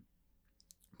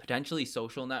potentially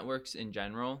social networks in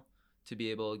general to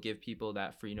be able to give people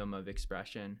that freedom of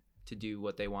expression to do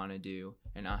what they want to do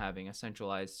and not having a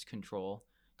centralized control,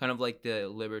 kind of like the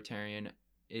libertarian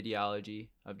ideology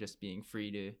of just being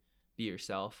free to be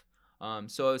yourself.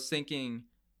 So I was thinking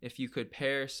if you could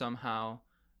pair somehow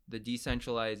the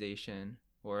decentralization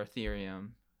or Ethereum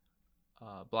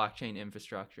blockchain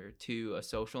infrastructure to a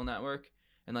social network,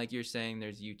 and like you're saying,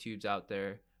 there's YouTubes out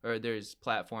there, or there's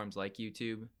platforms like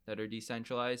YouTube that are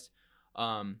decentralized.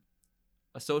 A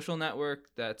social network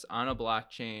that's on a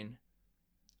blockchain,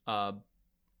 but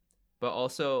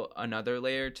also another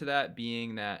layer to that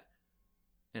being that,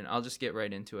 and I'll just get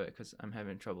right into it because I'm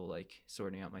having trouble like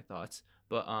sorting out my thoughts.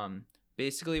 But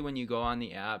basically when you go on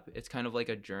the app, it's kind of like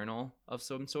a journal of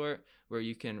some sort where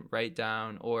you can write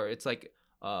down, or it's like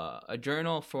a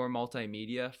journal for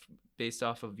multimedia based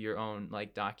off of your own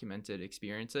like documented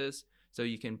experiences. So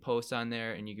you can post on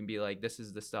there and you can be like, this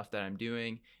is the stuff that I'm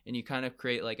doing. And you kind of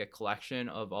create like a collection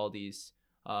of all these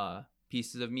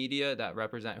pieces of media that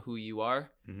represent who you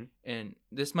are. And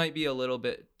this might be a little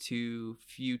bit too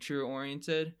future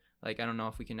oriented. Like, I don't know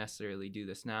if we can necessarily do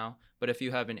this now, but if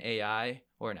you have an AI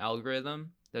or an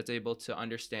algorithm that's able to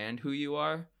understand who you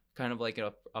are, kind of like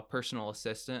a personal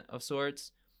assistant of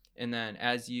sorts. And then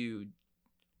as you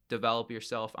develop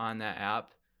yourself on that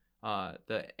app,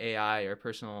 the AI or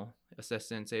personal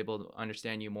assistant's able to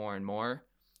understand you more and more.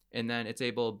 And then it's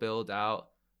able to build out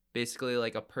basically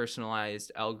like a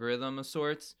personalized algorithm of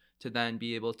sorts to then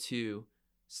be able to,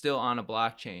 still on a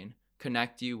blockchain,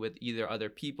 connect you with either other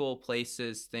people,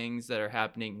 places, things that are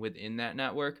happening within that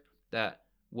network that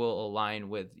will align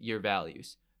with your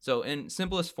values. So in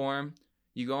simplest form,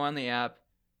 you go on the app,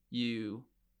 you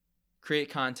create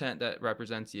content that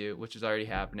represents you, which is already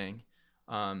happening.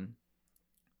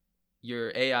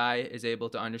 Your AI is able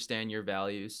to understand your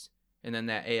values, and then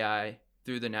that AI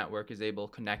through the network is able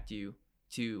to connect you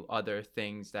to other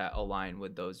things that align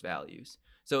with those values.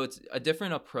 So it's a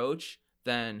different approach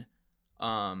than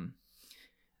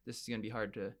this is going to be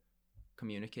hard to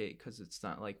communicate because it's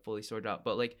not like fully sorted out,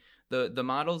 but like the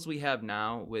models we have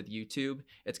now with YouTube,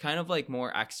 it's kind of like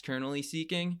more externally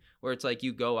seeking, where it's like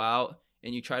you go out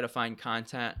and you try to find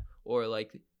content, or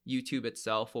like YouTube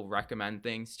itself will recommend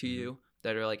things to you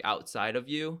that are like outside of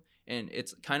you. And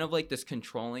it's kind of like this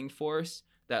controlling force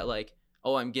that like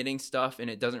oh, I'm getting stuff and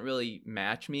it doesn't really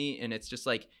match me, and it's just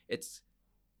like it's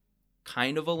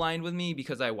kind of aligned with me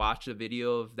because I watched a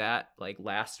video of that like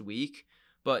last week,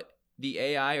 but the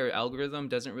AI or algorithm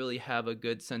doesn't really have a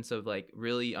good sense of like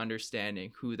really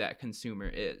understanding who that consumer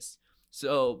is.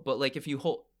 So, but like if you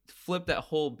flip that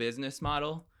whole business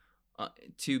model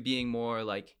to being more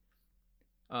like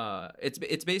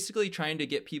it's basically trying to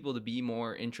get people to be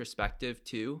more introspective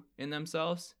too in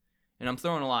themselves. And I'm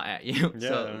throwing a lot at you,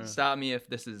 so stop me if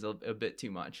this is a bit too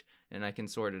much, and I can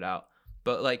sort it out.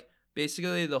 But like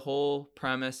basically the whole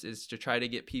premise is to try to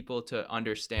get people to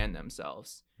understand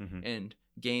themselves and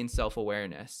gain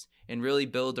self-awareness and really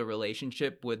build a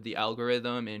relationship with the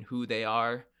algorithm and who they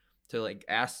are, to like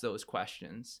ask those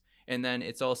questions. And then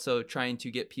it's also trying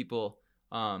to get people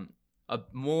a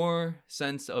more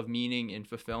sense of meaning and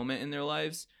fulfillment in their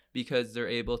lives because they're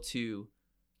able to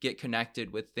get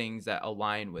connected with things that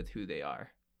align with who they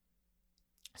are.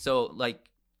 So like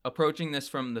approaching this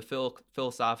from the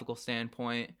philosophical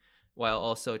standpoint while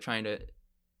also trying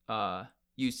to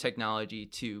use technology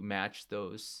to match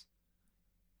those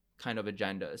kind of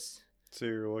agendas. So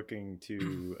you're looking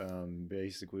to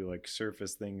basically like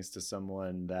surface things to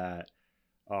someone that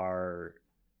are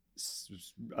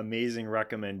amazing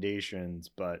recommendations,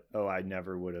 but I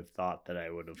never would have thought that I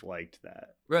would have liked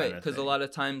that. Right, because a lot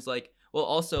of times like, well,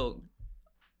 also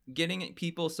getting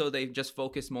people so they just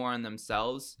focus more on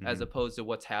themselves as opposed to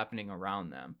what's happening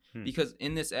around them. Because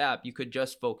in this app, you could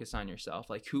just focus on yourself.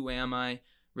 Like, who am I?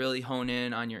 Really hone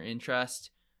in on your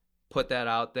interest, put that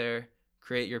out there,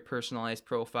 create your personalized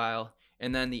profile,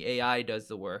 and then the AI does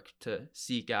the work to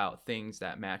seek out things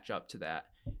that match up to that.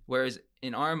 Whereas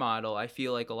in our model, I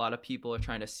feel like a lot of people are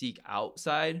trying to seek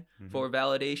outside for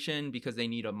validation because they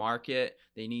need a market.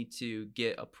 They need to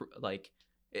get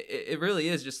it really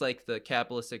is just like the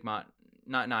capitalistic not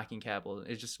knocking capital.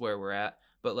 It's just where we're at.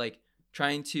 But like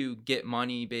trying to get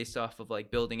money based off of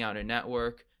like building out a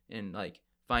network and like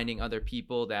finding other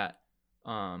people that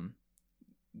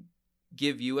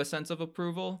give you a sense of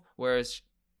approval, whereas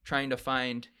trying to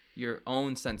find your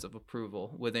own sense of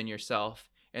approval within yourself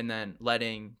and then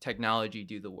letting technology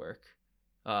do the work.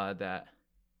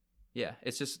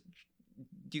 It's just,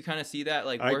 do you kind of see that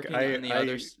like working on the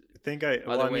others? You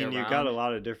got a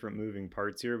lot of different moving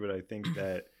parts here, but I think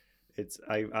that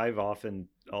I've often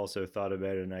also thought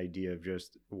about an idea of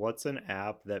just what's an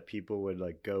app that people would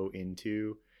like go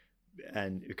into,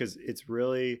 and because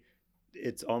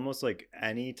it's almost like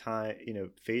any time,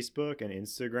 Facebook and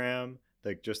Instagram,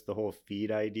 like just the whole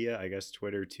feed idea, I guess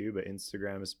Twitter too, but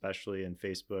Instagram especially, and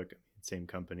Facebook, same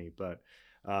company, but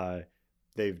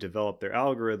they've developed their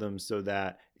algorithms so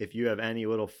that if you have any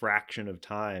little fraction of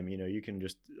time, you can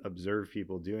just observe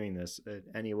people doing this at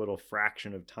any little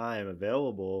fraction of time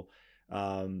available.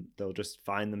 They'll just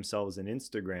find themselves in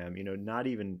Instagram, not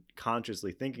even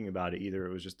consciously thinking about it. Either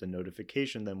it was just a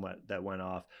notification that went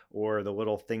off, or the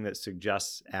little thing that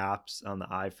suggests apps on the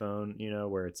iPhone,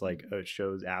 where it's like, it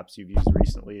shows apps you've used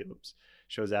recently.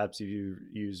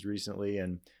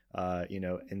 And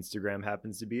Instagram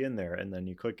happens to be in there, and then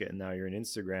you click it and now you're in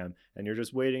Instagram and you're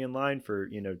just waiting in line for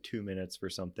 2 minutes for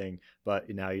something, but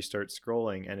now you start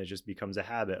scrolling and it just becomes a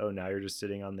habit. Now you're just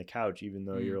sitting on the couch even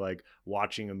though you're like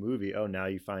watching a movie. Now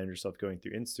you find yourself going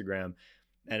through Instagram,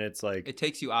 and it's like it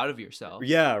takes you out of yourself.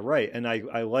 Yeah, right. And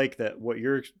I like that what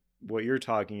you're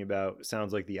talking about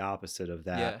sounds like the opposite of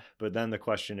that. Yeah. But then the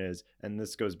question is, and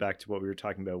this goes back to what we were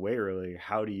talking about way earlier,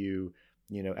 how do you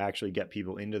actually get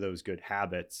people into those good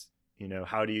habits?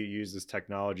 How do you use this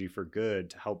technology for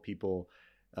good to help people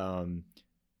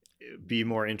be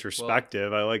more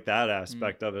introspective? I like that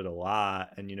aspect of it a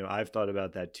lot. And, I've thought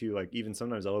about that too. Like even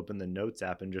sometimes I'll open the notes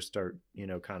app and just start,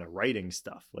 kind of writing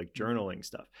stuff, like journaling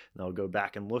stuff. And I'll go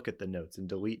back and look at the notes and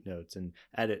delete notes and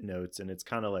edit notes. And it's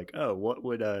kind of like, oh, what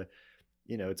would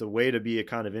it's a way to be a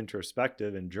kind of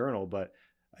introspective and journal. But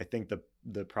I think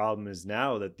the problem is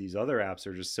now that these other apps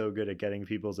are just so good at getting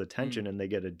people's attention and they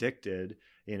get addicted,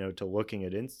 to looking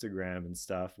at Instagram and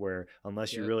stuff, where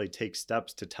unless you really take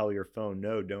steps to tell your phone,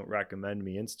 no, don't recommend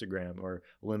me Instagram, or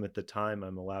limit the time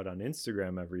I'm allowed on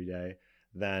Instagram every day,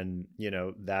 then,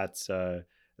 that's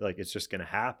like, it's just going to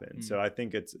happen. So I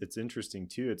think it's interesting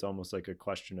too. It's almost like a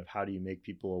question of how do you make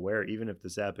people aware, even if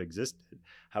this app existed,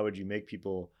 how would you make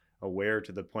people aware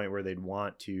to the point where they'd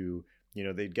want to,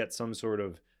 they'd get some sort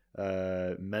of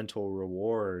mental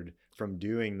reward from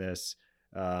doing this.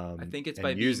 I think it's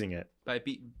by using it. All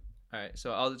right,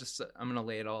 so I'm gonna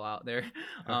lay it all out there.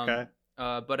 Okay.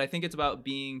 But I think it's about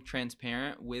being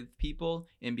transparent with people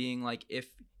and being like, if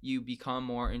you become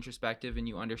more introspective and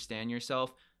you understand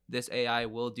yourself, this AI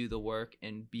will do the work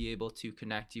and be able to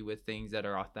connect you with things that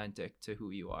are authentic to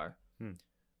who you are.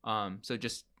 So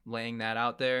just laying that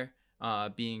out there,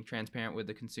 being transparent with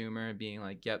the consumer, being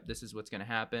like, yep, this is what's going to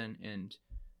happen, and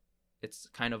it's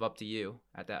kind of up to you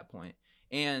at that point.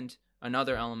 And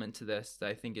another element to this that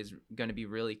I think is going to be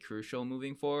really crucial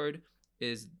moving forward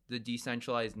is the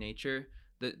decentralized nature.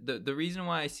 The reason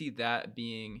why I see that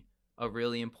being a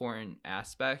really important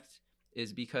aspect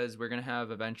is because we're going to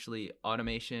have eventually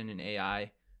automation and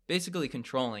AI basically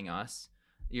controlling us.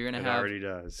 You're going to have... It already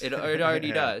does. It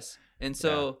already does. And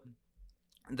so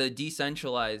the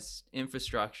decentralized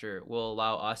infrastructure will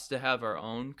allow us to have our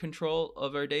own control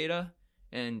of our data.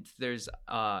 And there's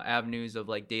avenues of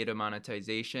like data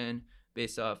monetization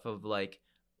based off of like,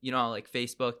 like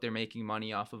Facebook, they're making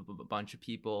money off of a bunch of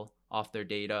people off their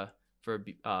data for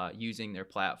using their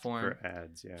platform for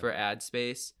ads, for ad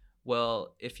space.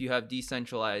 Well, if you have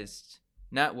decentralized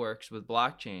networks with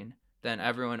blockchain, then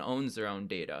everyone owns their own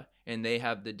data and they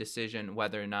have the decision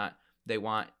whether or not they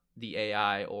want the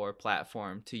AI or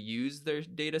platform to use their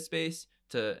data space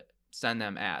to send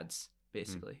them ads,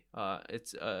 basically.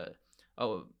 It's a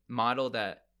model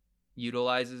that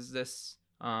utilizes this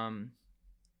kind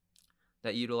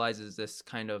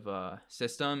of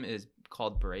system is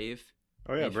called Brave.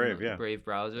 Oh yeah, Brave, yeah. Brave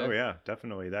browser. Oh yeah,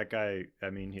 definitely. That guy,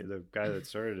 I mean, the guy that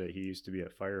started it, he used to be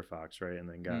at Firefox, right? And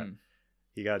then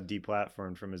he got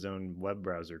deplatformed from his own web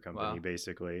browser company,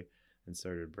 basically, and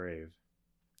started Brave.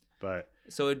 But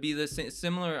so it'd be the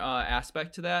similar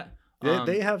aspect to that.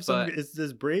 They have some.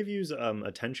 Does Brave use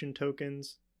attention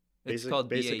tokens? It's called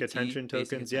basic BAT, attention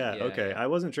tokens. basic Okay. Yeah. I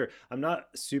wasn't sure. I'm not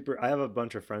super. I have a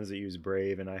bunch of friends that use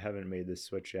Brave, and I haven't made this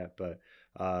switch yet. But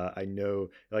I know,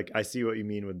 like, I see what you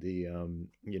mean with the,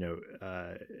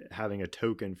 having a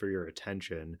token for your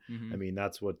attention. I mean,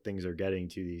 that's what things are getting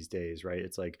to these days, right?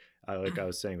 It's like I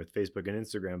was saying with Facebook and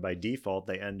Instagram, by default,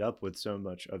 they end up with so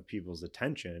much of people's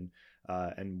attention.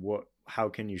 And how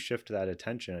can you shift that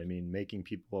attention? I mean, making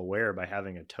people aware by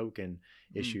having a token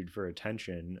issued for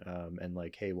attention, and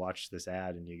like, hey, watch this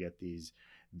ad and you get these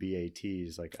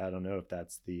BATs. Like, I don't know if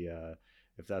that's the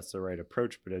right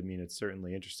approach, but I mean, it's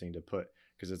certainly interesting to put,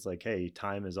 because it's like, hey,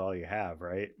 time is all you have,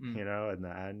 right? In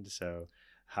the end. So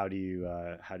how do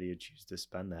you choose to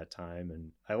spend that time?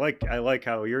 And I like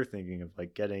how you're thinking of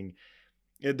like getting.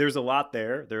 There's a lot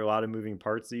there. There are a lot of moving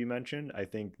parts that you mentioned. I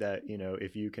think that,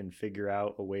 if you can figure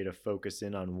out a way to focus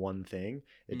in on one thing,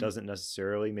 it doesn't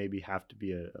necessarily maybe have to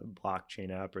be a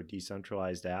blockchain app or a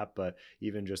decentralized app, but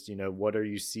even just, what are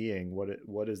you seeing?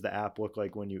 What does the app look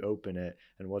like when you open it?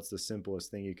 And what's the simplest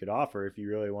thing you could offer if you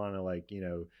really want to, like,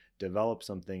 develop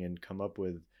something and come up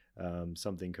with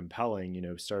something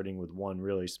compelling, starting with one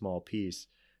really small piece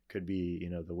could be,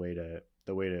 the way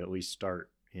to at least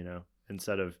start,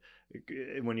 instead of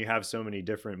when you have so many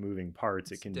different moving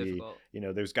parts, it can difficult. Be,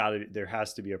 there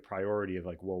has to be a priority of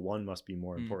like, well, one must be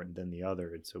more important than the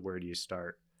other. And so where do you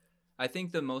start? I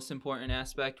think the most important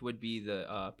aspect would be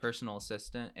the personal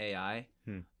assistant AI,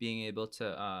 being able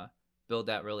to build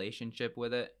that relationship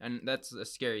with it. And that's a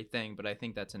scary thing, but I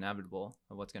think that's inevitable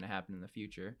of what's going to happen in the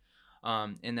future.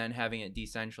 And then having it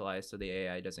decentralized so the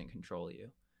AI doesn't control you.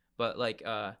 But like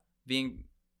being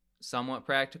somewhat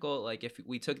practical, like if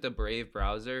we took the Brave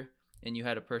browser and you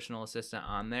had a personal assistant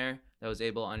on there that was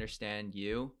able to understand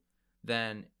you,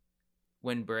 then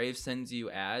when Brave sends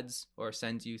you ads or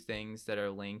sends you things that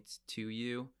are linked to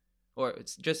you, or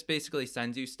it's just basically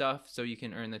sends you stuff so you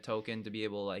can earn the token to be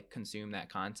able to like consume that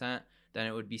content, then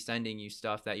it would be sending you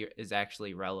stuff that is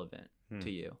actually relevant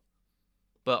to you.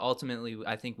 But ultimately,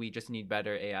 I think we just need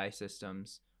better AI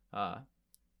systems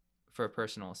for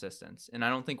personal assistance, and I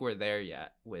don't think we're there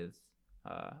yet with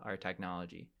our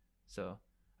technology. So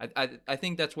I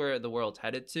think that's where the world's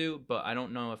headed to, but I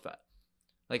don't know if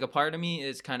like a part of me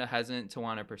is kind of hesitant to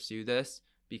want to pursue this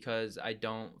because I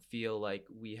don't feel like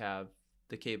we have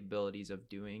the capabilities of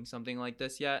doing something like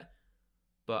this yet.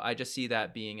 But I just see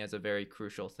that being as a very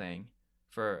crucial thing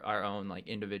for our own like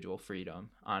individual freedom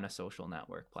on a social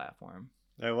network platform.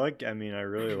 I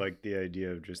really like the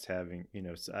idea of just having,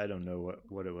 I don't know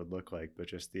what it would look like, but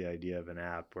just the idea of an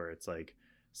app where it's like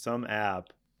some app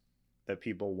that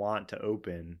people want to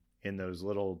open in those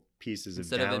little pieces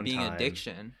instead of downtime. Instead of it being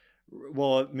addiction.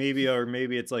 Well, maybe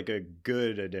it's like a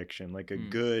good addiction, like a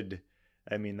good,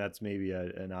 that's maybe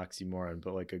an oxymoron,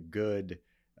 but like a good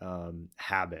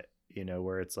habit,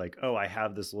 where it's like, oh, I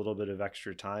have this little bit of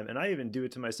extra time. And I even do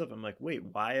it to myself. I'm like, wait,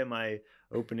 why am I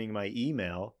opening my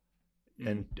email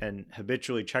and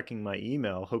habitually checking my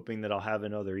email, hoping that I'll have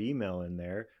another email in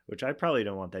there, which I probably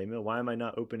don't want that email. Why am I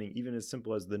not opening even as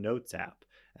simple as the Notes app?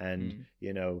 And,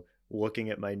 looking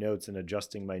at my notes and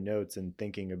adjusting my notes and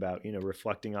thinking about,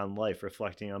 reflecting on life,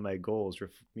 reflecting on my goals,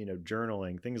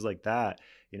 journaling, things like that.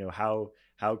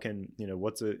 How can,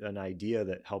 what's an idea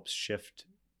that helps shift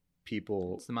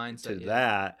people It's the mindset, to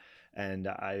that. And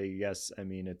I guess, I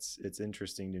mean, it's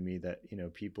interesting to me that,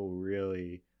 people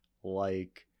really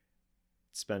like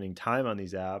spending time on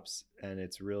these apps, and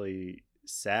it's really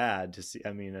sad to see.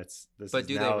 I mean, But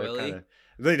do they really?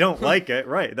 They don't like it,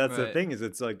 right? That's Right. the thing, is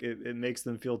it's like it makes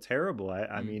them feel terrible.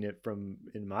 I mean,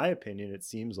 in my opinion, it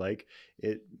seems like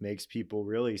it makes people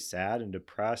really sad and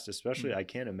depressed. Especially, I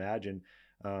can't imagine,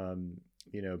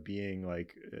 being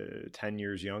like 10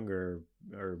 years younger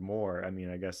or more. I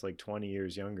mean, I guess like 20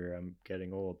 years younger. I'm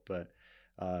getting old, but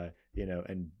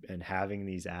and having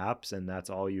these apps, and that's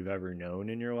all you've ever known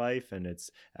in your life, and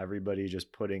it's everybody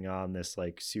just putting on this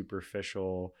like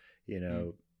superficial,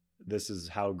 this is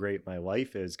how great my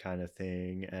life is kind of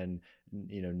thing, and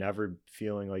never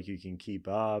feeling like you can keep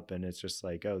up, and it's just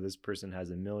like, oh, this person has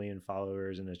 1 million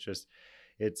followers, and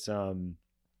it's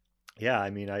yeah, I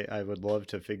mean, I would love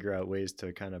to figure out ways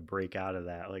to kind of break out of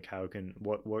that. Like,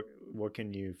 what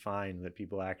can you find that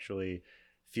people actually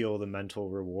feel the mental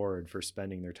reward for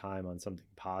spending their time on something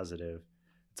positive?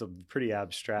 It's a pretty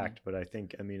abstract, but I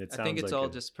think it's all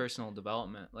just personal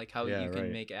development, like how you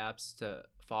can make apps to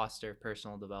foster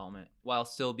personal development while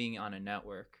still being on a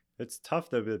network. It's tough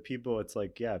though, but it's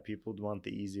like, yeah, people want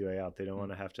the easy way out. They don't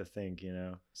want to have to think,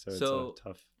 so it's a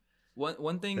tough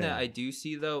one thing that I do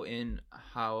see though in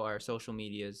how our social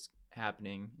media is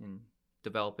happening and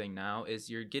developing now is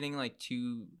you're getting like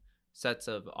two sets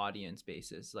of audience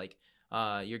bases. Like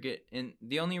and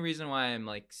the only reason why I'm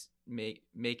like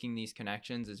making these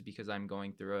connections is because I'm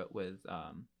going through it with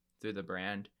through the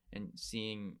brand and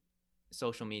seeing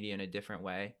social media in a different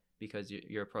way, because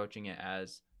you're approaching it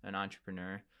as an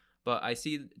entrepreneur. But I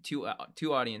see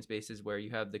two audience bases where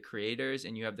you have the creators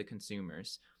and you have the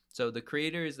consumers. So the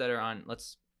creators that are on,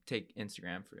 let's take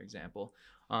Instagram for example.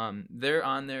 They're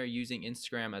on there using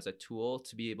Instagram as a tool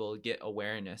to be able to get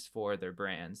awareness for their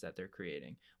brands that they're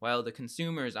creating, while the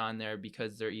consumers on there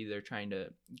because they're either trying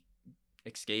to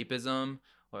escapism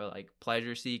or like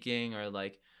pleasure seeking or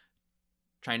like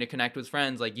trying to connect with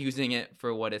friends, like using it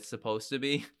for what it's supposed to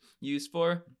be used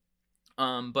for.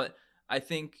 But I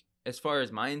think as far as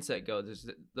mindset goes,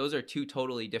 those are two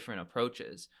totally different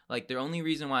approaches. Like the only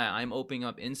reason why I'm opening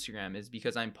up Instagram is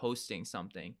because I'm posting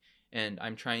something and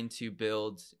I'm trying to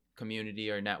build community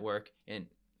or network in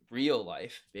real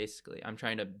life. Basically, I'm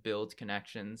trying to build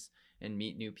connections and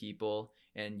meet new people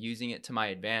and using it to my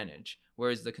advantage.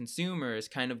 Whereas the consumer is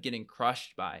kind of getting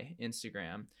crushed by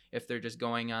Instagram if they're just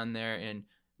going on there and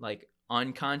like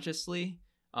unconsciously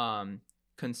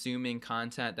consuming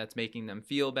content that's making them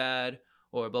feel bad.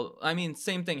 But I mean,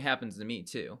 same thing happens to me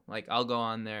too. Like I'll go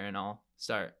on there and I'll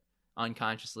start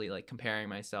unconsciously like comparing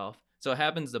myself. So it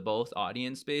happens to both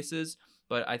audience spaces,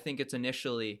 but I think it's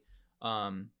initially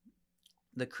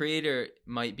the creator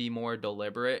might be more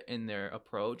deliberate in their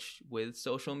approach with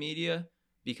social media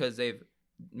because they've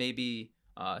maybe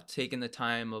taken the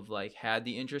time of like had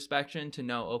the introspection to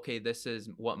know, okay, this is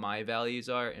what my values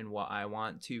are and what I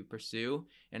want to pursue.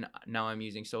 And now I'm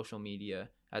using social media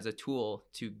as a tool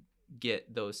to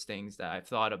get those things that I've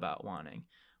thought about wanting.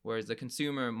 Whereas the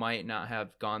consumer might not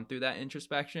have gone through that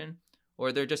introspection,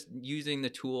 or they're just using the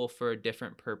tool for a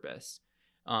different purpose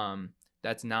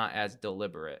that's not as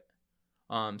deliberate.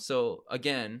 So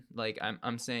again, like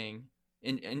I'm saying,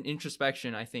 in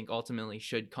introspection, I think ultimately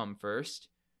should come first,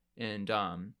 and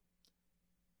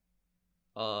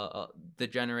the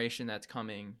generation that's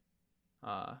coming,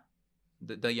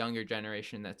 the younger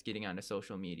generation that's getting onto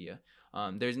social media,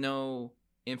 there's no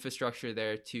infrastructure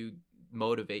there to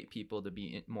motivate people to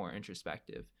be more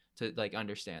introspective, to like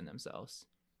understand themselves.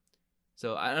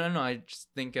 So I don't know. I just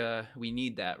think we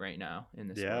need that right now in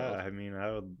this world. I mean, I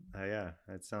would. Yeah,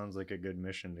 that sounds like a good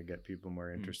mission to get people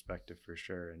more introspective for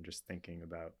sure, and just thinking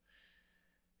about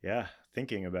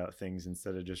things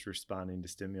instead of just responding to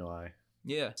stimuli.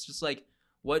 Yeah, it's just like,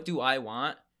 what do I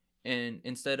want? And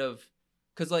instead of,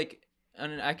 because like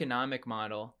on an economic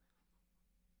model,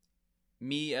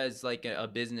 me as like a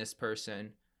business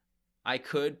person, I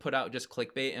could put out just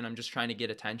clickbait and I'm just trying to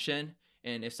get attention.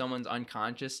 And if someone's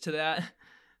unconscious to that,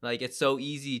 like it's so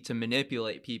easy to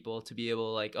manipulate people to be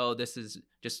able to like, oh, this is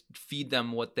just feed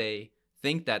them what they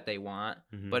think that they want.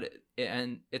 But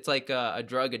it's like a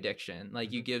drug addiction.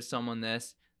 Like you give someone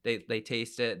this, they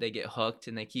taste it, they get hooked,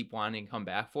 and they keep wanting to come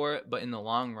back for it. But in the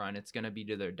long run, it's going to be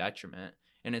to their detriment.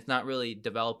 And it's not really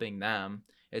developing them.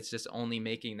 It's just only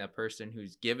making the person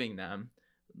who's giving them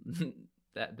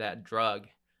that drug.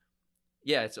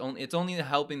 Yeah, it's only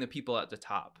helping the people at the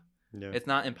top. Yeah. It's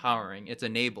not empowering, it's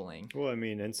enabling. Well, I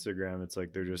mean, Instagram, it's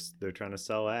like they're trying to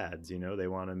sell ads, you know, they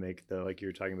want to make the, like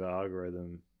you're talking about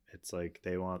algorithm, it's like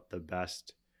they want the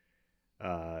best,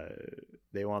 uh,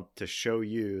 they want to show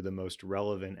you the most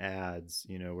relevant ads,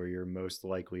 you know, where you're most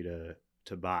likely to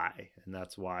buy. And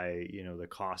that's why, you know, the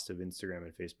cost of Instagram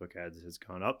and Facebook ads has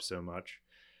gone up so much.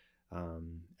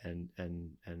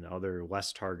 And other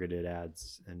less targeted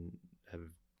ads and have,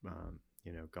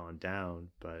 you know, gone down.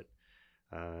 But,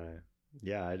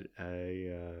 yeah,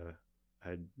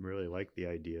 I'd really like the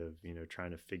idea of, you know,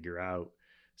 trying to figure out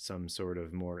some sort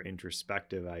of more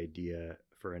introspective idea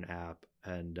for an app.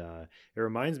 And it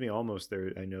reminds me almost,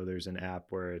 there, I know there's an app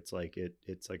where it's like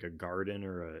it's like a garden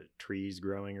or a trees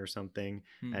growing or something,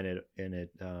 and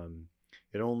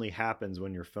it only happens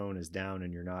when your phone is down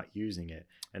and you're not using it.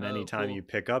 And anytime cool. you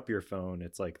pick up your phone,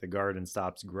 it's like the garden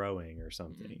stops growing or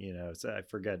something, you know. So I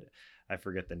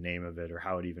forget the name of it or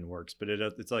how it even works, but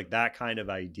it's like that kind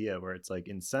of idea where it's like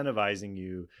incentivizing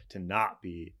you to not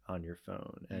be on your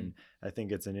phone. And I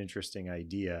think it's an interesting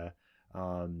idea.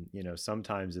 You know,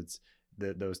 sometimes it's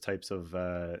those types of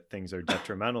things are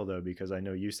detrimental though, because I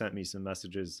know you sent me some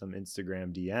messages, some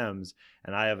Instagram DMs,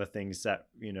 and I have a thing set,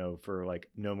 you know, for like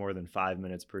no more than 5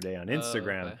 minutes per day on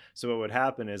Instagram. Okay. So what would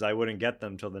happen is I wouldn't get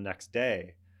them till the next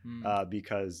day.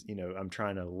 Because, you know, I'm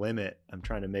trying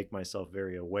to make myself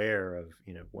very aware of,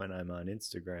 you know, when I'm on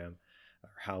Instagram or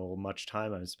how much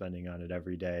time I'm spending on it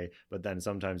every day. But then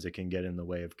sometimes it can get in the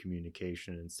way of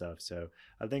communication and stuff. So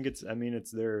I think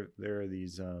there are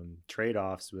these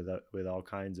trade-offs with all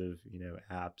kinds of, you know,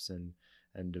 apps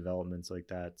and developments like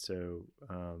that. So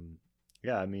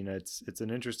yeah, I mean, it's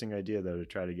an interesting idea though, to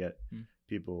try to get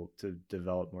people to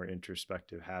develop more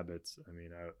introspective habits. I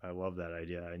mean, I love that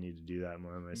idea. I need to do that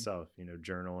more myself, you know,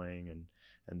 journaling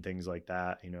and things like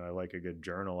that. You know, I like a good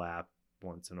journal app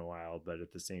once in a while, but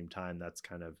at the same time, that's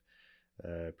kind of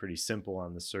pretty simple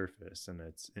on the surface. And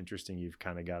it's interesting. You've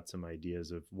kind of got some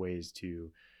ideas of ways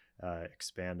to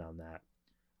expand on that.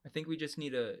 I think we just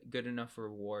need a good enough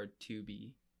reward to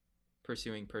be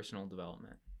pursuing personal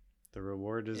development. The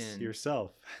reward is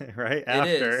yourself, right?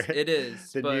 It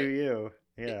is the new you.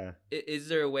 Yeah. Is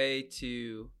there a way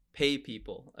to pay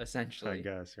people, essentially? I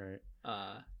guess, right.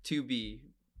 To be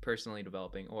personally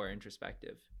developing or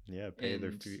introspective. Yeah, pay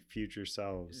their future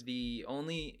selves.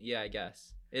 I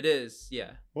guess. It is,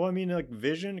 yeah. Well, I mean, like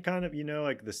vision kind of, you know,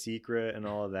 like The Secret and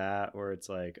all of that, where it's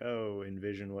like, oh,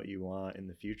 envision what you want in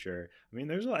the future. I mean,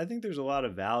 I think there's a lot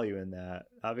of value in that.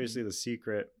 Obviously, The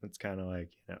Secret, it's kind of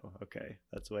like, you know, okay,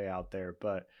 that's way out there,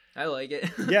 but I like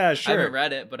it. Yeah, sure. I haven't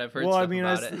read it, but I've heard stuff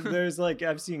about it. There's like,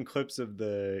 I've seen clips of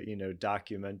the, you know,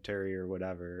 documentary or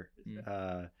whatever.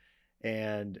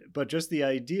 But just the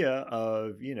idea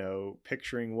of, you know,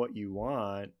 picturing what you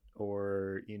want,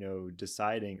 or, you know,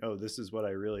 deciding, oh, this is what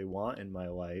I really want in my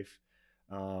life.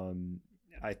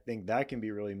 I think that can be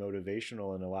really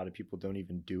motivational, and a lot of people don't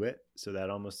even do it. So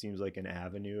that almost seems like an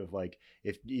avenue of like,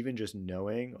 if even just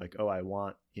knowing like, oh, I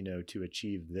want, you know, to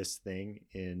achieve this thing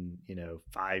in, you know,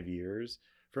 5 years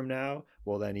from now.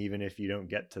 Well, then even if you don't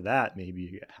get to that, maybe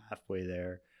you get halfway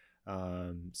there.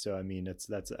 So, I mean,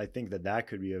 I think that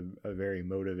could be a very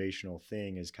motivational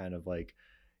thing, is kind of like,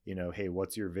 you know, hey,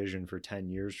 what's your vision for 10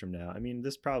 years from now? I mean,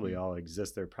 this probably all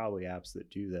exists. There are probably apps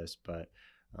that do this, but,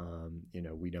 you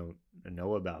know, we don't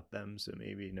know about them. So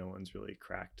maybe no one's really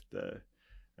cracked the,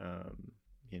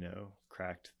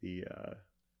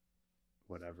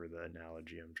 whatever the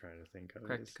analogy I'm trying to think of.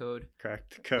 Cracked code.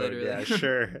 Cracked the code. Literally. Yeah,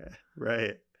 sure.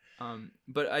 Right.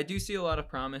 But I do see a lot of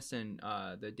promise in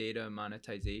the data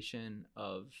monetization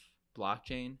of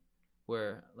blockchain,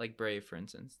 where like Brave, for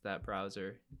instance, that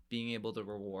browser, being able to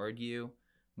reward you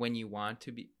when you want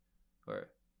to be, or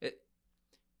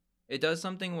it does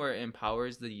something where it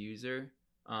empowers the user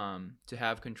to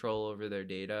have control over their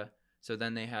data. So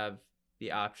then they have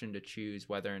the option to choose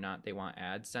whether or not they want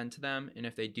ads sent to them. And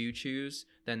if they do choose,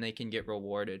 then they can get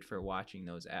rewarded for watching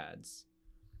those ads.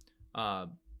 I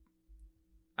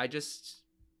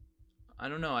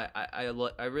don't know.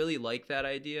 I really like that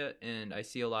idea, and I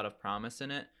see a lot of promise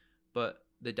in it. But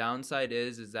the downside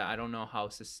is that I don't know how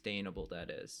sustainable that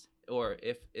is, or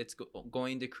if it's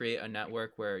going to create a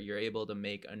network where you're able to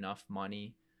make enough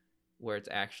money where it's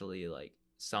actually like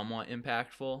somewhat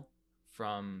impactful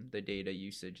from the data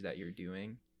usage that you're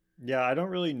doing. Yeah, I don't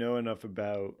really know enough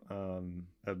about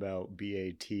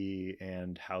BAT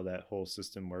and how that whole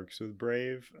system works with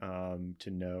Brave to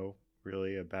know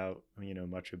really about, you know,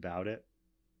 much about it.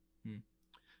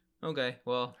 Okay,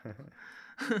 well,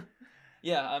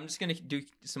 yeah, I'm just gonna do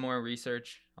some more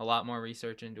research, a lot more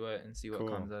research into it, and see what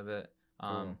comes of it. Cool.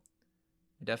 I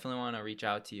definitely want to reach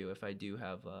out to you if I do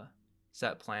have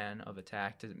set plan of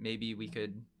attack to maybe we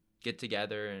could get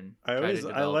together and I try to always I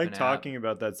develop like an app. talking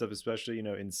about that stuff, especially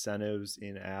incentives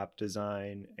in app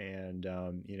design, and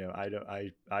I don't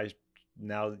I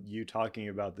now you talking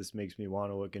about this makes me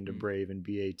want to look into Brave and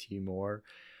BAT more.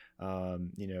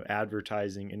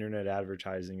 Advertising, internet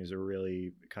advertising is a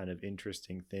really kind of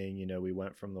interesting thing. We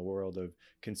went from the world of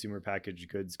consumer packaged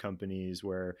goods companies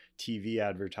where TV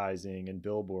advertising and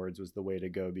billboards was the way to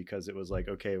go, because it was like,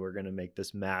 okay, we're going to make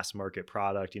this mass market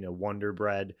product, Wonder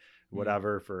Bread,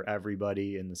 whatever, for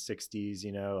everybody in the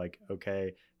 60s, like,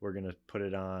 okay, we're going to put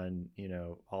it on,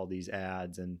 all these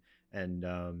ads and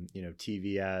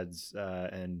TV ads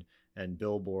and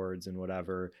billboards and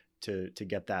whatever to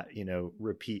get that,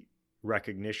 repeat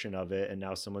recognition of it. And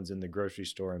now someone's in the grocery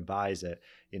store and buys it.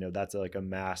 That's like a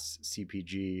mass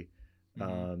CPG,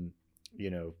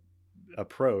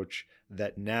 approach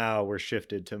that now we're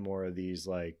shifted to more of these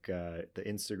like the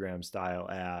Instagram style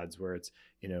ads where it's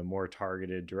more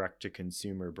targeted direct to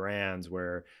consumer brands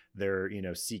where they're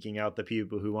seeking out the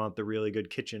people who want the really good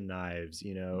kitchen knives,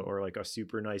 or like a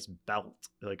super nice belt,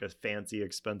 like a fancy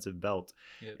expensive belt.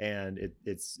 Yep. And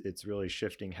it's really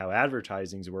shifting how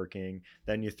advertising's working.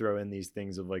 Then you throw in these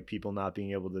things of like people not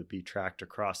being able to be tracked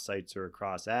across sites or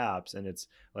across apps, and it's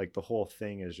like the whole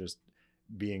thing is just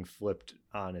being flipped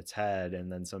on its head.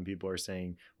 And then some people are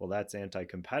saying, well, that's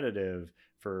anti-competitive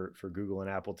for Google and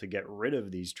Apple to get rid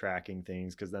of these tracking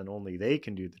things, because then only they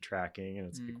can do the tracking. And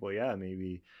it's like, well, yeah,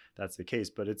 maybe that's the case.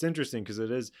 But it's interesting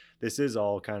because this is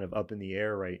all kind of up in the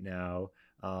air right now.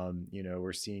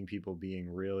 We're seeing people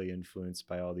being really influenced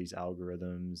by all these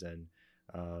algorithms, and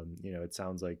it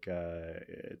sounds like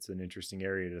it's an interesting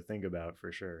area to think about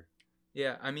for sure.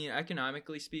 Yeah, I mean,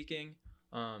 economically speaking,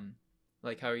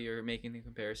 like how you're making the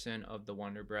comparison of the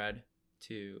Wonder Bread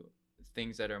to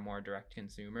things that are more direct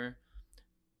consumer.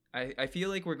 I feel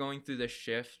like we're going through this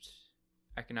shift,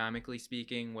 economically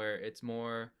speaking, where it's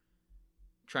more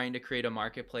trying to create a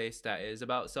marketplace that is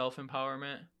about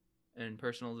self-empowerment and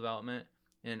personal development.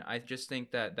 And I just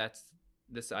think that that's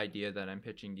this idea that I'm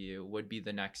pitching to you would be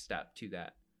the next step to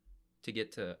that, to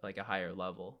get to like a higher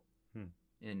level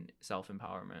in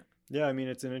self-empowerment. Yeah, I mean,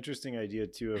 it's an interesting idea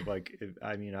too of like,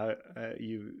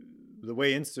 the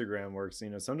way Instagram works,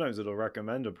 sometimes it'll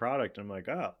recommend a product and I'm like,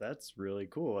 oh, that's really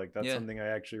cool. Like that's something I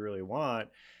actually really want.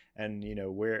 And,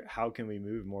 how can we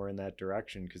move more in that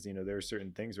direction? Because, there are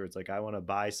certain things where it's like, I want to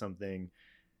buy something,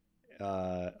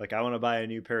 like I want to buy a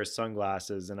new pair of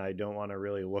sunglasses and I don't want to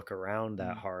really look around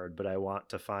that hard, but I want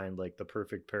to find like the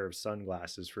perfect pair of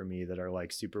sunglasses for me that are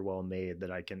like super well made that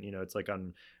I can, it's like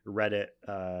on Reddit,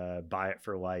 buy it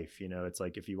for life. It's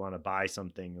like, if you want to buy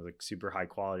something like super high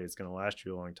quality, it's going to last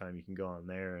you a long time. You can go on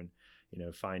there and,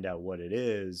 find out what it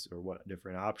is or what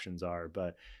different options are.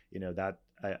 But, that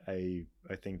I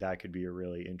think that could be a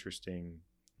really interesting,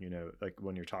 like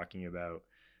when you're talking about,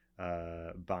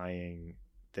 buying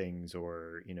things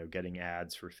or getting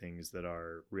ads for things that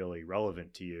are really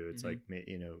relevant to you. It's like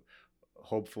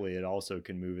hopefully it also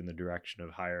can move in the direction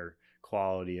of higher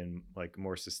quality and like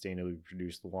more sustainably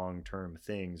produced long-term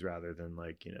things rather than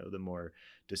like the more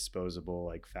disposable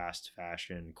like fast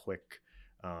fashion quick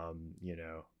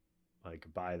like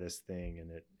buy this thing and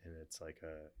it's like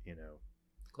a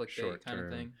clickbait kind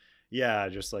of thing. Yeah,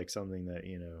 just like something that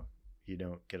you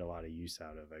don't get a lot of use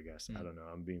out of, I guess. I don't know,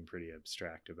 I'm being pretty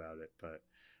abstract about it, but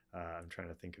I'm trying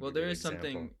to think of a good example.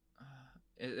 Something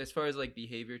as far as like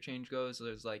behavior change goes.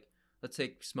 There's like, let's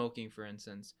take smoking for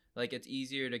instance. Like it's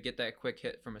easier to get that quick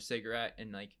hit from a cigarette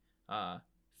and like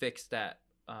fix that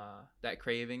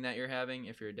craving that you're having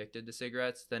if you're addicted to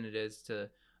cigarettes than it is to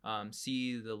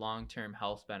see the long-term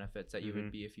health benefits that you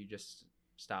would be if you just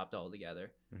stopped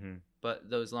altogether. But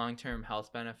those long-term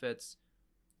health benefits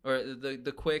or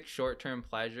the quick short-term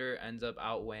pleasure ends up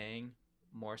outweighing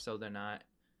more so than not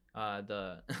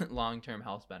the long-term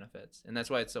health benefits, and that's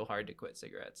why it's so hard to quit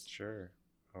cigarettes. Sure.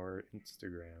 Or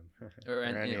Instagram or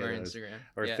Instagram,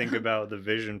 or think about the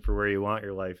vision for where you want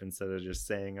your life instead of just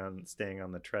staying on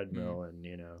the treadmill and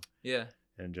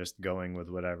and just going with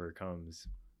whatever comes.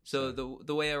 So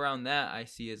the way around that I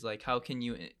see is like, how can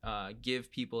you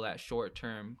give people that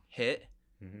short-term hit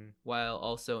while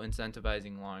also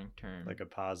incentivizing long-term, like a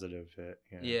positive hit,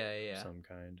 of some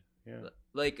kind. Yeah.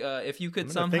 Like if you could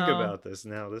I'm somehow think about this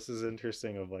now. This is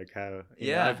interesting of like how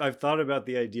I've thought about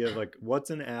the idea of like what's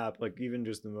an app, like even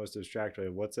just the most abstract way,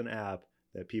 what's an app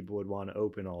that people would want to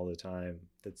open all the time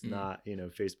that's not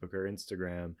Facebook or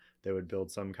Instagram, that would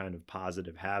build some kind of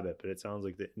positive habit. But it sounds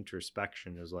like the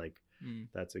introspection is like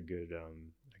that's a good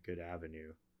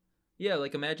avenue. Yeah,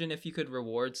 like imagine if you could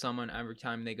reward someone every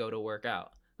time they go to work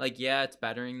out. Like, yeah, it's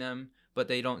bettering them, but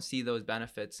they don't see those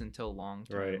benefits until long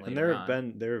term. Right. And there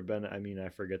have been, I mean, I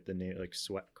forget the name, like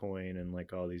Sweatcoin and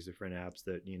like all these different apps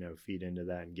that, you know, feed into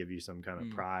that and give you some kind of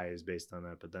prize based on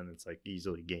that, but then it's like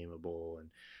easily gameable. And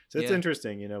so it's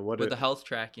interesting, you know, with the health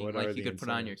tracking, like you could put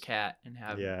on your cat and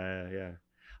have. Yeah.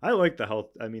 I like the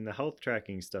health. I mean, the health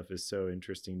tracking stuff is so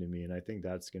interesting to me. And I think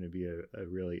that's going to be a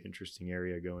really interesting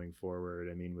area going forward.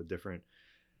 I mean, with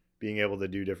being able to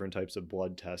do different types of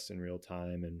blood tests in real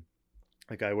time. And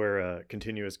like I wear a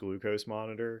continuous glucose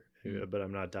monitor, but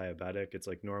I'm not diabetic. It's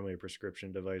like normally a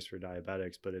prescription device for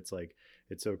diabetics, but it's like,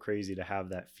 it's so crazy to have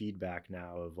that feedback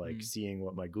now of like seeing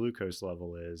what my glucose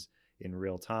level is in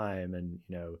real time and,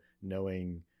 you know,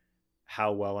 knowing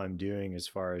how well I'm doing as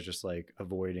far as just like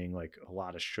avoiding like a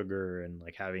lot of sugar and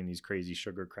like having these crazy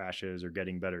sugar crashes or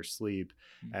getting better sleep.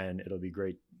 And it'll be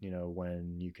great, you know,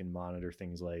 when you can monitor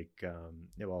things like,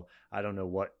 well, I don't know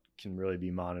what can really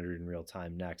be monitored in real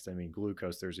time next. I mean,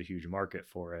 glucose, there's a huge market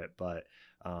for it, but,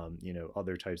 you know,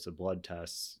 other types of blood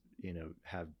tests, you know,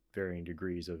 have varying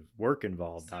degrees of work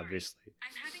involved, obviously.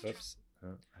 Oops.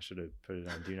 I should have put it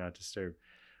on Do Not Disturb.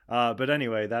 But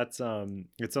anyway, that's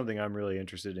it's something I'm really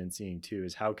interested in seeing too,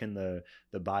 is how can the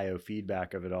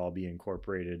biofeedback of it all be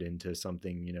incorporated into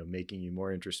something, you know, making you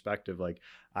more introspective. Like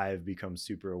I've become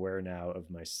super aware now of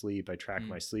my sleep. I track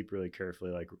my sleep really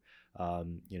carefully, like,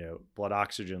 you know, blood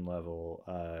oxygen level,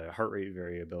 heart rate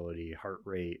variability, heart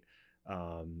rate,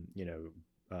 you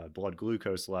know, blood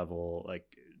glucose level, like,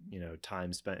 you know,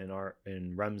 time spent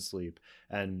in REM sleep.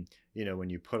 And, you know, when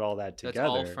you put all that together. That's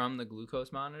all from the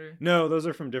glucose monitor? No, those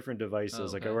are from different devices. Oh,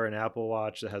 okay. Like I wear an Apple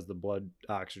Watch that has the blood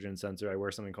oxygen sensor. I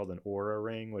wear something called an Aura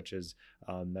ring, which is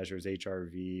measures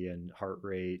HRV and heart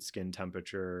rate, skin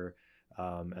temperature,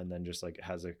 and then just like it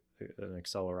has an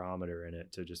accelerometer in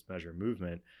it to just measure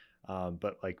movement.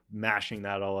 But like mashing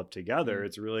that all up together,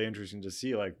 it's really interesting to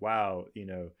see like, wow, you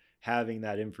know, having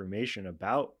that information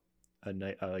about a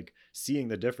night, like seeing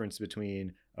the difference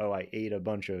between, oh, I ate a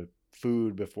bunch of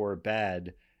food before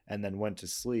bed and then went to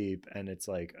sleep, and it's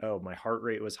like, oh, my heart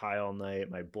rate was high all night,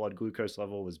 my blood glucose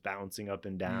level was bouncing up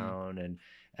and down,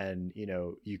 and you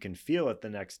know, you can feel it the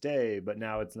next day. But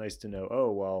now it's nice to know,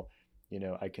 oh, well, you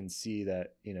know, I can see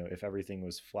that, you know, if everything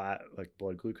was flat, like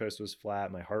blood glucose was flat,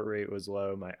 my heart rate was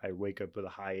low, I wake up with a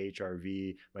high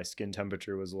HRV, my skin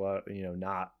temperature was low, you know,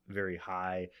 not very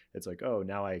high. It's like, oh,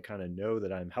 now I kind of know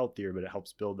that I'm healthier, but it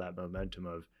helps build that momentum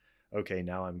of, okay,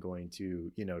 now I'm going to,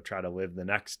 you know, try to live the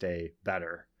next day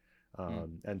better.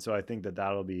 And so I think that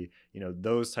that'll be, you know,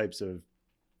 those types of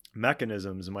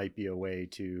mechanisms might be a way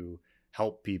to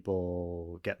help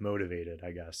people get motivated,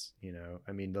 I guess. You know,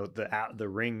 I mean, the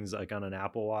rings, like on an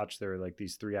Apple Watch, there are like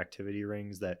these 3 activity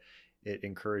rings that it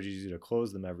encourages you to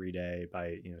close them every day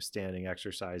by, you know, standing,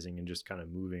 exercising, and just kind of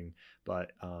moving.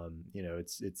 But, you know,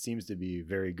 it seems to be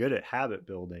very good at habit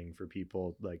building for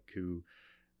people like who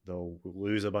they'll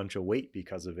lose a bunch of weight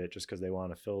because of it, just because they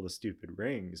want to fill the stupid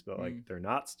rings. But like, they're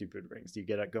not stupid rings. You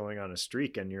get it going on a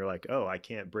streak and you're like, oh, I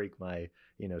can't break my,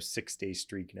 you know, 6-day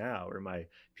streak now, or my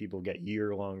people get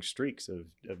year-long streaks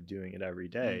of doing it every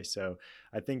day. So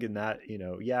I think in that, you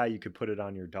know, yeah, you could put it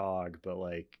on your dog, but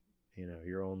like, you know,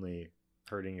 you're only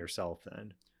hurting yourself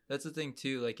then. That's the thing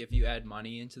too. Like if you add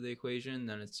money into the equation,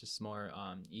 then it's just more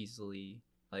easily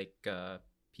like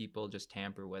people just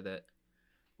tamper with it.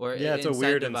 Or yeah, it's a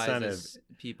weird incentive.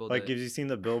 People like, have you seen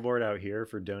the billboard out here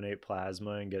for donate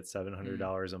plasma and get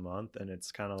 $700 a month? And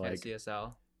it's kind of like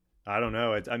CSL. I don't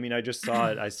know. I mean, I just saw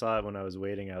it. I saw it when I was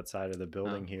waiting outside of the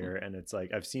building here, and it's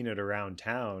like I've seen it around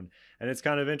town, and it's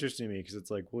kind of interesting to me because it's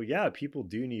like, well, yeah, people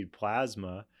do need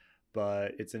plasma,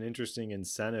 but it's an interesting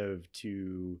incentive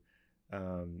to,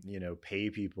 you know,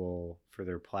 pay people for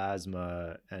their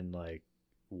plasma, and like,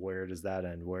 where does that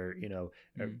end? Where, you know,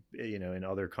 you know, in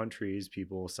other countries,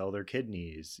 people sell their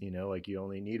kidneys, you know, like you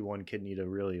only need one kidney to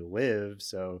really live.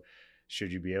 So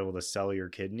should you be able to sell your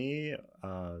kidney?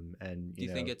 And do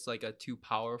you think it's like a too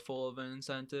powerful of an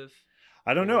incentive?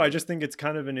 I don't know. I just think it's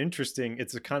kind of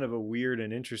it's a kind of a weird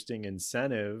and interesting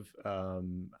incentive.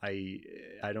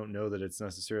 I don't know that it's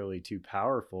necessarily too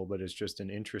powerful, but it's just an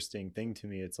interesting thing to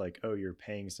me. It's like, oh, you're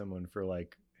paying someone for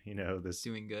like, you know, this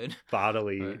doing good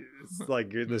bodily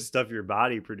like the stuff your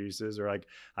body produces. Or like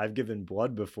I've given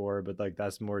blood before, but like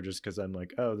that's more just because I'm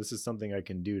like, oh, this is something I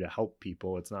can do to help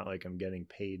people. It's not like I'm getting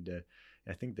paid to.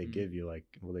 I think they give you like,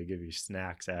 well, they give you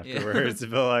snacks afterwards,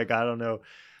 but like I don't know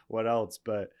what else,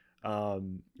 but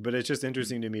it's just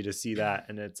interesting to me to see that.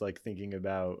 And it's like thinking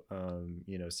about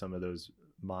you know, some of those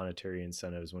monetary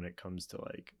incentives when it comes to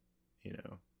like, you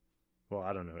know, well,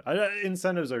 I don't know.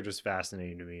 Incentives are just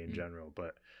fascinating to me in general,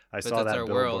 but I saw that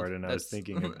billboard and I was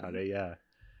thinking about it. Yeah.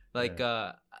 Like,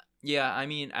 Yeah, I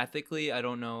mean, ethically, I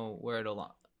don't know where it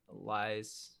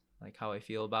lies, like how I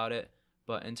feel about it.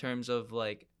 But in terms of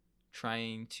like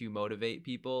trying to motivate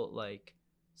people, like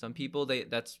some people,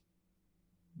 that's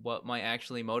what might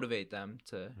actually motivate them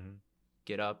to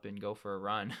get up and go for a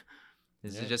run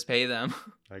is to just pay them.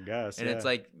 I guess. And it's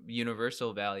like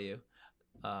universal value.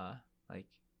 Like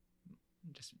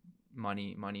just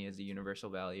money is a universal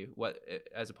value. What,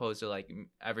 as opposed to like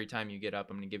every time you get up,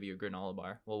 I'm gonna give you a granola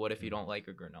bar. Well, what if you don't like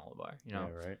a granola bar? You know?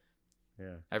 Yeah, right.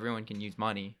 Yeah. Everyone can use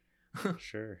money.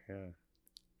 Sure. Yeah.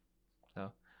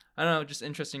 So I don't know, just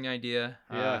interesting idea.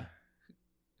 Yeah.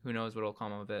 Who knows what'll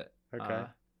come of it? Okay.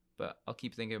 But I'll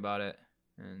keep thinking about it.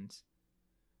 And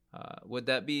would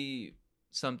that be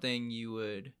something you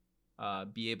would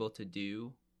be able to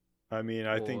do? I mean,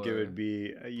 I think it would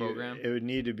be it would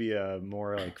need to be a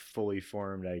more like fully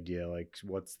formed idea. Like,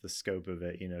 what's the scope of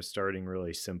it? You know, starting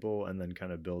really simple and then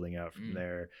kind of building out from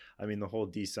there. I mean, the whole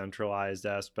decentralized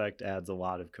aspect adds a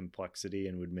lot of complexity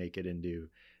and would make it into,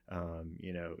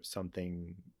 you know,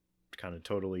 something kind of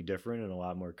totally different and a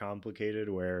lot more complicated.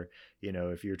 Where, you know,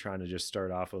 if you're trying to just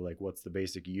start off with like, what's the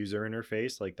basic user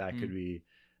interface? Like that could be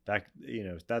that, you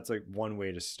know, that's like one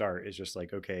way to start. Is just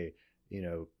like, okay, you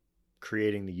know,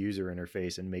 creating the user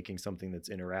interface and making something that's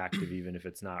interactive, even if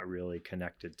it's not really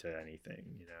connected to anything,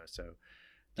 you know. So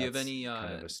do you have any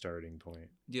kind of a starting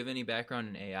point? Do you have any background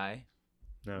in AI?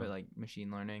 No. Or like machine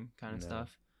learning kind of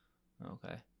stuff?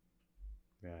 Okay.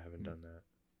 Yeah, I haven't done that.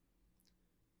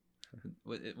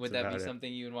 Would that be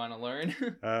something you would want to learn?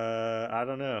 I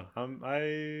don't know.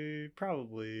 I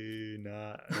probably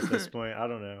not at this point. I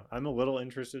don't know. I'm a little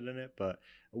interested in it, but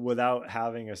without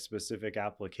having a specific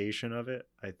application of it,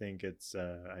 I think it's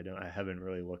I haven't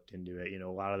really looked into it. You know,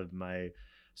 a lot of my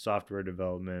software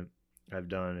development I've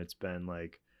done, it's been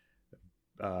like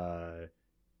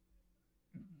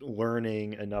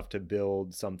learning enough to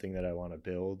build something that I want to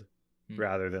build,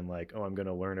 rather than like, oh, I'm going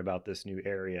to learn about this new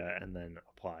area and then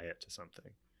apply it to something.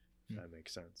 If that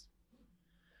makes sense.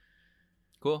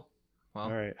 Cool. Well,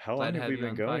 all right. How long have we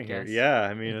been going here? Yeah,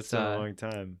 I mean, it's been a long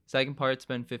time. Second part's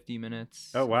been 50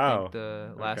 minutes. Oh, wow. I think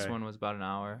the last one was about an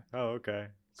hour. Oh, okay.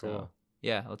 Cool. So,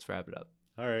 yeah, let's wrap it up.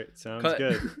 All right. Sounds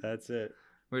good. That's it.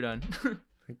 We're done.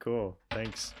 Cool.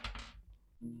 Thanks.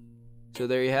 So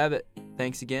there you have it.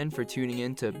 Thanks again for tuning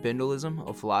in to Bindalism,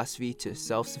 a philosophy to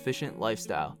self-sufficient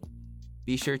lifestyle.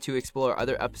 Be sure to explore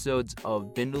other episodes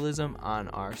of Bindalism on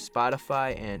our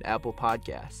Spotify and Apple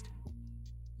podcast.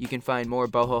 You can find more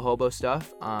Boho Hobo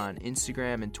stuff on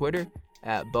Instagram and Twitter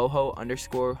at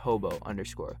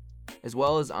boho_hobo_, as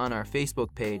well as on our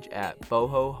Facebook page at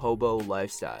Boho Hobo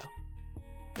Lifestyle.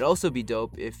 It'd also be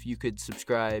dope if you could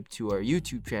subscribe to our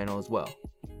YouTube channel as well.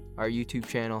 Our YouTube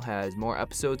channel has more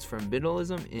episodes from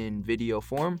Bindalism in video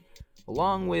form,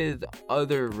 along with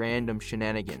other random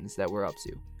shenanigans that we're up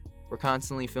to. We're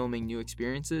constantly filming new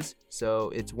experiences, so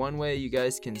it's one way you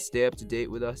guys can stay up to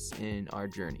date with us in our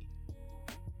journey.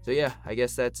 So yeah, I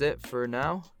guess that's it for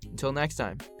now. Until next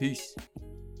time, peace.